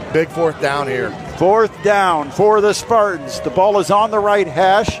 Big 4th down here. 4th down for the Spartans. The ball is on the right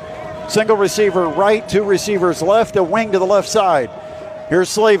hash. Single receiver right, 2 receivers left, a wing to the left side. Here's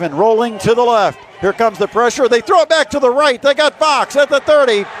Slavin rolling to the left. Here comes the pressure. They throw it back to the right. They got Fox at the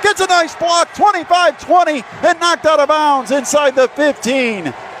 30. Gets a nice block, 25-20, and knocked out of bounds inside the 15.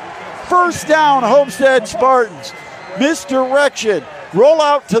 1st down, Homestead Spartans. Misdirection. Roll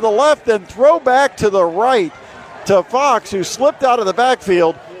out to the left and throw back to the right to Fox, who slipped out of the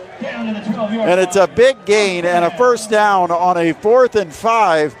backfield. And it's a big gain and a 1st down on a 4th and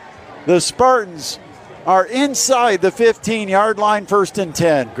 5. The Spartans are inside the 15-yard line, 1st and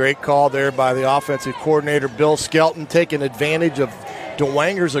 10. Great call there by the offensive coordinator, Bill Skelton, taking advantage of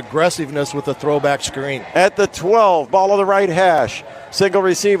Dwenger's aggressiveness with a throwback screen. At the 12, ball on the right hash. Single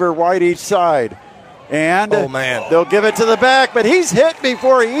receiver wide each side. And they'll give it to the back, but he's hit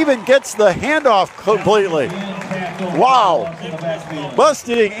before he even gets the handoff completely. Wow.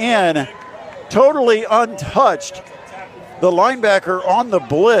 Busting in, totally untouched. The linebacker on the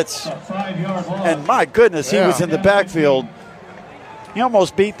blitz, and my goodness, he was in the backfield. He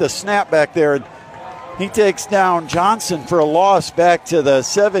almost beat the snap back there. He takes down Johnson for a loss back to the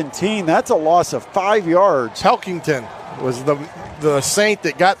 17. That's a loss of 5 yards. Helkington was the Saint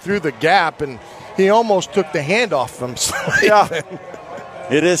that got through the gap, and he almost took the handoff from Slavin. Yeah.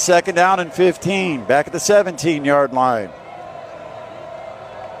 It is 2nd down and 15, back at the 17-yard line.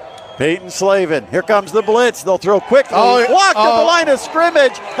 Peyton Slavin. Here comes the blitz. They'll throw quickly. Blocked at the line of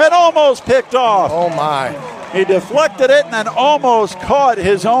scrimmage and almost picked off. Oh, my. He deflected it and then almost caught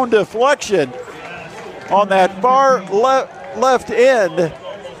his own deflection on that far left left end.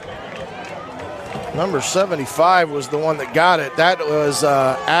 Number 75 was the one that got it. That was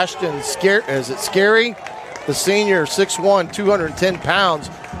Ashton Scary, the senior, 6'1", 210 pounds.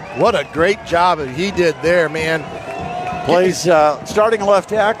 What a great job he did there, man. Plays starting left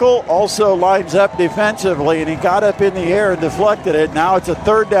tackle, also lines up defensively, and he got up in the air and deflected it. Now it's a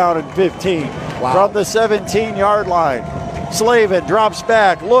 3rd down and 15 from the 17-yard line. Slavin drops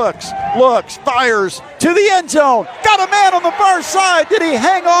back, looks, fires to the end zone. Got a man on the far side. Did he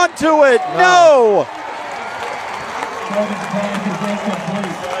hang on to it? No.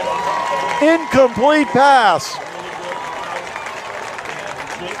 Incomplete pass.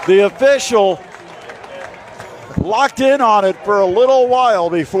 The official locked in on it for a little while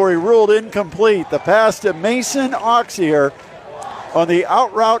before he ruled incomplete. The pass to Mason Auxier on the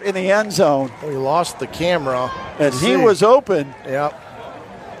out route in the end zone. We lost the camera. And he was open. Yep.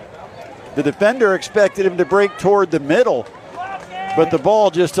 The defender expected him to break toward the middle, but the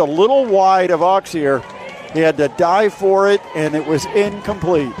ball just a little wide of Auxier. He had to dive for it, and it was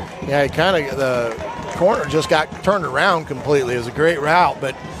incomplete. Yeah, the corner just got turned around completely. It was a great route,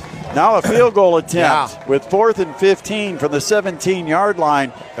 but now a field goal attempt with 4th and 15 from the 17-yard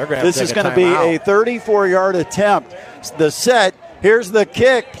line. This is going to be a 34-yard attempt. The set, here's the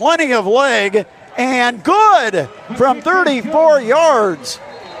kick, plenty of leg, and good from 34 yards.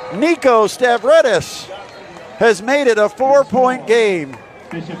 Nico Stavridis has made it a 4-point game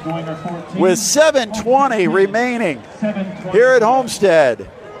with 7:20 remaining here at Homestead.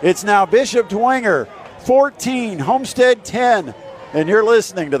 It's now Bishop Dwenger 14, Homestead 10. And you're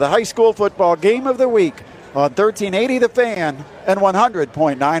listening to the high school football game of the week on 1380 The Fan and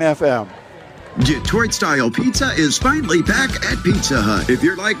 100.9 FM. Detroit-style pizza is finally back at Pizza Hut. If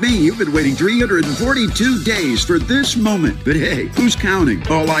you're like me, you've been waiting 342 days for this moment. But hey, who's counting?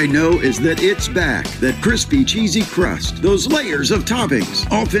 All I know is that it's back. That crispy, cheesy crust. Those layers of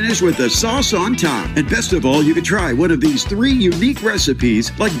toppings. All finished with the sauce on top. And best of all, you can try one of these 3 unique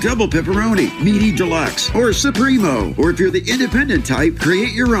recipes like double pepperoni, meaty deluxe, or supremo. Or if you're the independent type,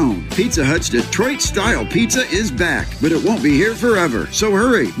 create your own. Pizza Hut's Detroit-style pizza is back. But it won't be here forever. So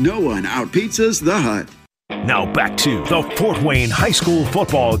hurry. No one out-pizzas the Hut. Now back to the Fort Wayne High School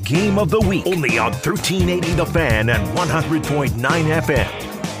football game of the week, only on 1380 The Fan and 100.9 FM.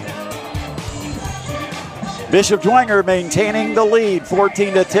 Bishop Dwenger maintaining the lead,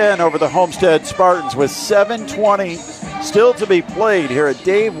 14-10 over the Homestead Spartans with 7:20 still to be played here at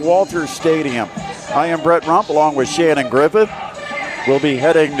Dave Walters Stadium. I am Brett Rump along with Shannon Griffith. We'll be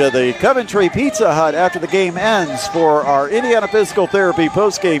heading to the Coventry Pizza Hut after the game ends for our Indiana Physical Therapy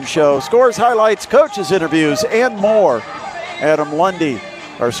postgame show. Scores, highlights, coaches' interviews, and more. Adam Lundy,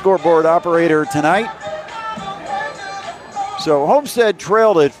 our scoreboard operator tonight. So Homestead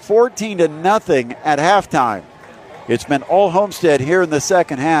trailed it 14-0 at halftime. It's been all Homestead here in the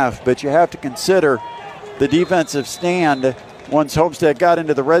second half, but you have to consider the defensive stand once Homestead got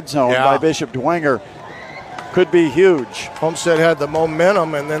into the red zone by Bishop Dwenger. Could be huge. Homestead had the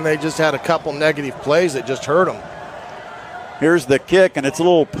momentum, and then they just had a couple negative plays that just hurt them. Here's the kick, and it's a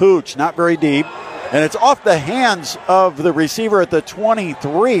little pooch, not very deep. And it's off the hands of the receiver at the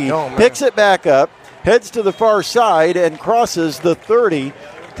 23. Picks it back up, heads to the far side, and crosses the 30.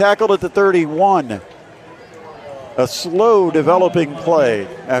 Tackled at the 31. A slow developing play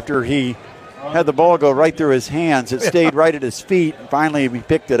after he had the ball go right through his hands. It stayed right at his feet. And finally, he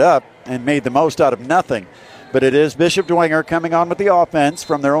picked it up and made the most out of nothing. But it is Bishop Dwenger coming on with the offense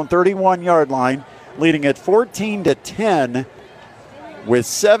from their own 31-yard line, leading at 14-10 with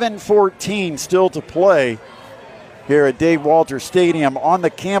 7:14 still to play here at Dave Walters Stadium on the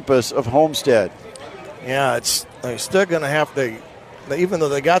campus of Homestead. Yeah, they're still going to have to, even though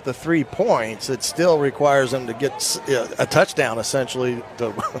they got the 3 points, it still requires them to get a touchdown essentially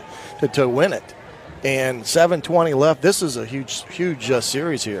to win it. And 7:20 left. This is a huge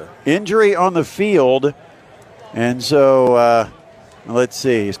series here. Injury on the field. And so, let's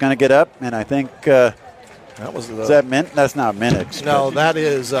see. He's going to get up, and I think that was is that that's not Minix. No, that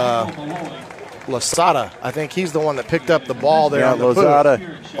is Lozada. I think he's the one that picked up the ball there on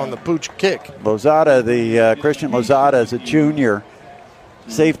the pooch kick. Lozada, Christian Lozada is a junior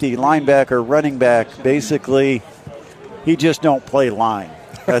safety, linebacker, running back. Basically, he just don't play line.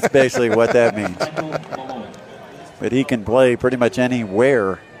 That's basically what that means. But he can play pretty much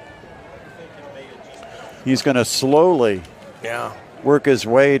anywhere. He's going to slowly work his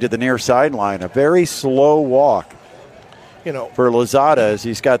way to the near sideline. A very slow walk for Lozada as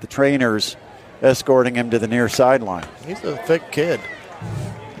he's got the trainers escorting him to the near sideline. He's a thick kid.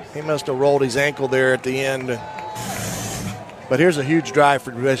 He must have rolled his ankle there at the end. But here's a huge drive for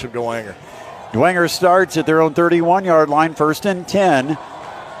Bishop Dwenger. Dwenger starts at their own 31-yard line, 1st and 10.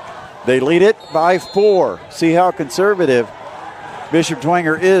 They lead it by 4. See how conservative Bishop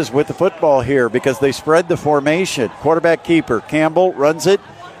Dwenger is with the football here because they spread the formation. Quarterback keeper Campbell runs it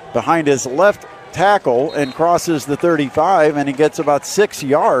behind his left tackle and crosses the 35, and he gets about 6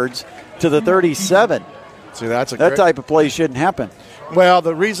 yards to the 37. See, that type of play shouldn't happen. Well,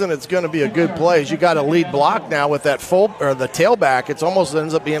 the reason it's going to be a good play is you got a lead block now with that the tailback. It almost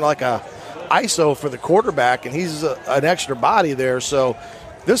ends up being like a ISO for the quarterback, and he's an extra body there. So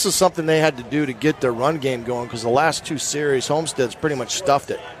this is something they had to do to get their run game going because the last 2 series, Homestead's pretty much stuffed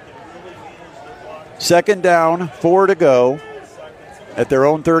it. 2nd down, 4 to go at their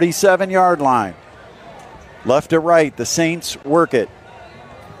own 37-yard line. Left to right, the Saints work it.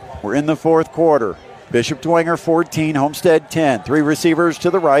 We're in the 4th quarter. Bishop Dwenger 14, Homestead 10. 3 receivers to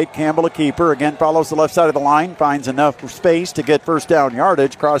the right. Campbell a keeper. Again follows the left side of the line. Finds enough space to get first down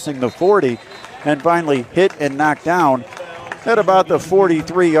yardage, crossing the 40. And finally hit and knocked down at about the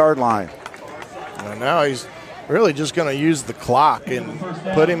 43-yard line. And now he's really just going to use the clock and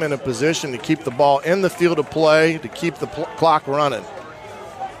put him in a position to keep the ball in the field of play, to keep the clock running.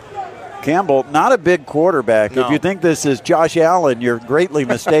 Campbell, not a big quarterback. No. If you think this is Josh Allen, you're greatly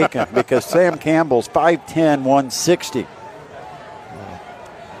mistaken because Sam Campbell's 5'10", 160.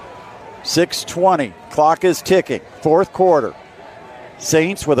 6:20. Clock is ticking. 4th quarter.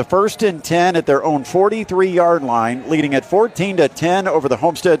 Saints with a 1st and 10 at their own 43-yard line, leading at 14-10 over the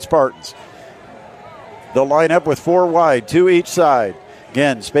Homestead Spartans. They'll line up with 4 wide, 2 each side.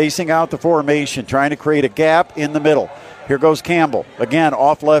 Again, spacing out the formation, trying to create a gap in the middle. Here goes Campbell. Again,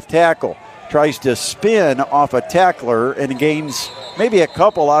 off left tackle. Tries to spin off a tackler and gains maybe a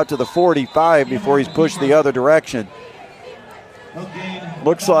couple out to the 45 before he's pushed the other direction.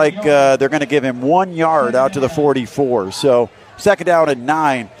 Looks like they're going to give him 1 yard out to the 44. So 2nd down and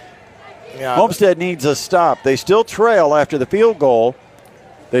 9. Yeah. Homestead needs a stop. They still trail after the field goal.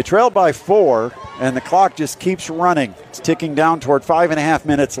 They trailed by 4, and the clock just keeps running. It's ticking down toward 5.5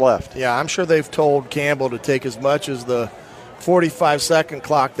 minutes left. Yeah, I'm sure they've told Campbell to take as much as the 45-second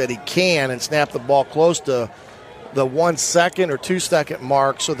clock that he can and snap the ball close to the 1 second or 2 second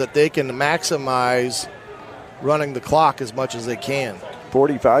mark so that they can maximize running the clock as much as they can.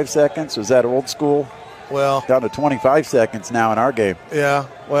 45 seconds? Was that old school? Well, down to 25 seconds now in our game. Yeah,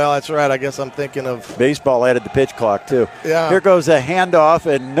 well, that's right. I guess I'm thinking of baseball added the pitch clock too. Yeah. Here goes a handoff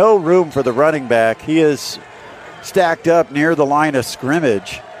and no room for the running back. He is stacked up near the line of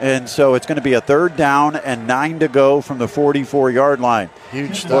scrimmage, and so it's going to be a 3rd down and 9 to go from the 44-yard line.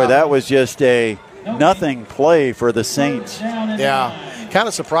 Huge stop. Boy, that was just a nothing play for the Saints. Yeah, kind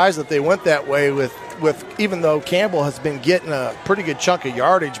of surprised that they went that way with even though Campbell has been getting a pretty good chunk of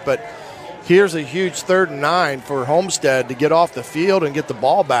yardage, but here's a huge 3rd and 9 for Homestead to get off the field and get the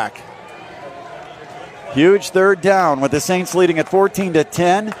ball back. Huge 3rd down with the Saints leading at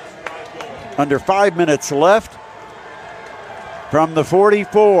 14-10. Under 5 minutes left from the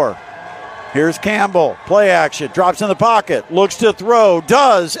 44. Here's Campbell. Play action. Drops in the pocket. Looks to throw.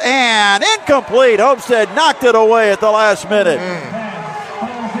 Does. And incomplete. Homestead knocked it away at the last minute.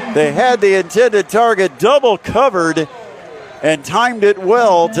 They had the intended target double covered and timed it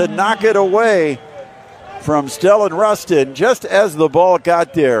well to knock it away from Stellan Rustin just as the ball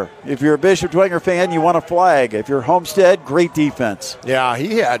got there. If you're a Bishop Dwenger fan, you want a flag. If you're Homestead, great defense. Yeah,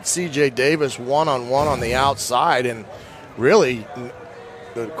 he had C.J. Davis one-on-one on the outside, and really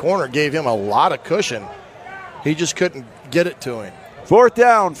the corner gave him a lot of cushion. He just couldn't get it to him. 4th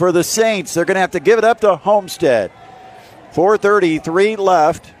down for the Saints. They're going to have to give it up to Homestead. 4:33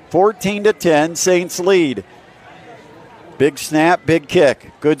 left. 14-10, Saints lead. Big snap, big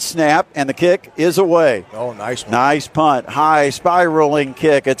kick. Good snap, and the kick is away. Oh, nice one. Nice punt. High spiraling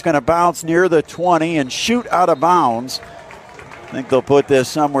kick. It's going to bounce near the 20 and shoot out of bounds. I think they'll put this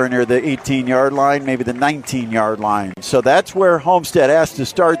somewhere near the 18-yard line, maybe the 19-yard line. So that's where Homestead has to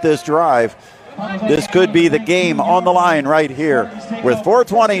start this drive. This could be the game on the line right here with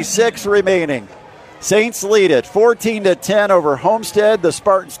 4:26 remaining. Saints lead it 14-10 over Homestead. The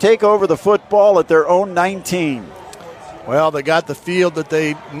Spartans take over the football at their own 19. Well, they got the field that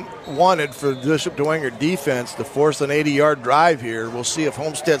they wanted for Bishop Dwenger defense to force an 80-yard drive here. We'll see if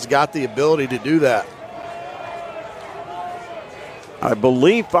Homestead's got the ability to do that. I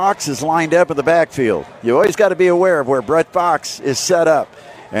believe Fox is lined up in the backfield. You always got to be aware of where Brett Fox is set up.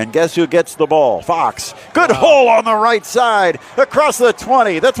 And guess who gets the ball? Fox. Good hole on the right side. Across the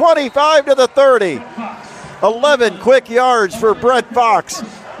 20, the 25 to the 30. 11 quick yards for Brett Fox.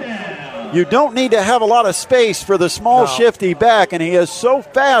 You don't need to have a lot of space for the small shifty back, and he is so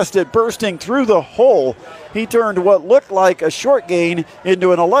fast at bursting through the hole. He turned what looked like a short gain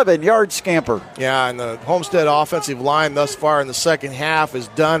into an 11-yard scamper. Yeah, and the Homestead offensive line thus far in the second half has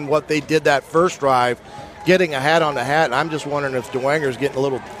done what they did that first drive, getting a hat on the hat, and I'm just wondering if Dwanger's getting a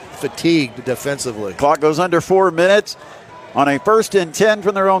little fatigued defensively. Clock goes under 4 minutes on a 1st and 10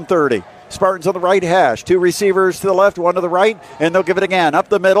 from their own 30. Spartans on the right hash. 2 receivers to the left, 1 to the right, and they'll give it again. Up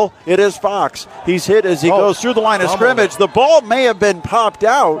the middle, it is Fox. He's hit as he goes through the line of scrimmage. The ball may have been popped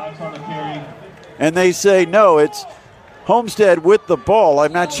out, and they say no, it's Homestead with the ball.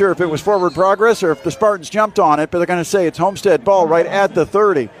 I'm not sure if it was forward progress or if the Spartans jumped on it, but they're going to say it's Homestead ball right at the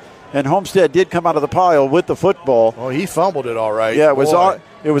 30. And Homestead did come out of the pile with the football. Oh, he fumbled it all right. Yeah, it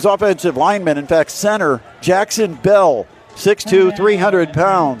was offensive lineman. In fact, center Jackson Bell, 6'2", 300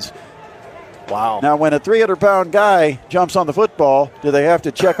 pounds. Wow. Now, when a 300-pound guy jumps on the football, do they have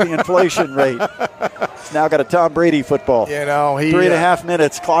to check the inflation rate? It's now got a Tom Brady football. You know, 3.5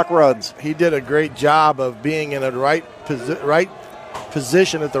 minutes, clock runs. He did a great job of being in the right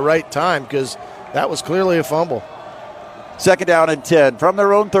position at the right time, because that was clearly a fumble. 2nd down and 10 from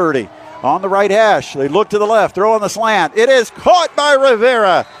their own 30. On the right hash, they look to the left, throw on the slant. It is caught by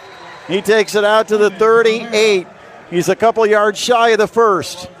Rivera. He takes it out to the 38. He's a couple yards shy of the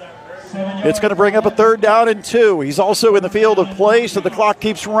first. It's going to bring up a 3rd down and 2. He's also in the field of play, so the clock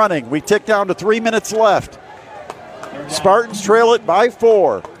keeps running. We tick down to 3 minutes left. Spartans trail it by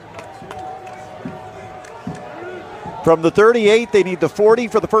 4. From the 38, they need the 40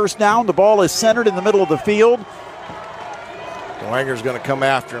 for the first down. The ball is centered in the middle of the field. Dwanger's going to come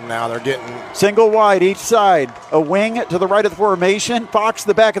after him now. They're getting single wide each side. A wing to the right of the formation. Fox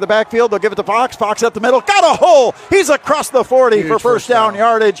the back of the backfield. They'll give it to Fox. Fox up the middle. Got a hole. He's across the 40 huge for first down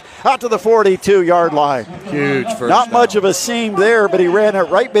yardage out to the 42-yard line. Huge first Not down. much of a seam there, but he ran it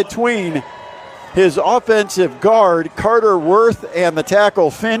right between his offensive guard, Carter Worth, and the tackle,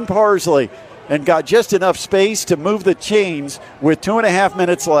 Finn Parsley, and got just enough space to move the chains with 2.5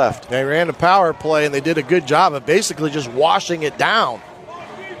 minutes left. They ran a power play, and they did a good job of basically just washing it down.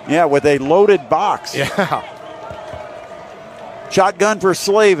 Yeah, with a loaded box. Yeah. Shotgun for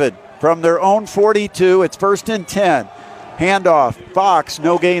Slavin from their own 42. It's 1st and 10. Handoff. Fox,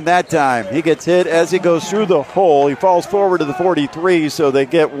 no gain that time. He gets hit as he goes through the hole. He falls forward to the 43, so they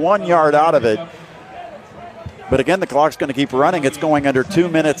get 1 yard out of it. But again, the clock's going to keep running. It's going under 2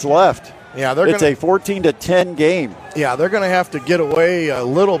 minutes left. Yeah, it's a 14-10 game. Yeah, they're going to have to get away a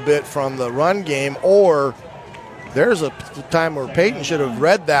little bit from the run game, or there's a time where Peyton should have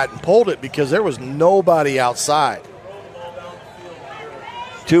read that and pulled it because there was nobody outside.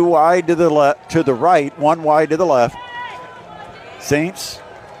 2 wide to the left, to the right, 1 wide to the left. Saints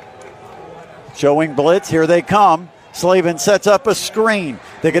showing blitz. Here they come. Slavin sets up a screen.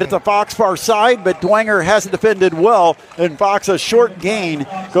 They get it to Fox far side, but Dwanger hasn't defended well, and Fox, a short gain,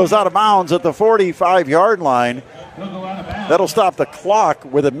 goes out of bounds at the 45-yard line. That'll stop the clock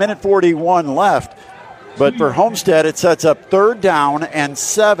with 1:41 left. But for Homestead, it sets up 3rd down and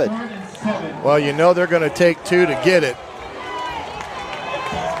 7. Well, you know they're going to take 2 to get it.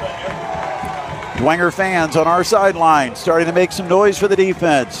 Dwanger fans on our sideline starting to make some noise for the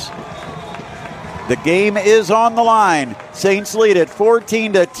defense. The game is on the line. Saints lead it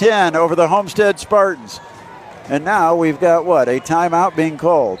 14-10 over the Homestead Spartans. And now we've got a timeout being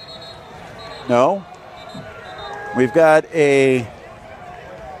called? No. We've got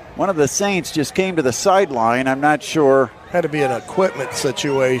one of the Saints just came to the sideline. I'm not sure. Had to be an equipment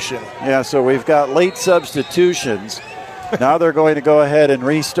situation. Yeah, so we've got late substitutions. Now they're going to go ahead and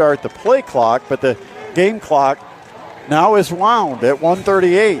restart the play clock, but the game clock now is wound at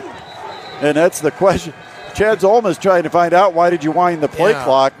 1:38. And that's the question. Chad Zolma's trying to find out, why did you wind the play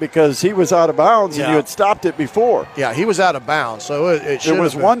clock? Because he was out of bounds and you had stopped it before. Yeah, he was out of bounds, so it should have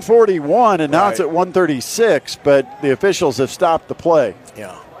was been. 1:41, and now it's at 1:36, but the officials have stopped the play.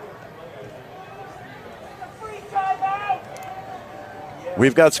 Yeah.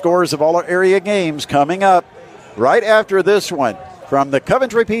 We've got scores of all our area games coming up right after this one from the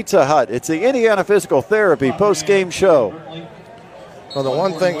Coventry Pizza Hut. It's the Indiana Physical Therapy post-game show. Well, the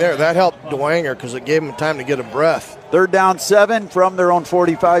one thing there, that helped Dwanger because it gave him time to get a breath. 3rd down 7 from their own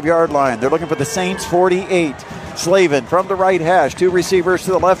 45-yard line. They're looking for the Saints 48. Slavin from the right hash. 2 receivers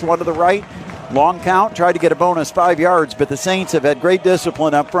to the left, 1 to the right. Long count, tried to get a bonus 5 yards, but the Saints have had great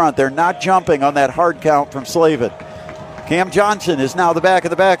discipline up front. They're not jumping on that hard count from Slavin. Cam Johnson is now the back of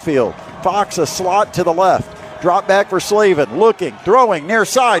the backfield. Fox a slot to the left. Drop back for Slavin, looking, throwing, near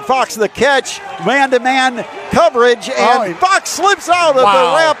side. Fox the catch, man-to-man coverage, and Fox slips out of the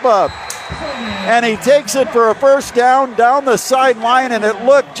wrap-up. and he takes it for a first down the sideline, and it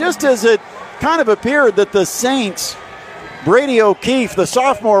looked just as it kind of appeared that the Saints, Brady O'Keefe, the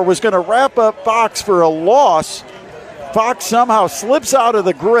sophomore, was going to wrap up Fox for a loss. Fox somehow slips out of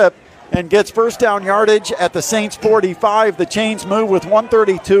the grip and gets first down yardage at the Saints 45. The chains move with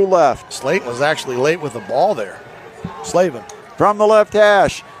 1:32 left. Slayton was actually late with the ball there. Slavin. From the left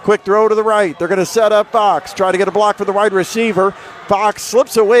hash, quick throw to the right. They're going to set up Fox, try to get a block for the wide receiver. Fox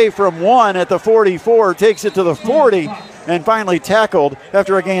slips away from one at the 44, takes it to the 40, and finally tackled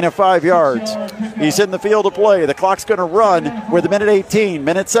after a gain of 5 yards. He's in the field of play. The clock's going to run with a minute 18,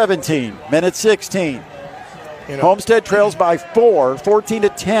 minute 17, minute 16. Homestead trails by 4,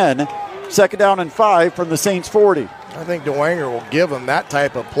 14-10. Second down and 5 from the Saints 40. I think DeWanger will give them that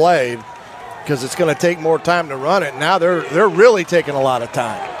type of play because it's going to take more time to run it. Now they're really taking a lot of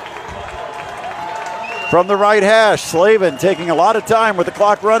time. From the right hash, Slavin taking a lot of time with the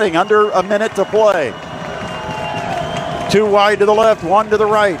clock running, under a minute to play. 2 wide to the left, 1 to the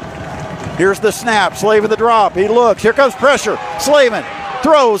right. Here's the snap, Slavin the drop. He looks, here comes pressure. Slavin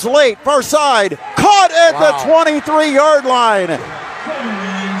throws late, far side, caught at the 23-yard line.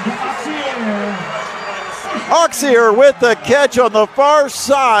 Oxier with the catch on the far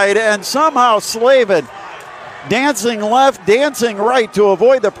side, and somehow Slavin dancing left, dancing right to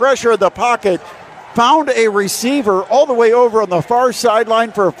avoid the pressure of the pocket. Found a receiver all the way over on the far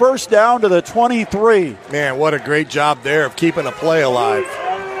sideline for a first down to the 23. Man, what a great job there of keeping a play alive.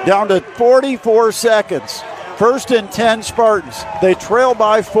 Down to 44 seconds. First and 10 Spartans. They trail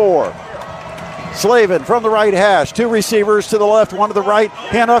by 4. Slavin from the right hash. 2 receivers to the left, 1 to the right.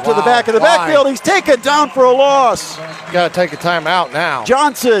 Hand off to the back of the backfield. He's taken down for a loss. Got to take a timeout now.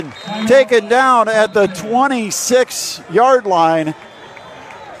 Johnson taken down at the 26-yard line.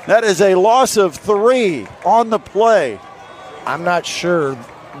 That is a loss of 3 on the play. I'm not sure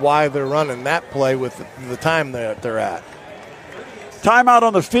why they're running that play with the time that they're at. Timeout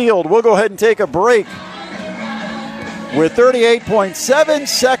on the field. We'll go ahead and take a break with 38.7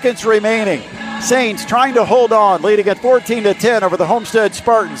 seconds remaining. Saints trying to hold on, leading at 14-10 over the Homestead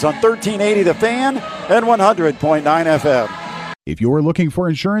Spartans on 1380 The Fan and 100.9 FM. If you're looking for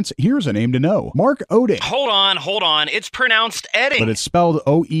insurance, here's a name to know. Mark Oetting. Hold on. It's pronounced Edding. But it's spelled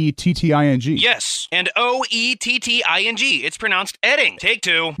O-E-T-T-I-N-G. Yes, and O-E-T-T-I-N-G. It's pronounced Edding. Take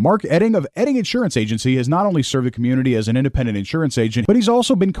 2. Mark Edding of Edding Insurance Agency has not only served the community as an independent insurance agent, but he's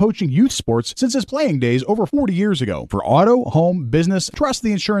also been coaching youth sports since his playing days over 40 years ago. For auto, home, business, trust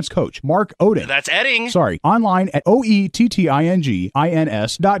the insurance coach, Mark Oetting. That's Edding. Sorry, online at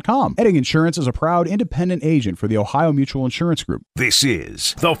OETTINGINS.com. Edding Insurance is a proud independent agent for the Ohio Mutual Insurance Group. This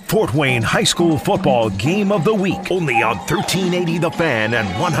is the Fort Wayne High School Football Game of the Week, only on 1380 The Fan and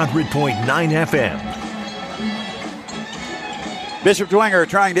 100.9 FM. Bishop Dwenger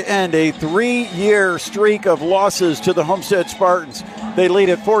trying to end a 3-year streak of losses to the Homestead Spartans. They lead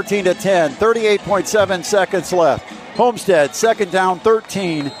at 14-10, 38.7 seconds left. Homestead, second down,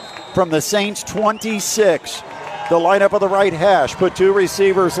 13 from the Saints' 26. The lineup of the right hash, put 2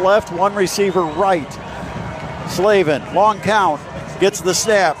 receivers left, 1 receiver right. Slavin, long count, gets the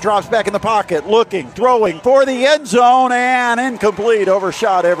snap, drops back in the pocket, looking, throwing for the end zone, and incomplete,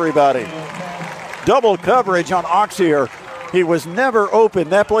 overshot everybody. Double coverage on Oxier. He was never open.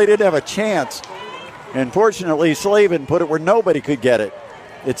 That play didn't have a chance. And fortunately, Slavin put it where nobody could get it.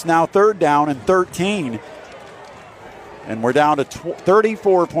 It's now third down and 13. And we're down to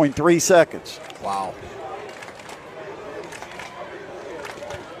 34.3 seconds. Wow.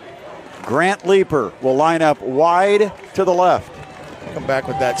 Grant Leeper will line up wide to the left. Come back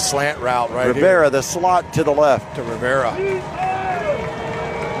with that slant route right Rivera, here. the slot to the left. To Rivera.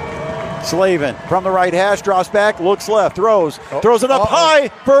 Slavin from the right hash, drops back, looks left, throws it up high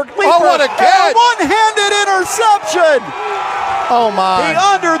for Leeper. Oh, what a catch! One-handed interception! Oh, my. He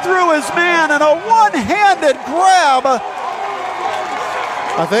underthrew his man and a one-handed grab.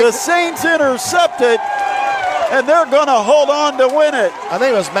 I think the Saints intercepted, and they're going to hold on to win it. I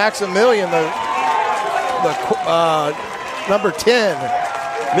think it was Maximilian, the number 10.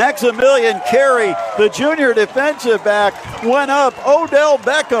 Maximilian Carey, the junior defensive back, went up Odell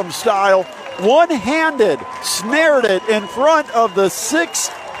Beckham style, one-handed, snared it in front of the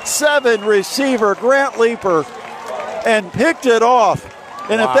 6'7" receiver, Grant Leeper, and picked it off.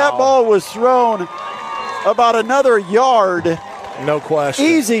 And if that ball was thrown about another yard, no question,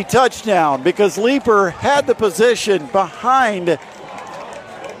 easy touchdown, because Leeper had the position behind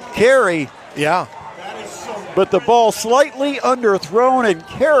Carey. Yeah. But the ball slightly underthrown, and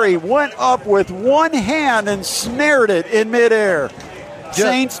Carey went up with one hand and snared it in midair.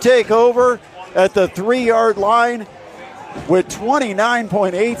 Saints take over at the 3-yard line with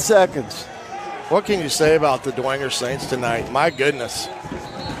 29.8 seconds. What can you say about the Dwenger Saints tonight? My goodness.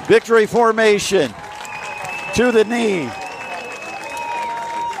 Victory formation to the knee.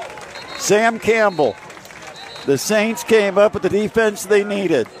 Sam Campbell. The Saints came up with the defense they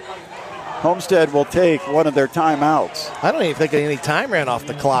needed. Homestead will take one of their timeouts. I don't even think any time ran off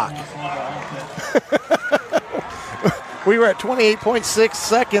the clock. We were at 28.6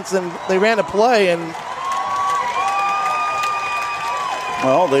 seconds, and they ran a play, and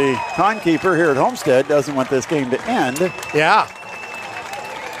well, the timekeeper here at Homestead doesn't want this game to end. Yeah.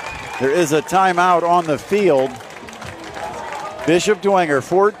 There is a timeout on the field. Bishop Dwenger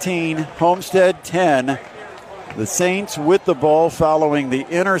 14, Homestead 10. The Saints with the ball following the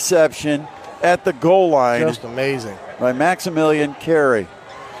interception at the goal line. Just amazing. By Maximilian Carey.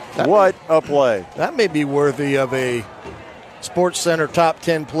 What a play. That may be worthy of a Sports Center top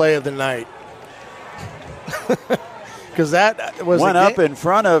 10 play of the night. Because that was went up in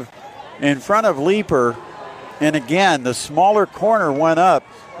front of Leaper, and again the smaller corner went up,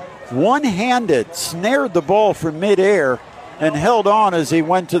 one-handed, snared the ball from midair, and held on as he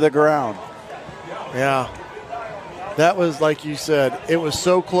went to the ground. Yeah, that was like you said. It was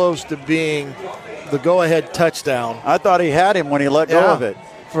so close to being the go-ahead touchdown. I thought he had him when he let go of it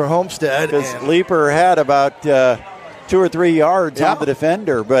for Homestead. Because Leaper had about 2 or 3 yards on the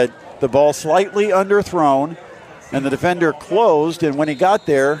defender, but the ball slightly underthrown. And the defender closed, and when he got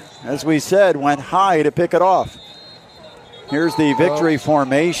there, as we said, went high to pick it off. Here's the victory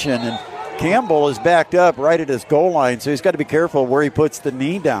formation, and Campbell is backed up right at his goal line, so he's got to be careful where he puts the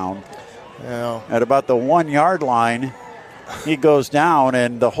knee down. Yeah. At about the 1 yard line, he goes down,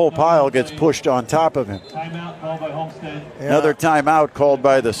 and the whole pile gets pushed on top of him. Timeout called by Homestead. Another timeout called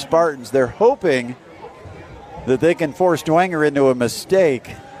by the Spartans. They're hoping that they can force Dwenger into a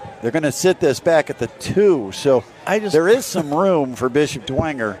mistake. They're going to sit this back at the 2, so there is some room for Bishop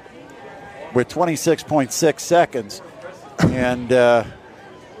Dwenger with 26.6 seconds, and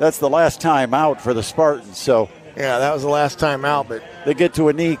that's the last time out for the Spartans. So yeah, that was the last time out, but they get to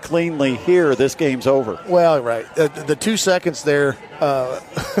a knee cleanly here. This game's over. Well, right, the 2 seconds there.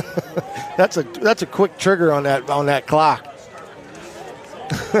 That's a quick trigger on that clock.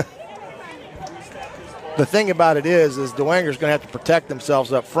 The thing about it is Dwenger's going to have to protect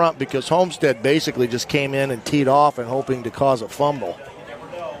themselves up front because Homestead basically just came in and teed off and hoping to cause a fumble.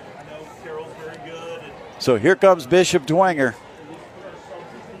 So here comes Bishop Dwenger.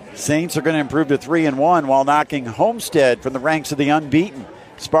 Saints are going to improve to 3-1 while knocking Homestead from the ranks of the unbeaten.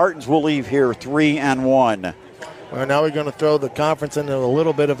 Spartans will leave here 3-1. Well, now we're going to throw the conference into a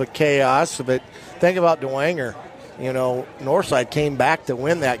little bit of a chaos, but think about Dwenger. You know, Northside came back to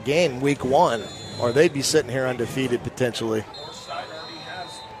win that game week 1. Or they'd be sitting here undefeated potentially.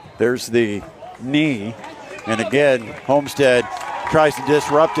 There's the knee. And again, Homestead tries to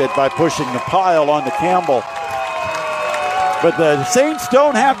disrupt it by pushing the pile onto Campbell. But the Saints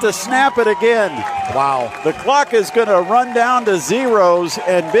don't have to snap it again. Wow. The clock is going to run down to zeros,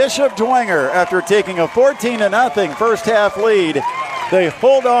 and Bishop Dwenger, after taking a 14-0 first half lead, they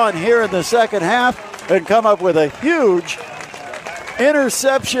hold on here in the second half and come up with a huge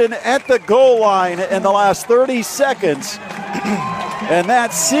interception at the goal line in the last 30 seconds. And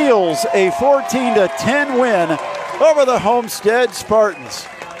that seals a 14-10 win over the Homestead Spartans.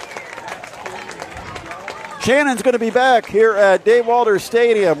 Shannon's going to be back here at Dave Walters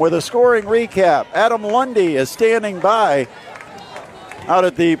Stadium with a scoring recap. Adam Lundy is standing by out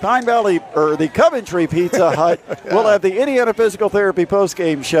at the the Coventry Pizza Hut. We'll have the Indiana Physical Therapy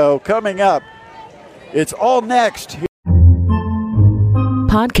postgame show coming up. It's all next.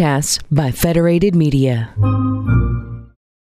 Podcasts by Federated Media.